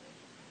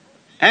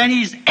 And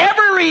He's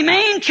ever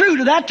remained true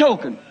to that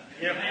token.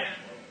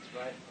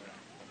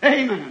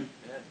 Amen.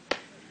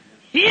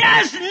 He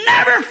has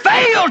never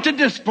failed to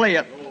display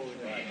it.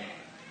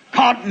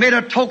 God made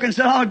a token and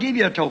said, I'll give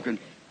you a token.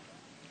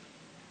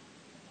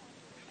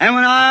 And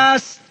when I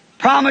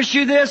promise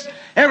you this,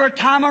 every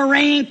time a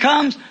rain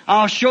comes,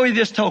 I'll show you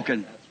this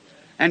token.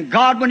 And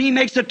God, when He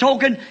makes a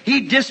token,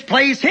 He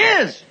displays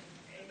His.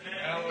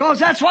 Because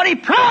that's what He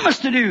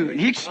promised to do. And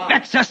He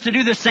expects us to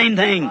do the same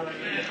thing.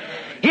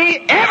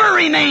 He ever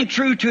remained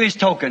true to His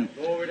token.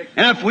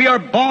 And if we are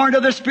born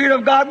of the Spirit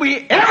of God, we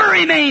ever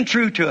remain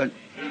true to it.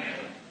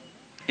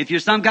 If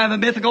you're some kind of a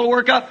mythical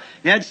workup,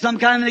 you had some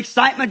kind of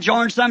excitement,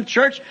 joined some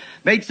church,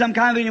 made some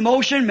kind of an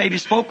emotion, maybe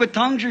spoke with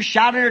tongues or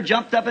shouted or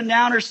jumped up and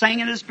down or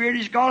sang in the Spirit,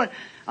 as you call it.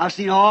 I've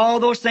seen all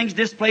those things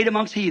displayed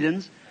amongst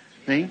heathens.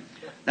 See?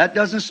 That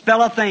doesn't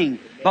spell a thing.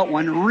 But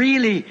when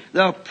really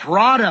the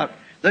product,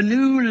 the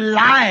new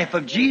life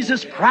of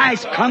Jesus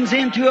Christ comes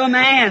into a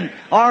man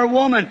or a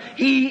woman,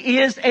 he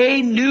is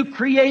a new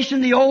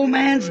creation. The old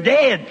man's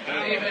dead.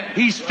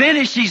 He's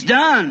finished. He's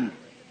done.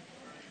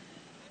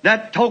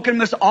 That token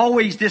must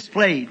always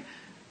displayed.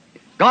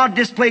 God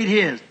displayed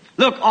His.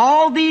 Look,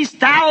 all these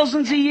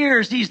thousands of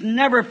years, He's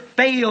never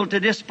failed to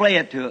display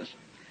it to us.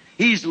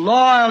 He's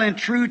loyal and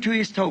true to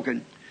His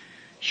token,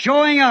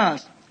 showing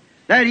us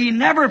that He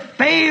never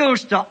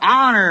fails to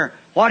honor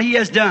what He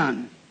has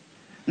done.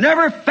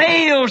 Never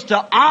fails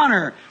to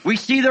honor. We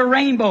see the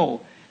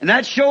rainbow. And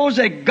that shows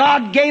that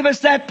God gave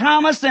us that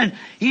promise and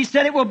He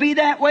said it will be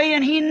that way,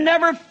 and He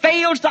never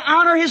fails to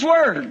honor His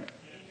word.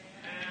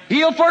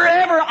 He'll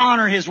forever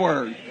honor His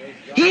word.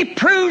 He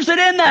proves it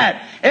in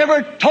that.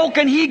 Every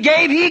token He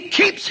gave, He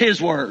keeps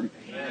His word.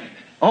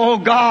 Oh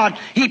God,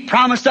 He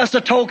promised us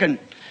a token.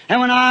 And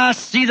when I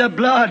see the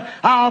blood,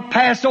 I'll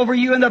pass over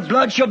you, and the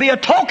blood shall be a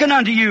token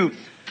unto you.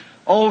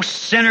 Oh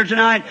sinner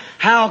tonight,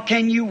 how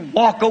can you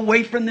walk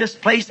away from this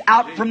place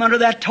out from under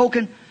that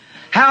token?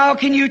 How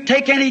can you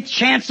take any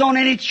chance on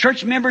any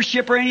church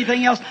membership or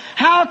anything else?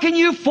 How can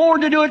you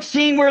afford to do it,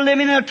 seeing we're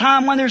living in a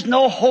time when there's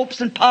no hopes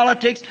in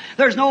politics,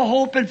 there's no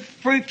hope in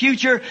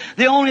future?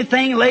 The only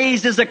thing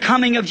lays is the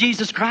coming of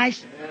Jesus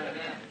Christ.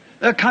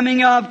 The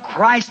coming of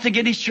Christ to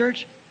get His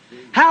church.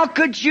 How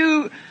could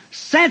you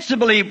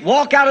sensibly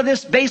walk out of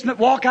this basement,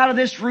 walk out of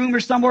this room or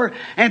somewhere,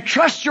 and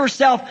trust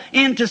yourself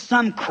into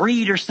some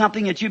creed or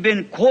something that you've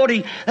been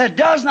quoting that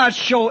does not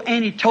show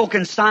any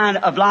token sign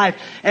of life?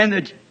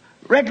 And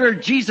regular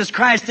Jesus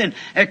Christ and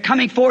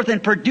coming forth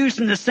and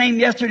producing the same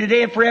yesterday,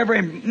 today, and forever,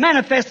 and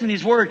manifesting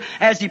His Word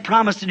as He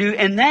promised to do,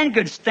 and then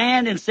could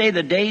stand and say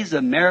the days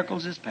of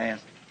miracles is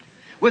past.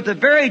 With the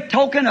very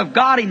token of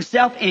God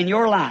Himself in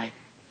your life.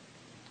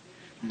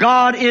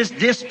 God is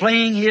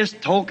displaying His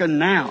token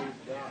now.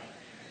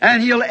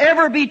 And He'll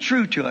ever be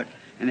true to it.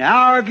 In the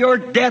hour of your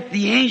death,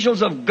 the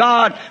angels of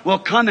God will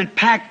come and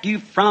pack you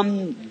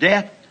from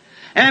death.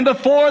 And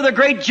before the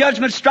great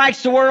judgment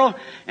strikes the world,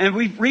 and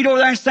we read over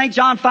there in St.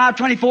 John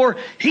 5:24,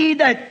 he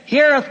that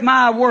heareth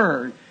my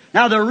word.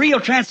 Now the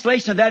real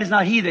translation of that is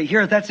not he that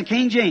heareth, that's the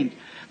King James.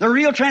 The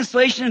real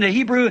translation into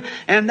Hebrew,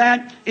 and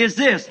that is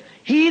this: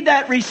 he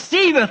that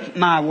receiveth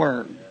my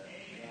word.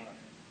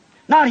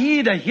 Not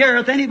he that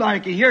heareth, anybody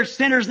can hear,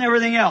 sinners and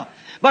everything else.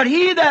 But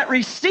he that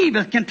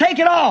receiveth can take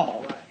it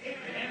all.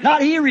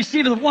 Not he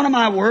receiveth one of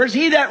my words,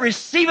 he that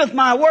receiveth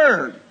my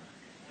word.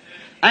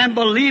 And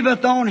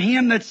believeth on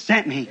Him that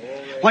sent me.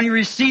 When you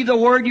receive the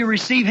Word, you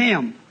receive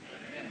Him.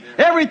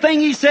 Everything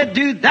He said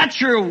do,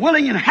 that you're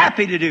willing and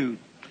happy to do.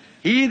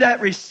 He that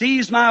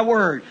receives my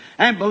Word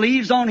and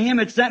believes on Him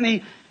that sent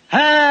me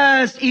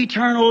has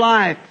eternal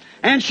life,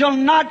 and shall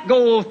not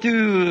go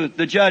through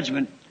the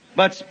judgment,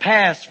 but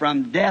pass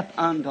from death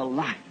unto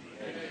life.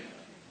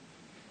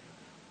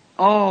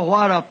 Oh,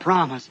 what a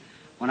promise.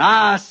 When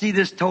I see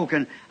this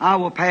token, I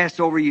will pass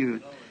over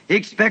you. He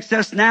expects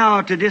us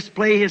now to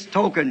display His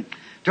token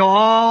to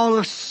all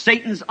of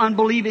Satan's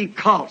unbelieving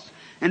cults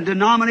and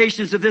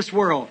denominations of this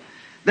world,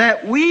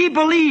 that we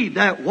believe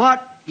that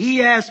what He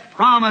has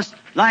promised,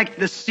 like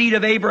the seed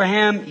of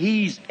Abraham,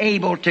 He's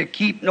able to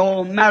keep,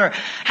 no matter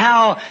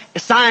how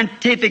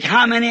scientific,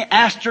 how many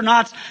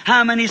astronauts,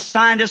 how many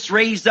scientists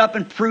raised up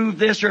and prove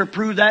this or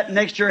prove that,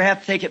 next year have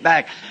to take it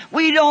back.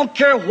 We don't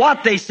care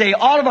what they say.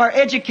 All of our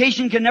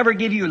education can never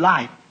give you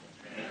life.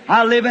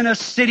 I live in a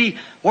city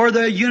where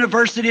the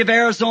University of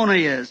Arizona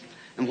is.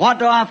 And what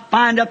do I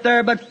find up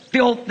there but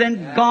filth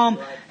and gum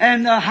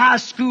and high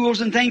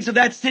schools and things of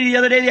that city? The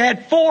other day they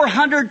had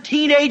 400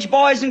 teenage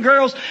boys and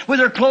girls with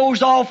their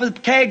clothes off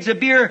with kegs of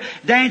beer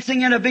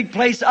dancing in a big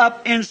place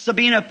up in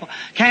Sabina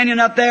Canyon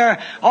up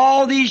there.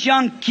 All these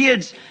young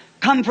kids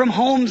come from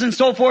homes and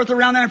so forth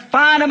around there and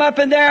find them up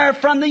in there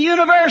from the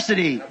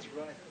university.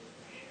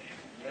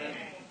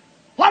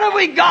 What have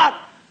we got?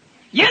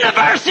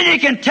 University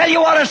can tell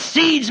you what a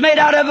seed's made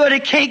out of, but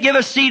it can't give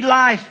a seed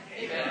life.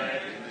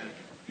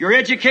 Your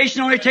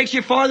education only takes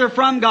you farther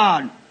from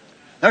God.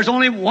 There's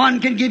only one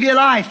can give you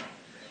life.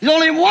 There's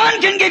only one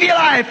can give you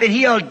life, and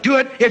He'll do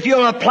it if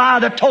you'll apply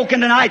the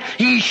token tonight.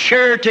 He's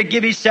sure to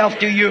give Himself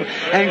to you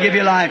and give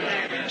you life.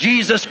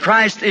 Jesus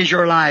Christ is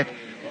your life.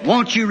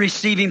 Won't you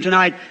receive Him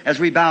tonight as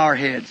we bow our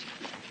heads?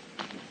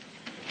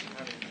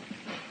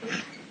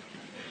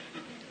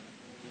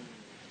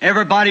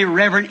 Everybody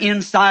reverent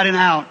inside and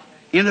out,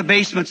 in the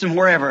basements and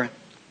wherever.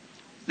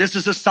 This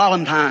is a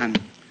solemn time.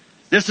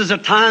 This is a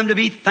time to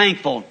be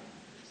thankful.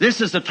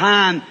 This is a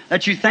time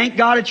that you thank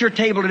God at your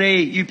table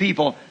today, you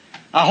people.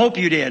 I hope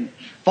you did.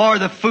 For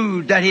the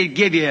food that He'd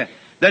give you.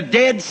 The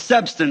dead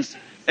substance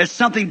as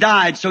something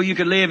died so you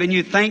could live, and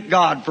you thank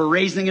God for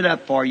raising it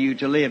up for you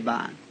to live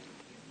by.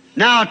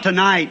 Now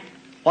tonight,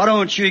 why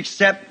don't you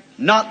accept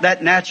not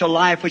that natural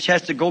life which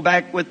has to go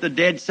back with the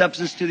dead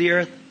substance to the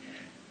earth?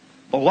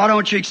 But why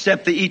don't you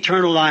accept the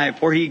eternal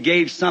life where He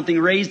gave something,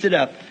 raised it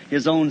up,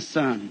 His own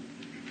Son?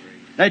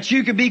 That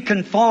you could be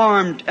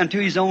conformed unto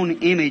His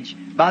own image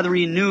by the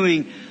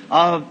renewing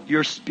of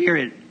your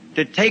spirit,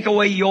 to take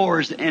away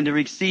yours and to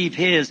receive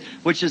His,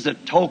 which is a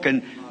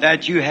token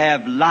that you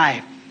have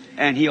life,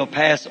 and He'll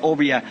pass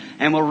over you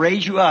and will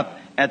raise you up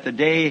at the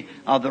day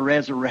of the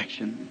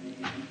resurrection.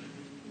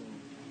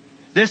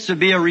 This would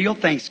be a real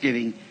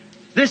thanksgiving.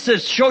 This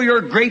is show your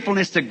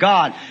gratefulness to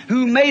God,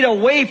 who made a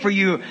way for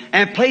you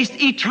and placed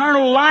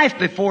eternal life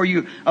before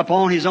you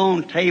upon His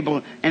own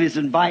table and is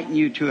inviting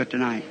you to it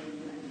tonight.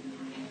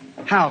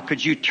 How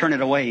could you turn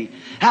it away?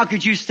 How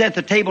could you sit at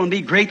the table and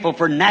be grateful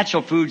for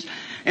natural foods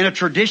in a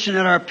tradition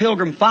that our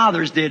Pilgrim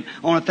Fathers did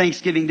on a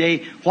Thanksgiving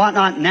Day? Why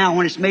not now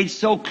when it's made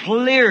so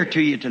clear to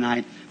you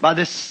tonight by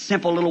this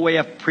simple little way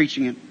of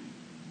preaching it?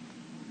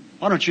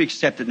 Why don't you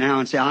accept it now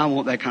and say, I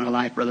want that kind of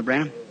life, Brother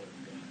Branham.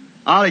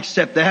 I'll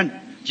accept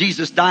that.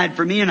 Jesus died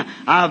for me, and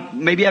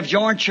maybe I've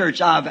joined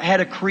church, I've had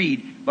a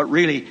creed, but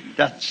really,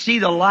 to see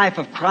the life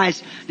of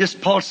Christ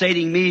just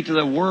pulsating me to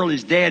the world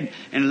is dead,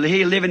 and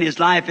He living His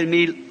life in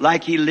me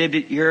like He lived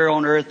it here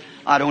on earth,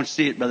 I don't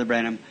see it, Brother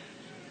Branham.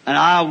 And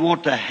I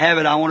want to have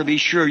it. I want to be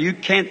sure. You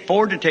can't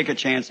afford to take a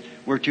chance.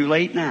 We're too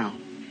late now.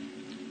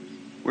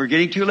 We're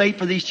getting too late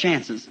for these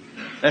chances.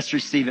 Let's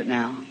receive it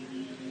now.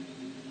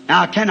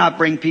 Now, I cannot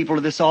bring people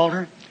to this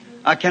altar.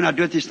 I cannot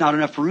do it. There's not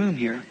enough room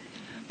here.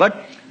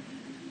 But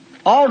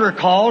altar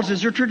calls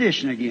is a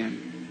tradition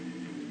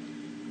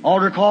again.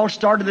 Altar calls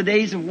started the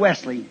days of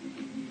Wesley.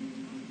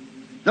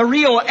 The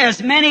real,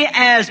 as many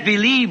as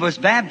believe was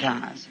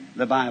baptized,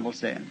 the Bible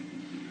said.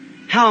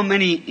 How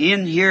many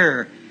in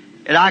here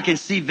that I can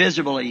see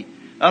visibly,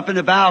 up in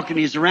the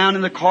balconies, around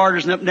in the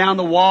corridors, and up and down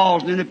the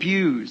walls and in the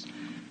pews.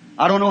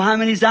 I don't know how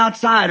many's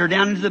outside or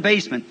down into the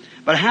basement,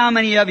 but how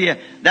many of you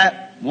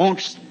that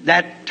wants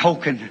that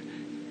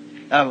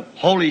token of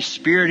Holy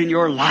Spirit in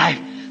your life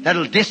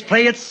that'll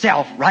display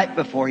itself right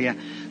before you,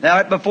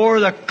 right before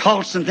the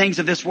cults and things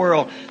of this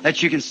world,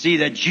 that you can see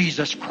that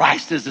Jesus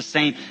Christ is the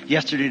same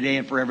yesterday, today,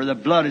 and forever. The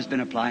blood has been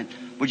applied.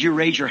 Would you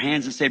raise your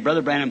hands and say,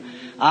 Brother Branham,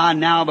 I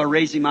now by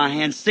raising my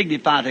hands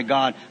signify to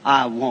God,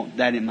 I want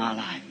that in my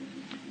life.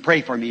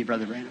 Pray for me,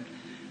 Brother Branham.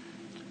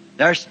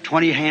 There's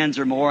 20 hands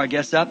or more, I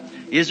guess, up.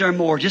 Is there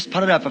more? Just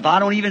put it up. If I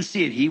don't even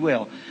see it, He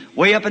will.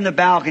 Way up in the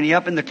balcony,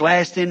 up in the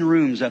glassed-in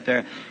rooms up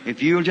there.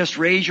 If you'll just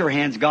raise your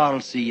hands, God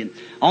will see you.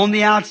 On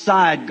the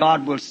outside,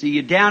 God will see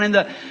you. Down in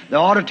the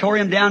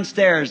auditorium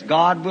downstairs,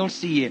 God will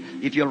see you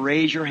if you'll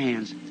raise your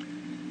hands.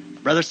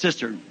 Brother,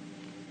 sister,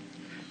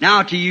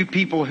 now to you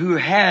people who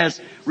has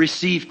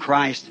received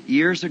Christ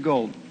years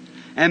ago,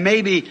 and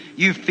maybe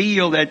you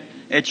feel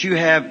that you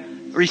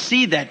have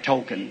received that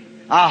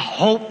token. I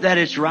hope that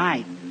it's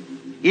right.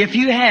 If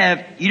you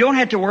have, you don't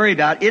have to worry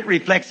about it. It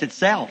reflects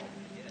itself.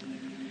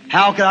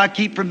 How could I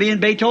keep from being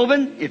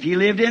Beethoven if He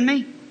lived in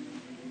me?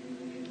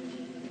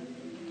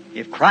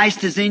 If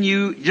Christ is in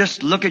you,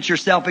 just look at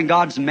yourself in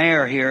God's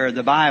mirror here,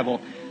 the Bible.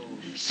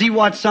 See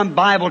what some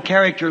Bible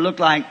character looked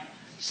like.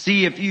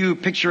 See if you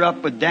picture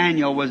up with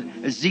Daniel,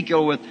 with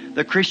Ezekiel, with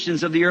the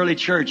Christians of the early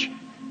church.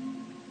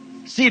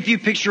 See if you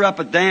picture up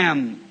with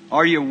them.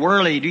 Are you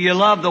worldly? Do you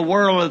love the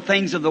world or the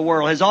things of the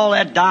world? Has all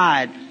that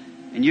died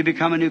and you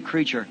become a new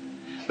creature?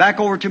 Back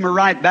over to my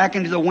right, back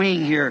into the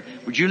wing here.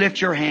 Would you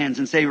lift your hands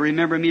and say,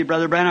 remember me,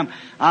 Brother Branham?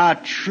 I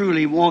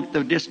truly want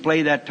to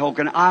display that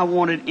token. I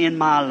want it in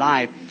my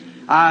life.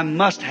 I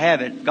must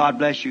have it. God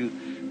bless you.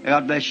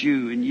 God bless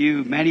you. And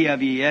you, many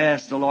of you,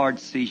 yes, the Lord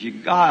sees you.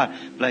 God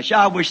bless you.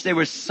 I wish there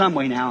was some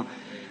way now.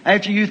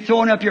 After you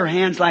throwing up your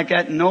hands like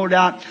that, no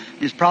doubt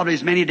there's probably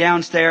as many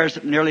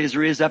downstairs nearly as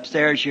there is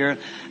upstairs here.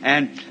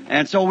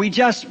 And so we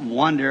just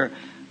wonder,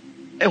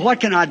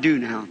 what can I do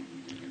now?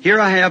 Here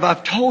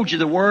I've told you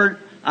the Word.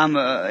 I'm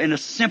in a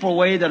simple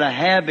way that I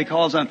have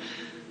because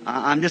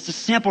I'm just a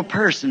simple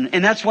person.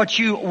 And that's what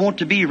you want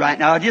to be right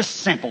now. Just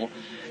simple.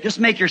 Just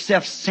make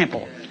yourself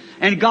simple.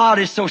 And God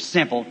is so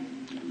simple.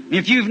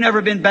 If you've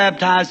never been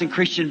baptized in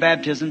Christian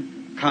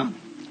baptism, come.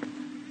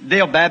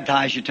 They'll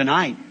baptize you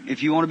tonight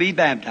if you want to be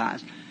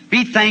baptized.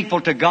 Be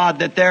thankful to God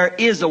that there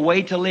is a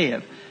way to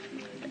live.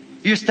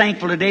 You're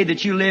thankful today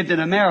that you lived in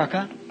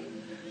America.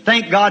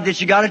 Thank God that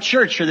you got a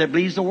church here that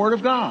believes the Word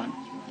of God.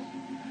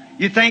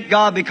 You thank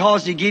God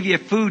because He give you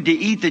food to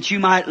eat that you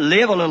might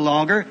live a little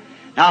longer.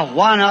 Now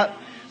why not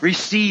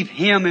receive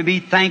Him and be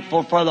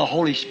thankful for the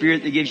Holy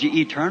Spirit that gives you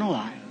eternal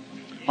life?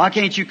 Why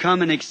can't you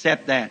come and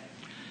accept that?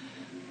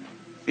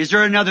 Is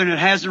there another that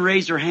hasn't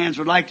raised their hands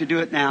would like to do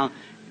it now?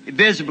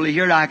 Visibly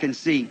here I can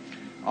see.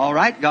 All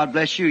right. God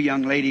bless you,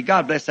 young lady.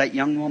 God bless that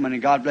young woman,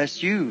 and God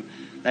bless you.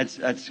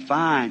 That's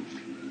fine.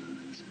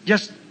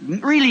 Just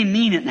really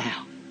mean it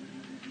now.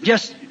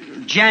 Just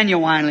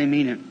genuinely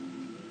mean it.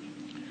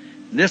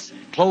 This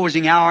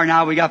closing hour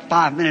now, we got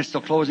 5 minutes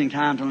till closing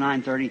time till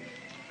 9:30.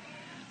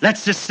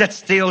 Let's just sit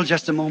still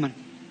just a moment.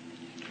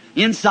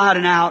 Inside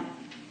and out.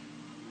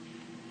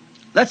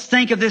 Let's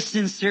think of this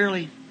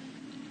sincerely.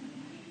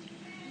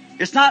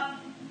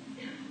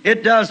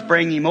 It does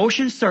bring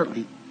emotion,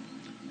 certainly.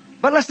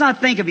 But let's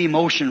not think of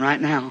emotion right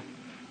now.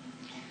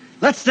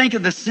 Let's think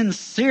of the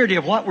sincerity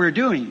of what we're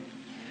doing.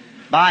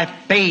 By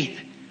faith,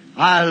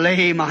 I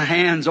lay my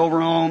hands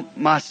over on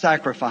my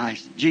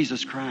sacrifice,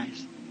 Jesus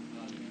Christ.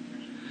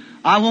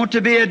 I want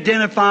to be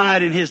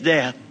identified in His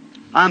death.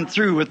 I'm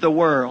through with the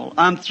world.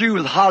 I'm through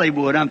with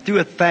Hollywood. I'm through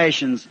with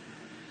fashions.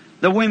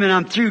 The women,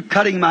 I'm through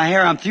cutting my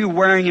hair. I'm through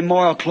wearing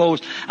immoral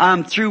clothes.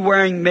 I'm through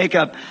wearing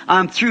makeup.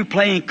 I'm through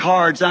playing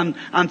cards. I'm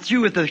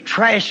through with the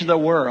trash of the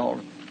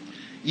world.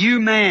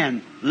 You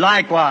man,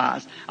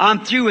 likewise.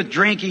 I'm through with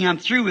drinking. I'm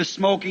through with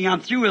smoking.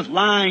 I'm through with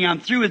lying. I'm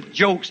through with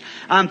jokes.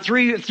 I'm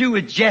through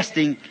with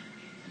jesting.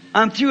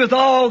 I'm through with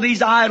all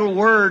these idle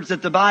words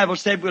that the Bible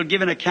said we'll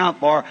give an account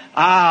for.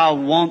 I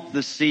want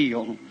the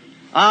seal.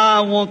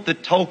 I want the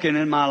token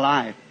in my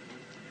life.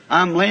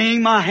 I'm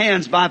laying my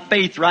hands by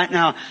faith right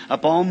now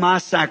upon my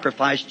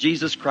sacrifice,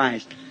 Jesus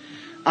Christ.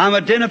 I'm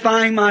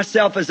identifying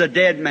myself as a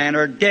dead man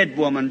or a dead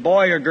woman,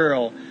 boy or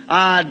girl.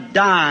 I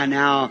die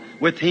now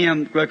with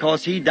Him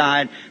because He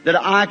died that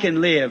I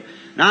can live.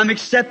 And I'm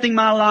accepting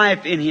my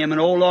life in Him. And,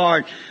 oh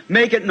Lord,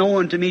 make it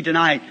known to me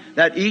tonight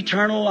that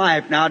eternal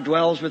life now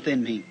dwells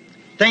within me.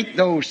 Think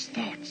those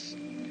thoughts.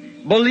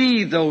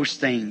 Believe those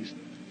things.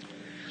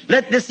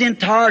 Let this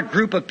entire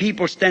group of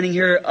people standing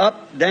here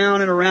up,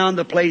 down, and around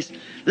the place,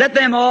 let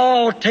them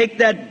all take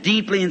that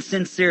deeply and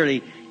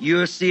sincerely.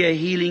 You'll see a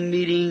healing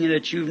meeting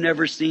that you've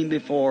never seen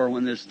before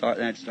when that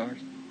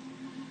starts.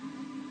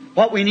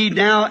 What we need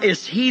now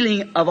is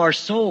healing of our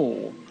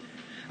soul,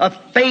 of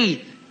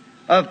faith,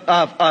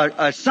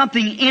 of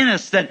something in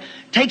us that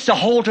takes a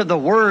hold of the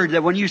Word,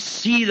 that when you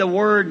see the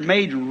Word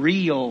made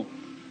real,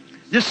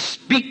 just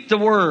speak the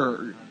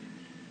Word,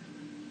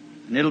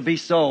 and it'll be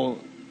so.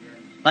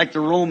 Like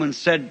the Romans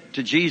said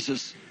to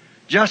Jesus,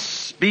 just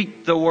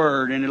speak the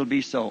Word and it'll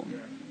be so.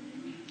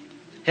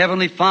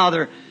 Heavenly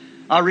Father,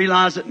 I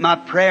realize that my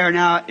prayer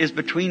now is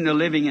between the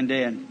living and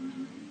dead.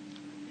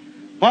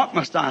 What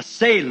must I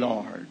say,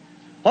 Lord?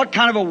 What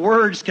kind of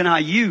words can I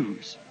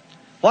use?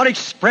 What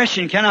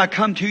expression can I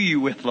come to you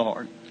with,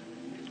 Lord?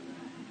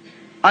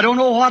 I don't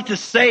know what to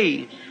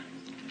say.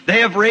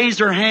 They have raised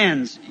their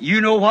hands.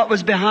 You know what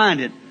was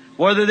behind it.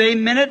 Whether they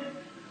meant it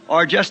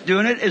or just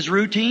doing it as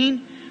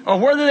routine, or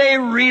whether they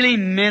really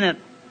meant it.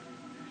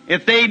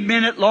 If they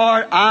meant it,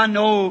 Lord, I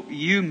know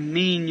you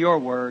mean your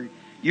word.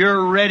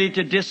 You're ready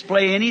to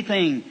display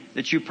anything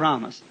that you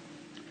promised.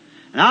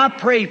 And I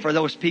pray for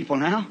those people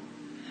now.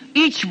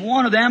 Each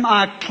one of them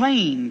I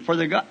claim for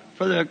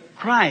the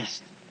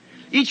Christ.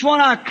 Each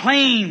one I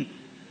claim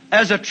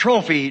as a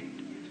trophy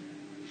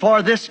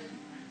for this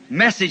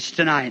message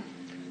tonight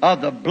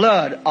of the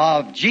blood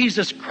of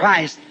Jesus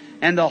Christ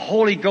and the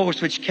Holy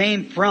Ghost which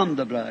came from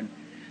the blood.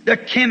 The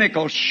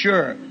chemicals,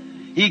 sure.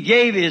 He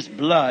gave His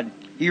blood.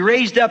 He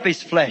raised up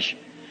His flesh.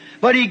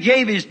 But He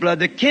gave His blood.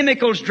 The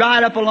chemicals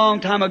dried up a long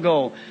time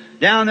ago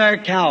down there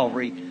at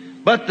Calvary.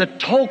 But the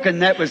token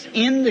that was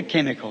in the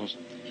chemicals,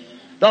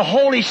 the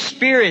Holy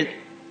Spirit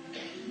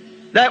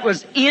that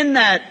was in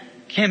that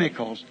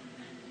chemicals,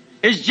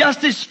 is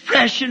just as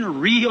fresh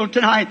and real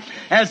tonight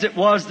as it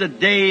was the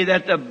day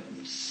that the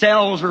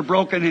cells were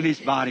broken in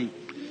His body.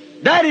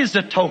 That is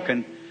the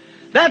token.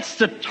 That's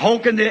the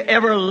token, the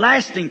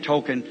everlasting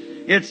token.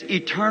 It's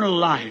eternal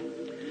life.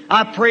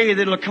 I pray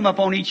that it'll come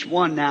upon each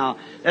one now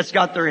that's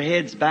got their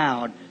heads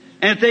bowed.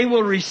 And if they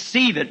will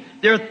receive it,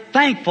 they're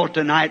thankful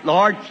tonight,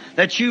 Lord,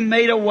 that you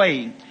made a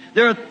way.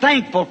 They're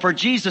thankful for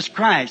Jesus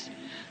Christ,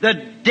 the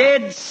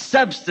dead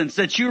substance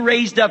that you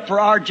raised up for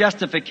our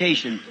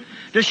justification,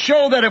 to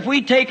show that if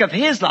we take of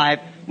His life,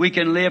 we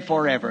can live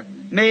forever.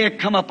 May it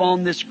come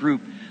upon this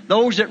group,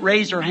 those that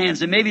raise their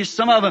hands, and maybe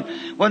some of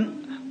them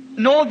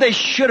know they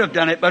should have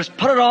done it, but it's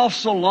put it off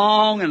so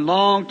long and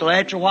long till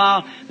after a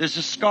while there's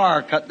a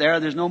scar cut there.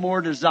 There's no more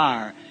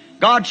desire.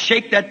 God,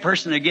 shake that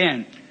person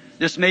again.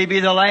 This may be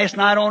the last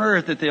night on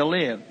earth that they'll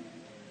live.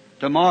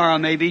 Tomorrow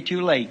may be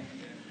too late.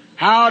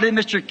 How did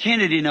Mr.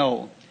 Kennedy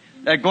know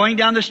that going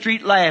down the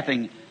street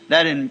laughing,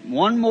 that in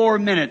one more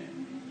minute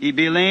he'd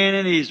be laying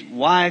in his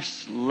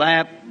wife's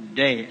lap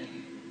dead?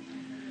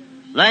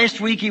 Last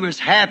week he was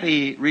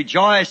happy,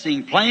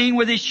 rejoicing, playing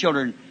with his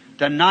children.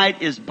 Tonight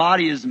his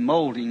body is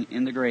molding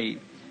in the grave.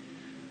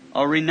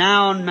 A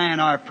renowned man,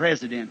 our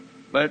president,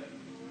 but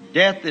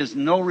death is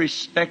no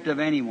respect of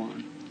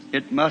anyone.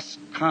 It must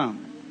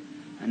come.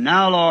 And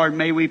now, Lord,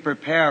 may we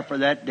prepare for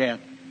that death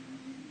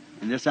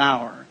in this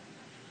hour.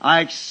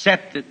 I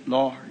accept it,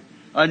 Lord,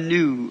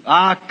 anew.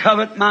 I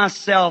covet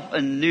myself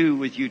anew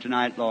with you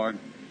tonight, Lord.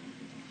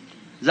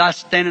 As I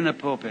stand in the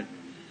pulpit,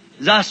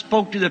 as I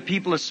spoke to the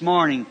people this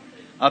morning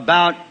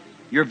about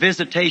your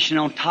visitation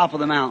on top of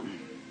the mountain,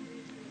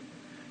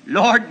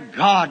 Lord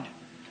God,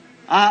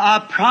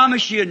 I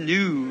promise you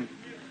anew,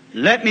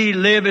 let me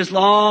live as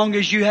long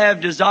as you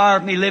have desire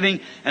of me living,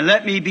 and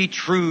let me be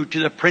true to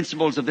the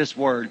principles of this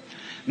Word.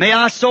 May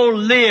I so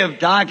live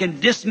that I can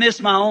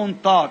dismiss my own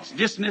thoughts,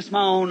 dismiss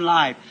my own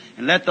life,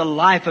 and let the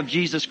life of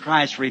Jesus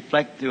Christ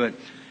reflect through it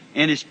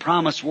in His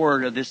promised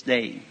Word of this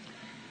day.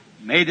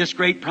 May this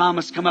great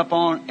promise come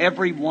upon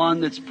every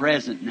one that's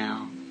present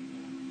now.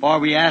 For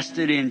we asked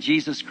it in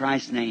Jesus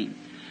Christ's name.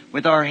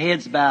 With our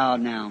heads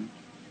bowed now.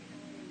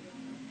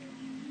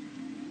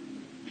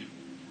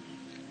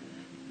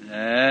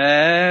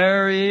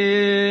 There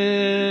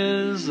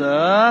is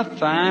a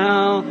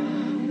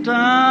fountain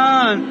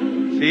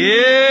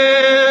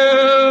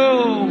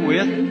filled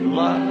with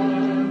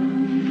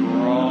blood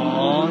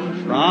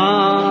drawn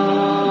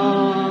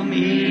from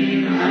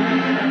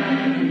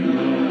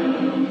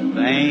Emmanuel's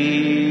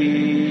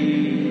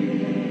vein,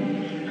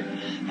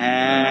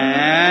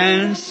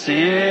 and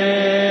sinners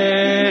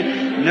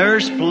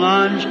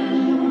plunge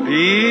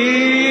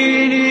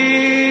beneath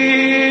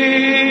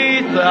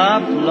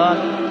the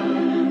flood.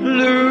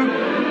 Lose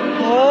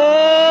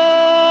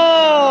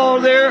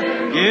all their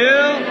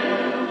guilty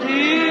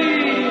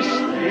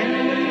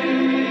stain.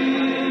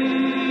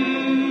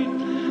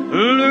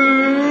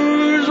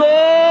 Lose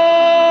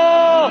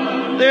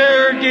all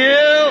their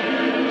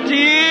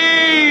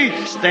guilty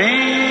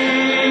stain.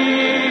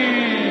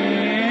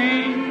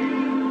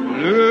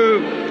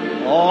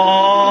 Lose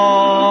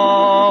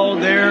all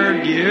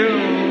their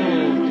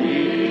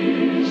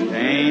guilty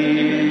stain.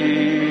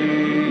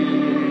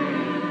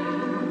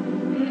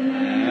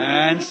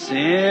 And sinners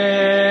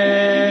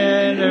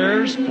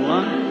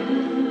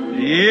plunge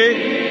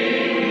beneath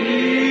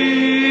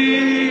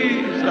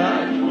the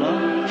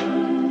flood,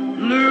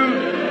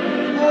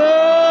 lose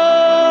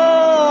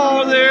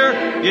all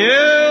their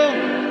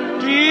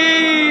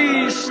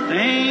guilty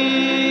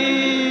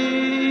stain.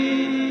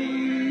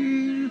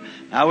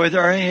 Now with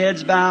our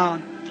heads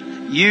bowed,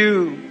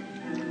 you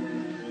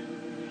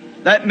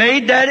that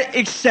made that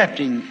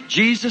accepting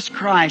Jesus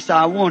Christ,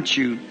 I want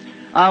you.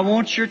 I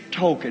want your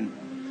token.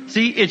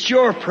 See, it's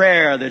your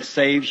prayer that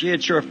saves you.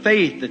 It's your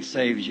faith that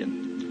saves you.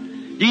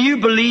 Do you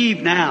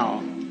believe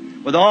now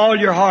with all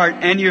your heart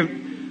and you're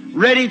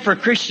ready for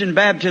Christian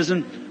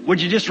baptism?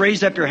 Would you just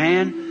raise up your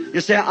hand?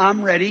 You say,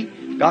 I'm ready.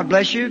 God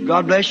bless you.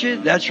 God bless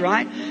you. That's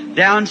right.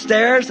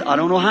 Downstairs, I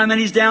don't know how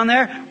many's down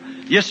there.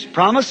 Just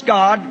promise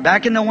God,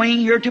 back in the wing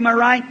here to my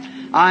right,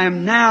 I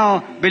am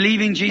now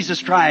believing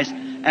Jesus Christ,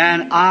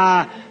 and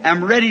I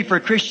am ready for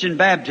Christian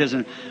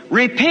baptism.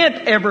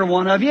 Repent, every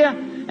one of you,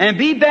 and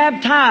be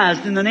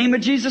baptized in the name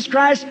of Jesus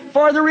Christ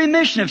for the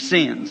remission of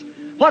sins.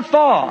 What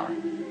for?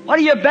 What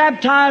are you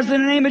baptized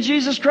in the name of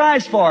Jesus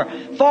Christ for?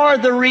 For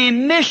the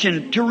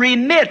remission, to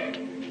remit.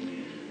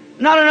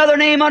 Not another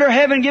name under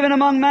heaven given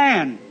among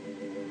man.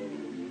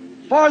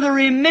 For the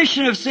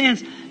remission of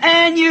sins.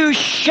 And you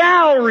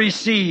shall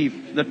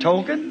receive the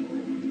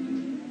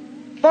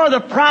token. For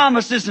the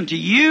promise isn't to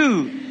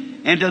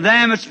you and to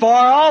them it's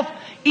far off,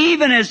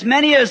 even as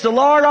many as the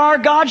Lord our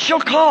God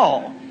shall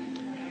call.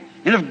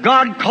 And if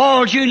God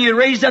calls you and you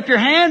raise up your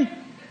hand,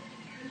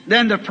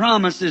 then the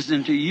promise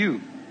isn't to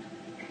you.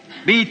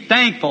 Be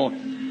thankful.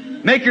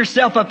 Make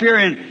yourself up here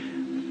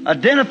and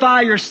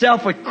identify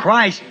yourself with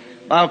Christ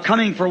while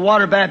coming for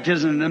water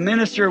baptism. The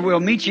minister will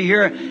meet you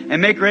here and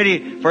make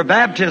ready for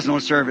baptismal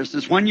service.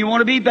 It's when you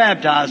want to be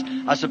baptized.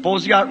 I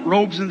suppose you got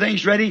robes and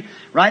things ready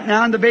right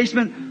now in the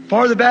basement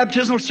for the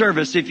baptismal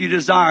service if you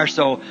desire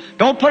so.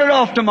 Don't put it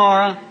off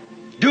tomorrow.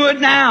 Do it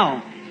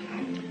now.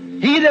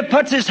 He that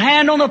puts his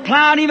hand on the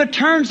plow and even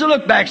turns to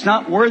look back is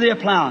not worthy of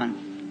plowing.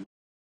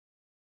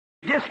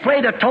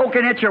 Display the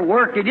token at your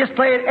work. You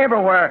display it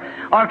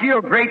everywhere. Or if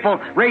you're grateful,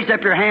 raise up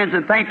your hands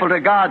and thankful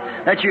to God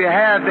that you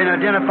have been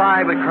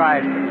identified with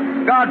Christ.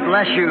 God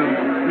bless you.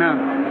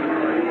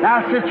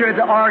 Now, sister at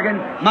the organ,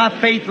 my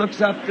faith looks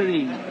up to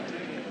thee.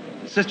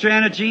 Sister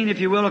Anna Jean,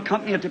 if you will,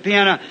 accompany at the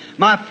piano.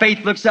 My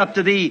faith looks up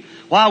to thee.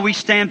 While we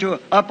stand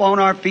up on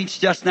our feet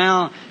just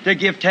now to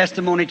give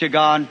testimony to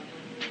God.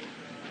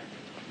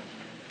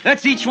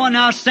 Let's each one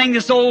now sing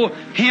this old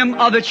hymn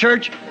of the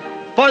church.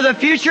 For the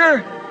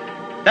future,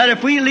 that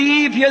if we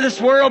leave here this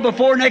world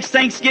before next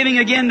Thanksgiving,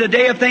 again, the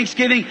day of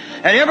Thanksgiving,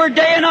 that every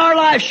day in our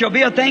life shall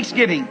be a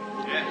Thanksgiving.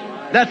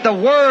 That the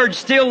Word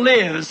still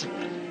lives.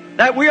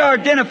 That we are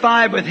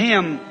identified with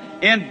Him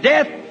in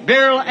death,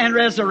 burial, and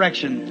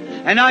resurrection.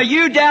 And now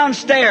you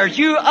downstairs,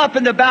 you up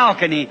in the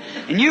balcony,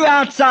 and you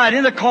outside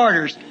in the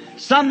corridors,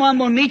 someone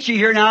will meet you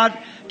here now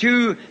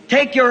to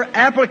take your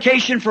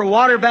application for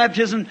water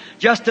baptism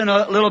just in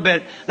a little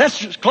bit.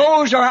 Let's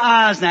close our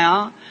eyes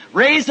now.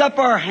 Raise up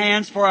our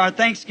hands for our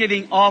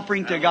Thanksgiving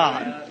offering to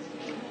God.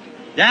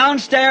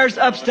 Downstairs,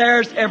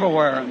 upstairs,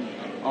 everywhere.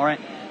 All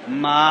right.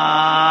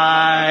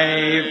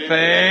 My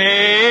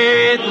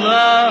faith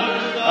look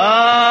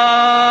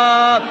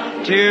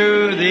up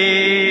to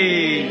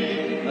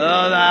thee,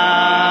 thou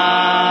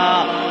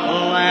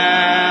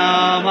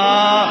Lamb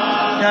of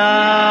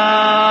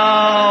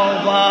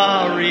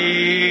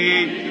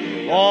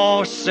Calvary,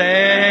 O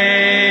Savior.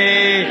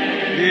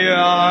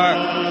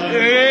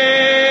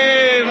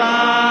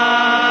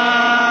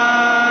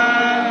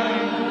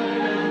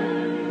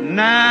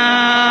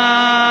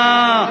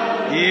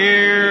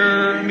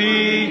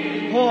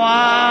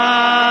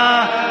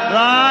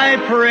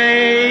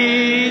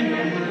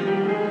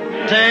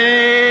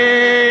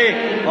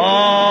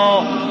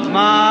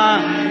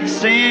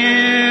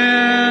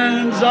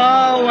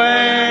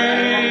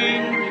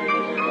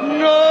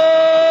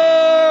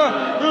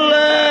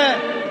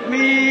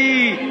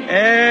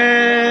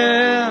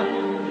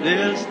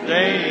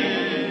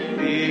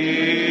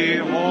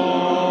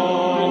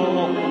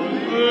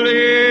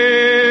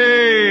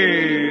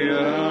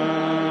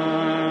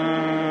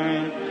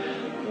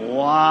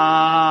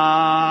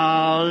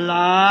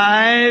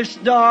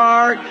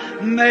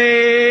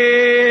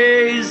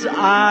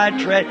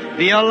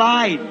 Be a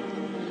light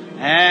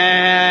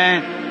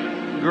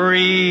and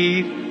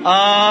grief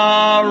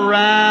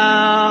around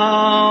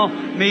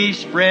me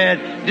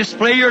spread.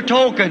 Display your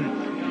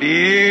token.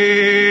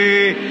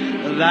 Be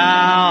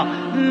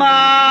thou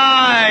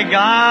my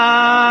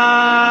God.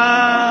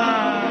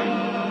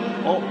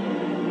 Oh,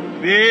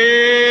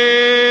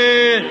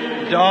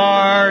 bid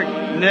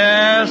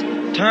darkness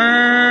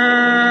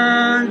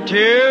turn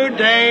to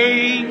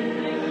day.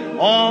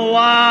 Oh,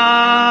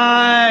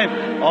 wipe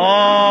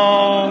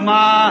all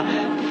my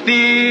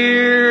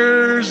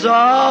fears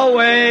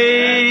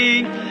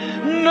away,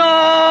 nor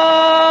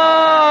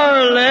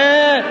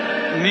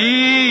let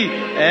me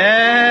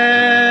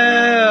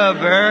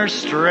ever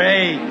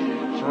stray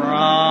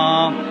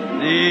from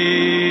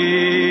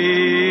thee.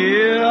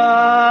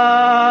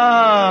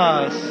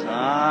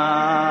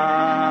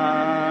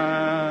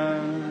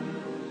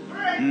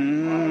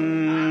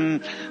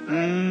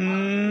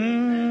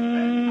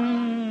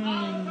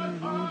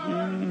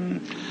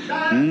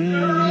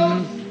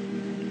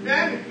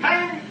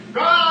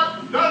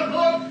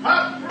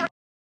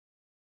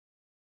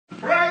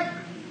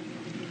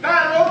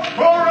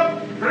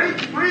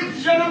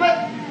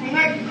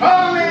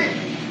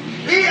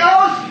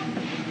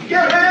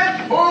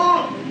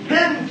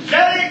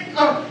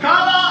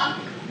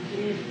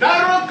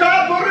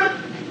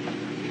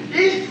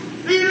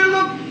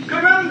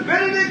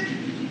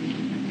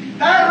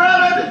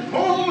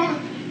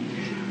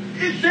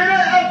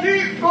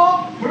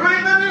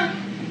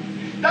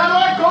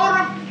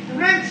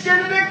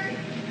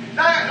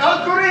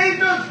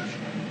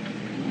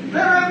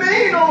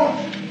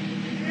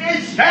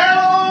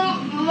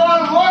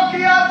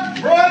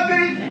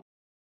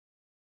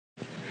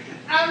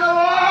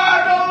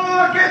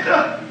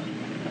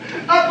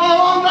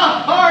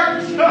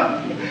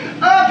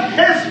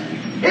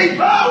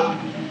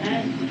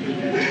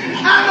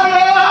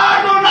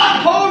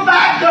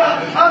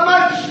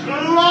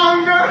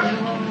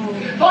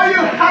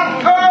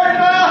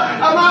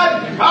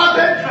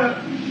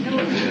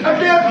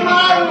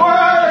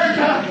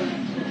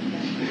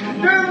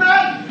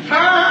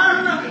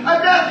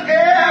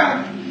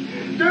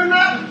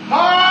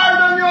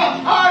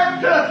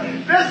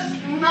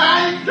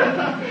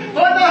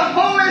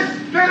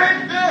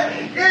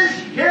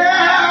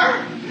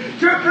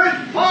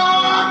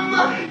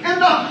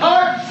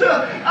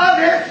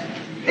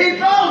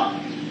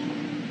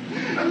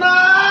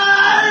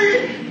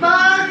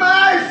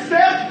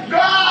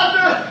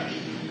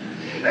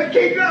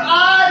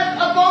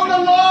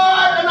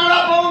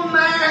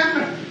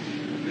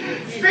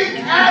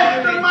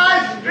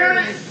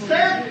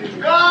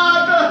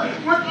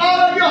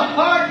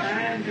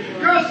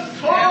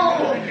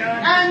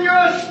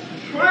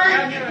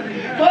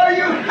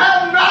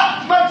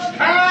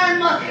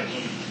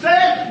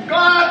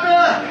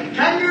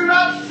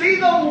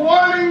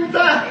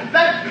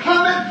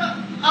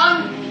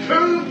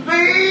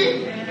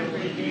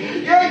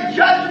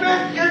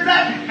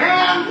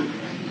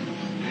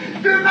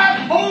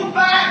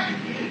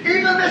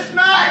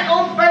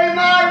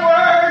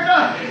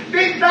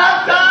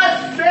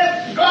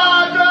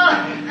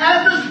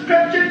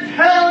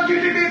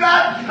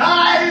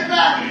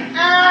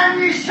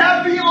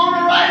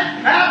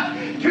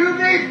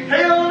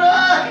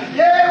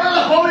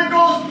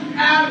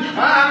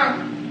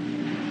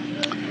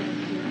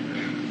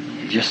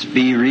 Just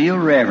be real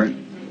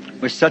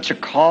reverent. With such a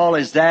call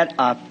as that,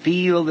 I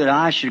feel that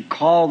I should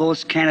call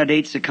those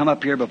candidates to come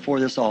up here before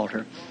this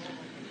altar.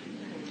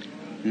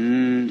 Do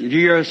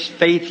your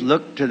faith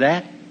look to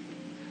that?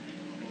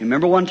 You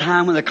remember one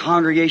time when the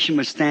congregation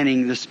was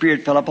standing, the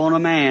Spirit fell upon a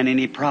man and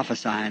he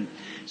prophesied.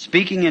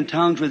 Speaking in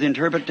tongues with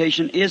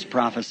interpretation is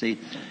prophecy.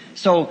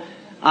 So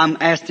I'm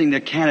asking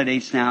the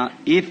candidates now,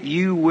 if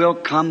you will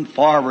come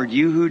forward,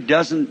 you who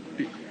doesn't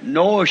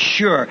know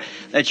sure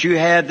that you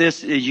have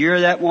this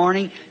year that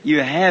morning, you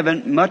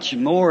haven't much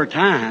more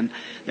time.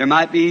 There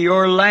might be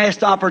your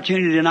last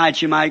opportunity tonight.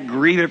 You might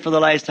grieve it for the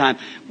last time.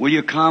 Will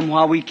you come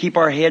while we keep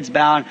our heads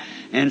bowed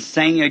and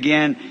sing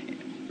again?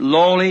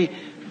 Lowly,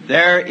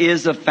 there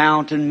is a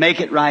fountain.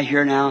 Make it right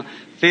here now.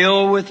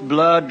 Filled with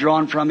blood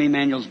drawn from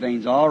Emmanuel's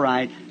veins. All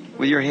right.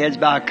 With your heads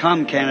bowed,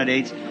 come,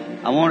 candidates.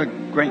 I want to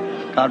great.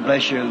 God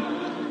bless you.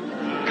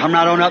 Come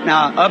right on up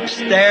now.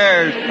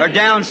 Upstairs or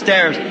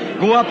downstairs.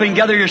 Go up and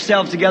gather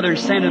yourselves together and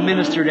send a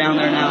minister down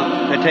there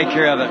now to take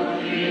care of it.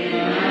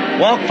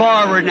 Walk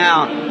forward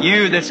now.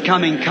 You that's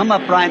coming, come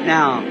up right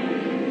now.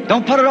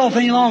 Don't put it off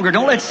any longer.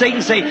 Don't let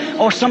Satan say,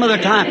 oh, some other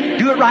time.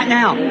 Do it right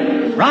now.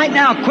 Right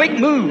now. Quick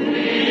move.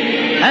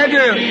 Have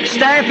your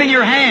staff in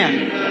your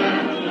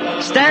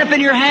hand. Staff in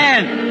your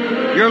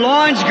hand. Your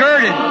loins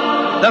girded.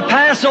 The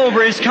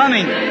Passover is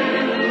coming.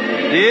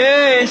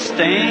 Yes,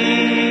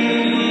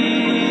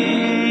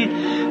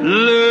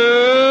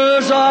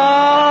 lose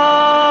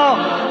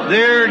all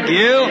their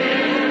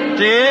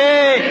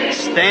guilty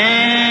stain.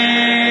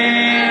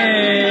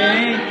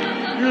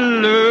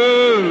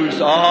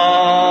 Lose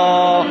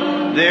all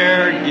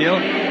their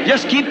guilt.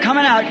 Just keep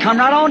coming out. Come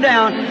right on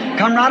down.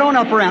 Come right on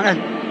up around.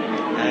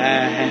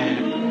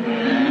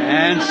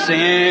 And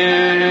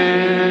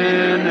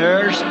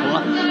sinners.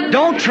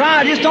 Don't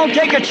try. Just don't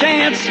take a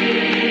chance.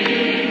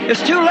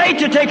 It's too late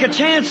to take a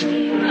chance,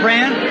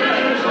 friend.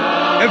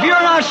 If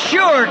you're not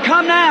sure,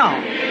 come now.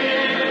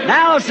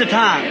 Now is the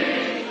time.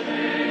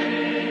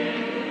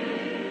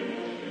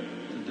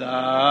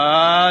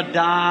 The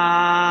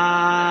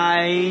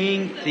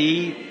dying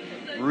thief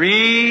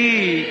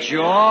rejoiced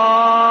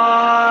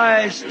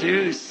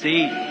to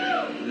see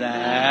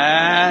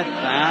that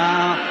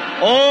found.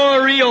 Oh,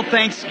 real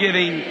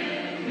thanksgiving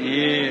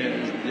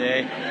is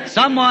day.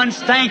 Someone's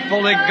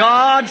thankful that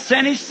God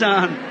sent His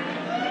Son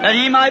that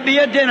He might be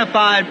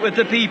identified with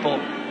the people.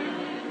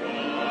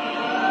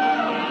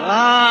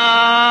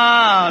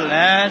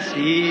 Unless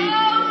He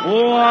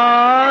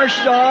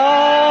washed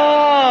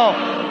all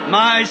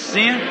my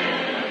sin.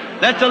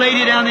 Let the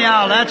lady down the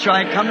aisle. That's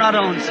right. Come right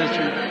on,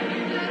 sister.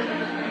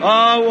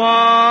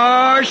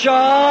 Wash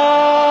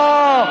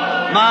all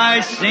my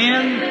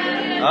sin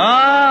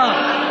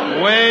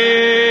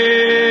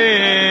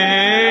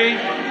away.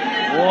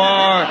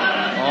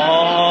 Wash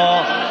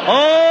all.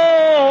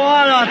 Oh,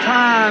 what a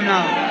time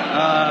now.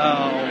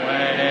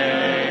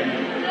 Away.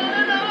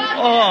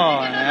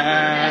 Oh,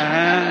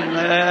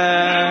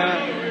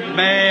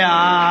 may I,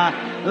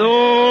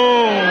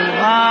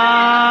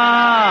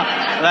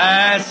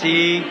 last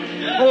He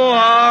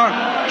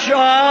wash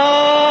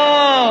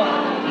all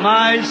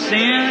my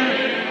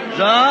sins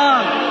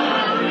up.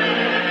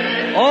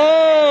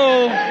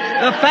 Oh,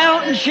 the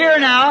fountain's here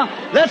now.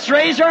 Let's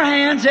raise our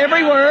hands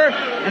everywhere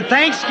and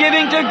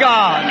thanksgiving to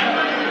God.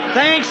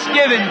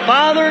 Thanksgiving,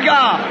 Father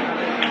God.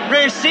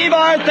 Receive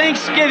our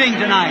thanksgiving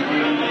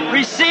tonight.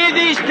 Receive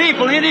these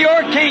people into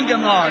your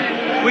kingdom, Lord.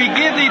 We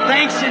give Thee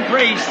thanks and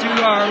praise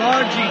through our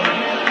Lord Jesus.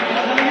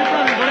 Tell your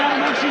brother, go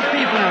down amongst these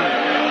people now.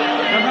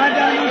 Come right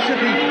down amongst the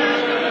people.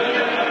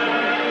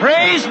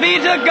 Praise be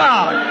to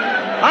God.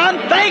 I'm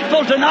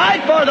thankful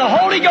tonight for the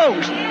Holy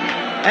Ghost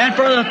and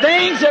for the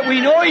things that we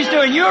know He's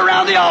doing. You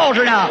around the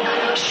altar now.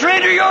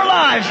 Surrender your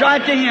lives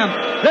right to Him.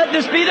 Let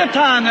this be the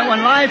time that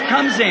when life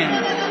comes in,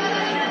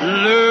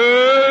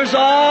 lose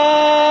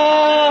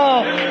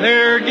all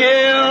their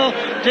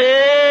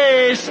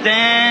guilty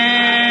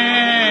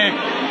stain.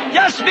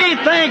 Just be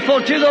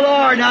thankful to the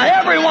Lord now,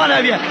 every one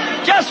of you.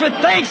 Just with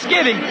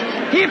thanksgiving.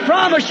 He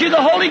promised you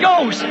the Holy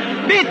Ghost.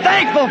 Be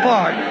thankful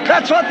for it.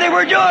 That's what they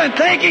were doing,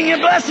 thanking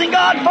and blessing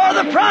God for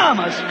the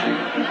promise.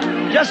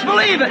 Just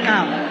believe it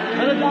now.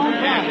 Brother Don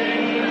Paul.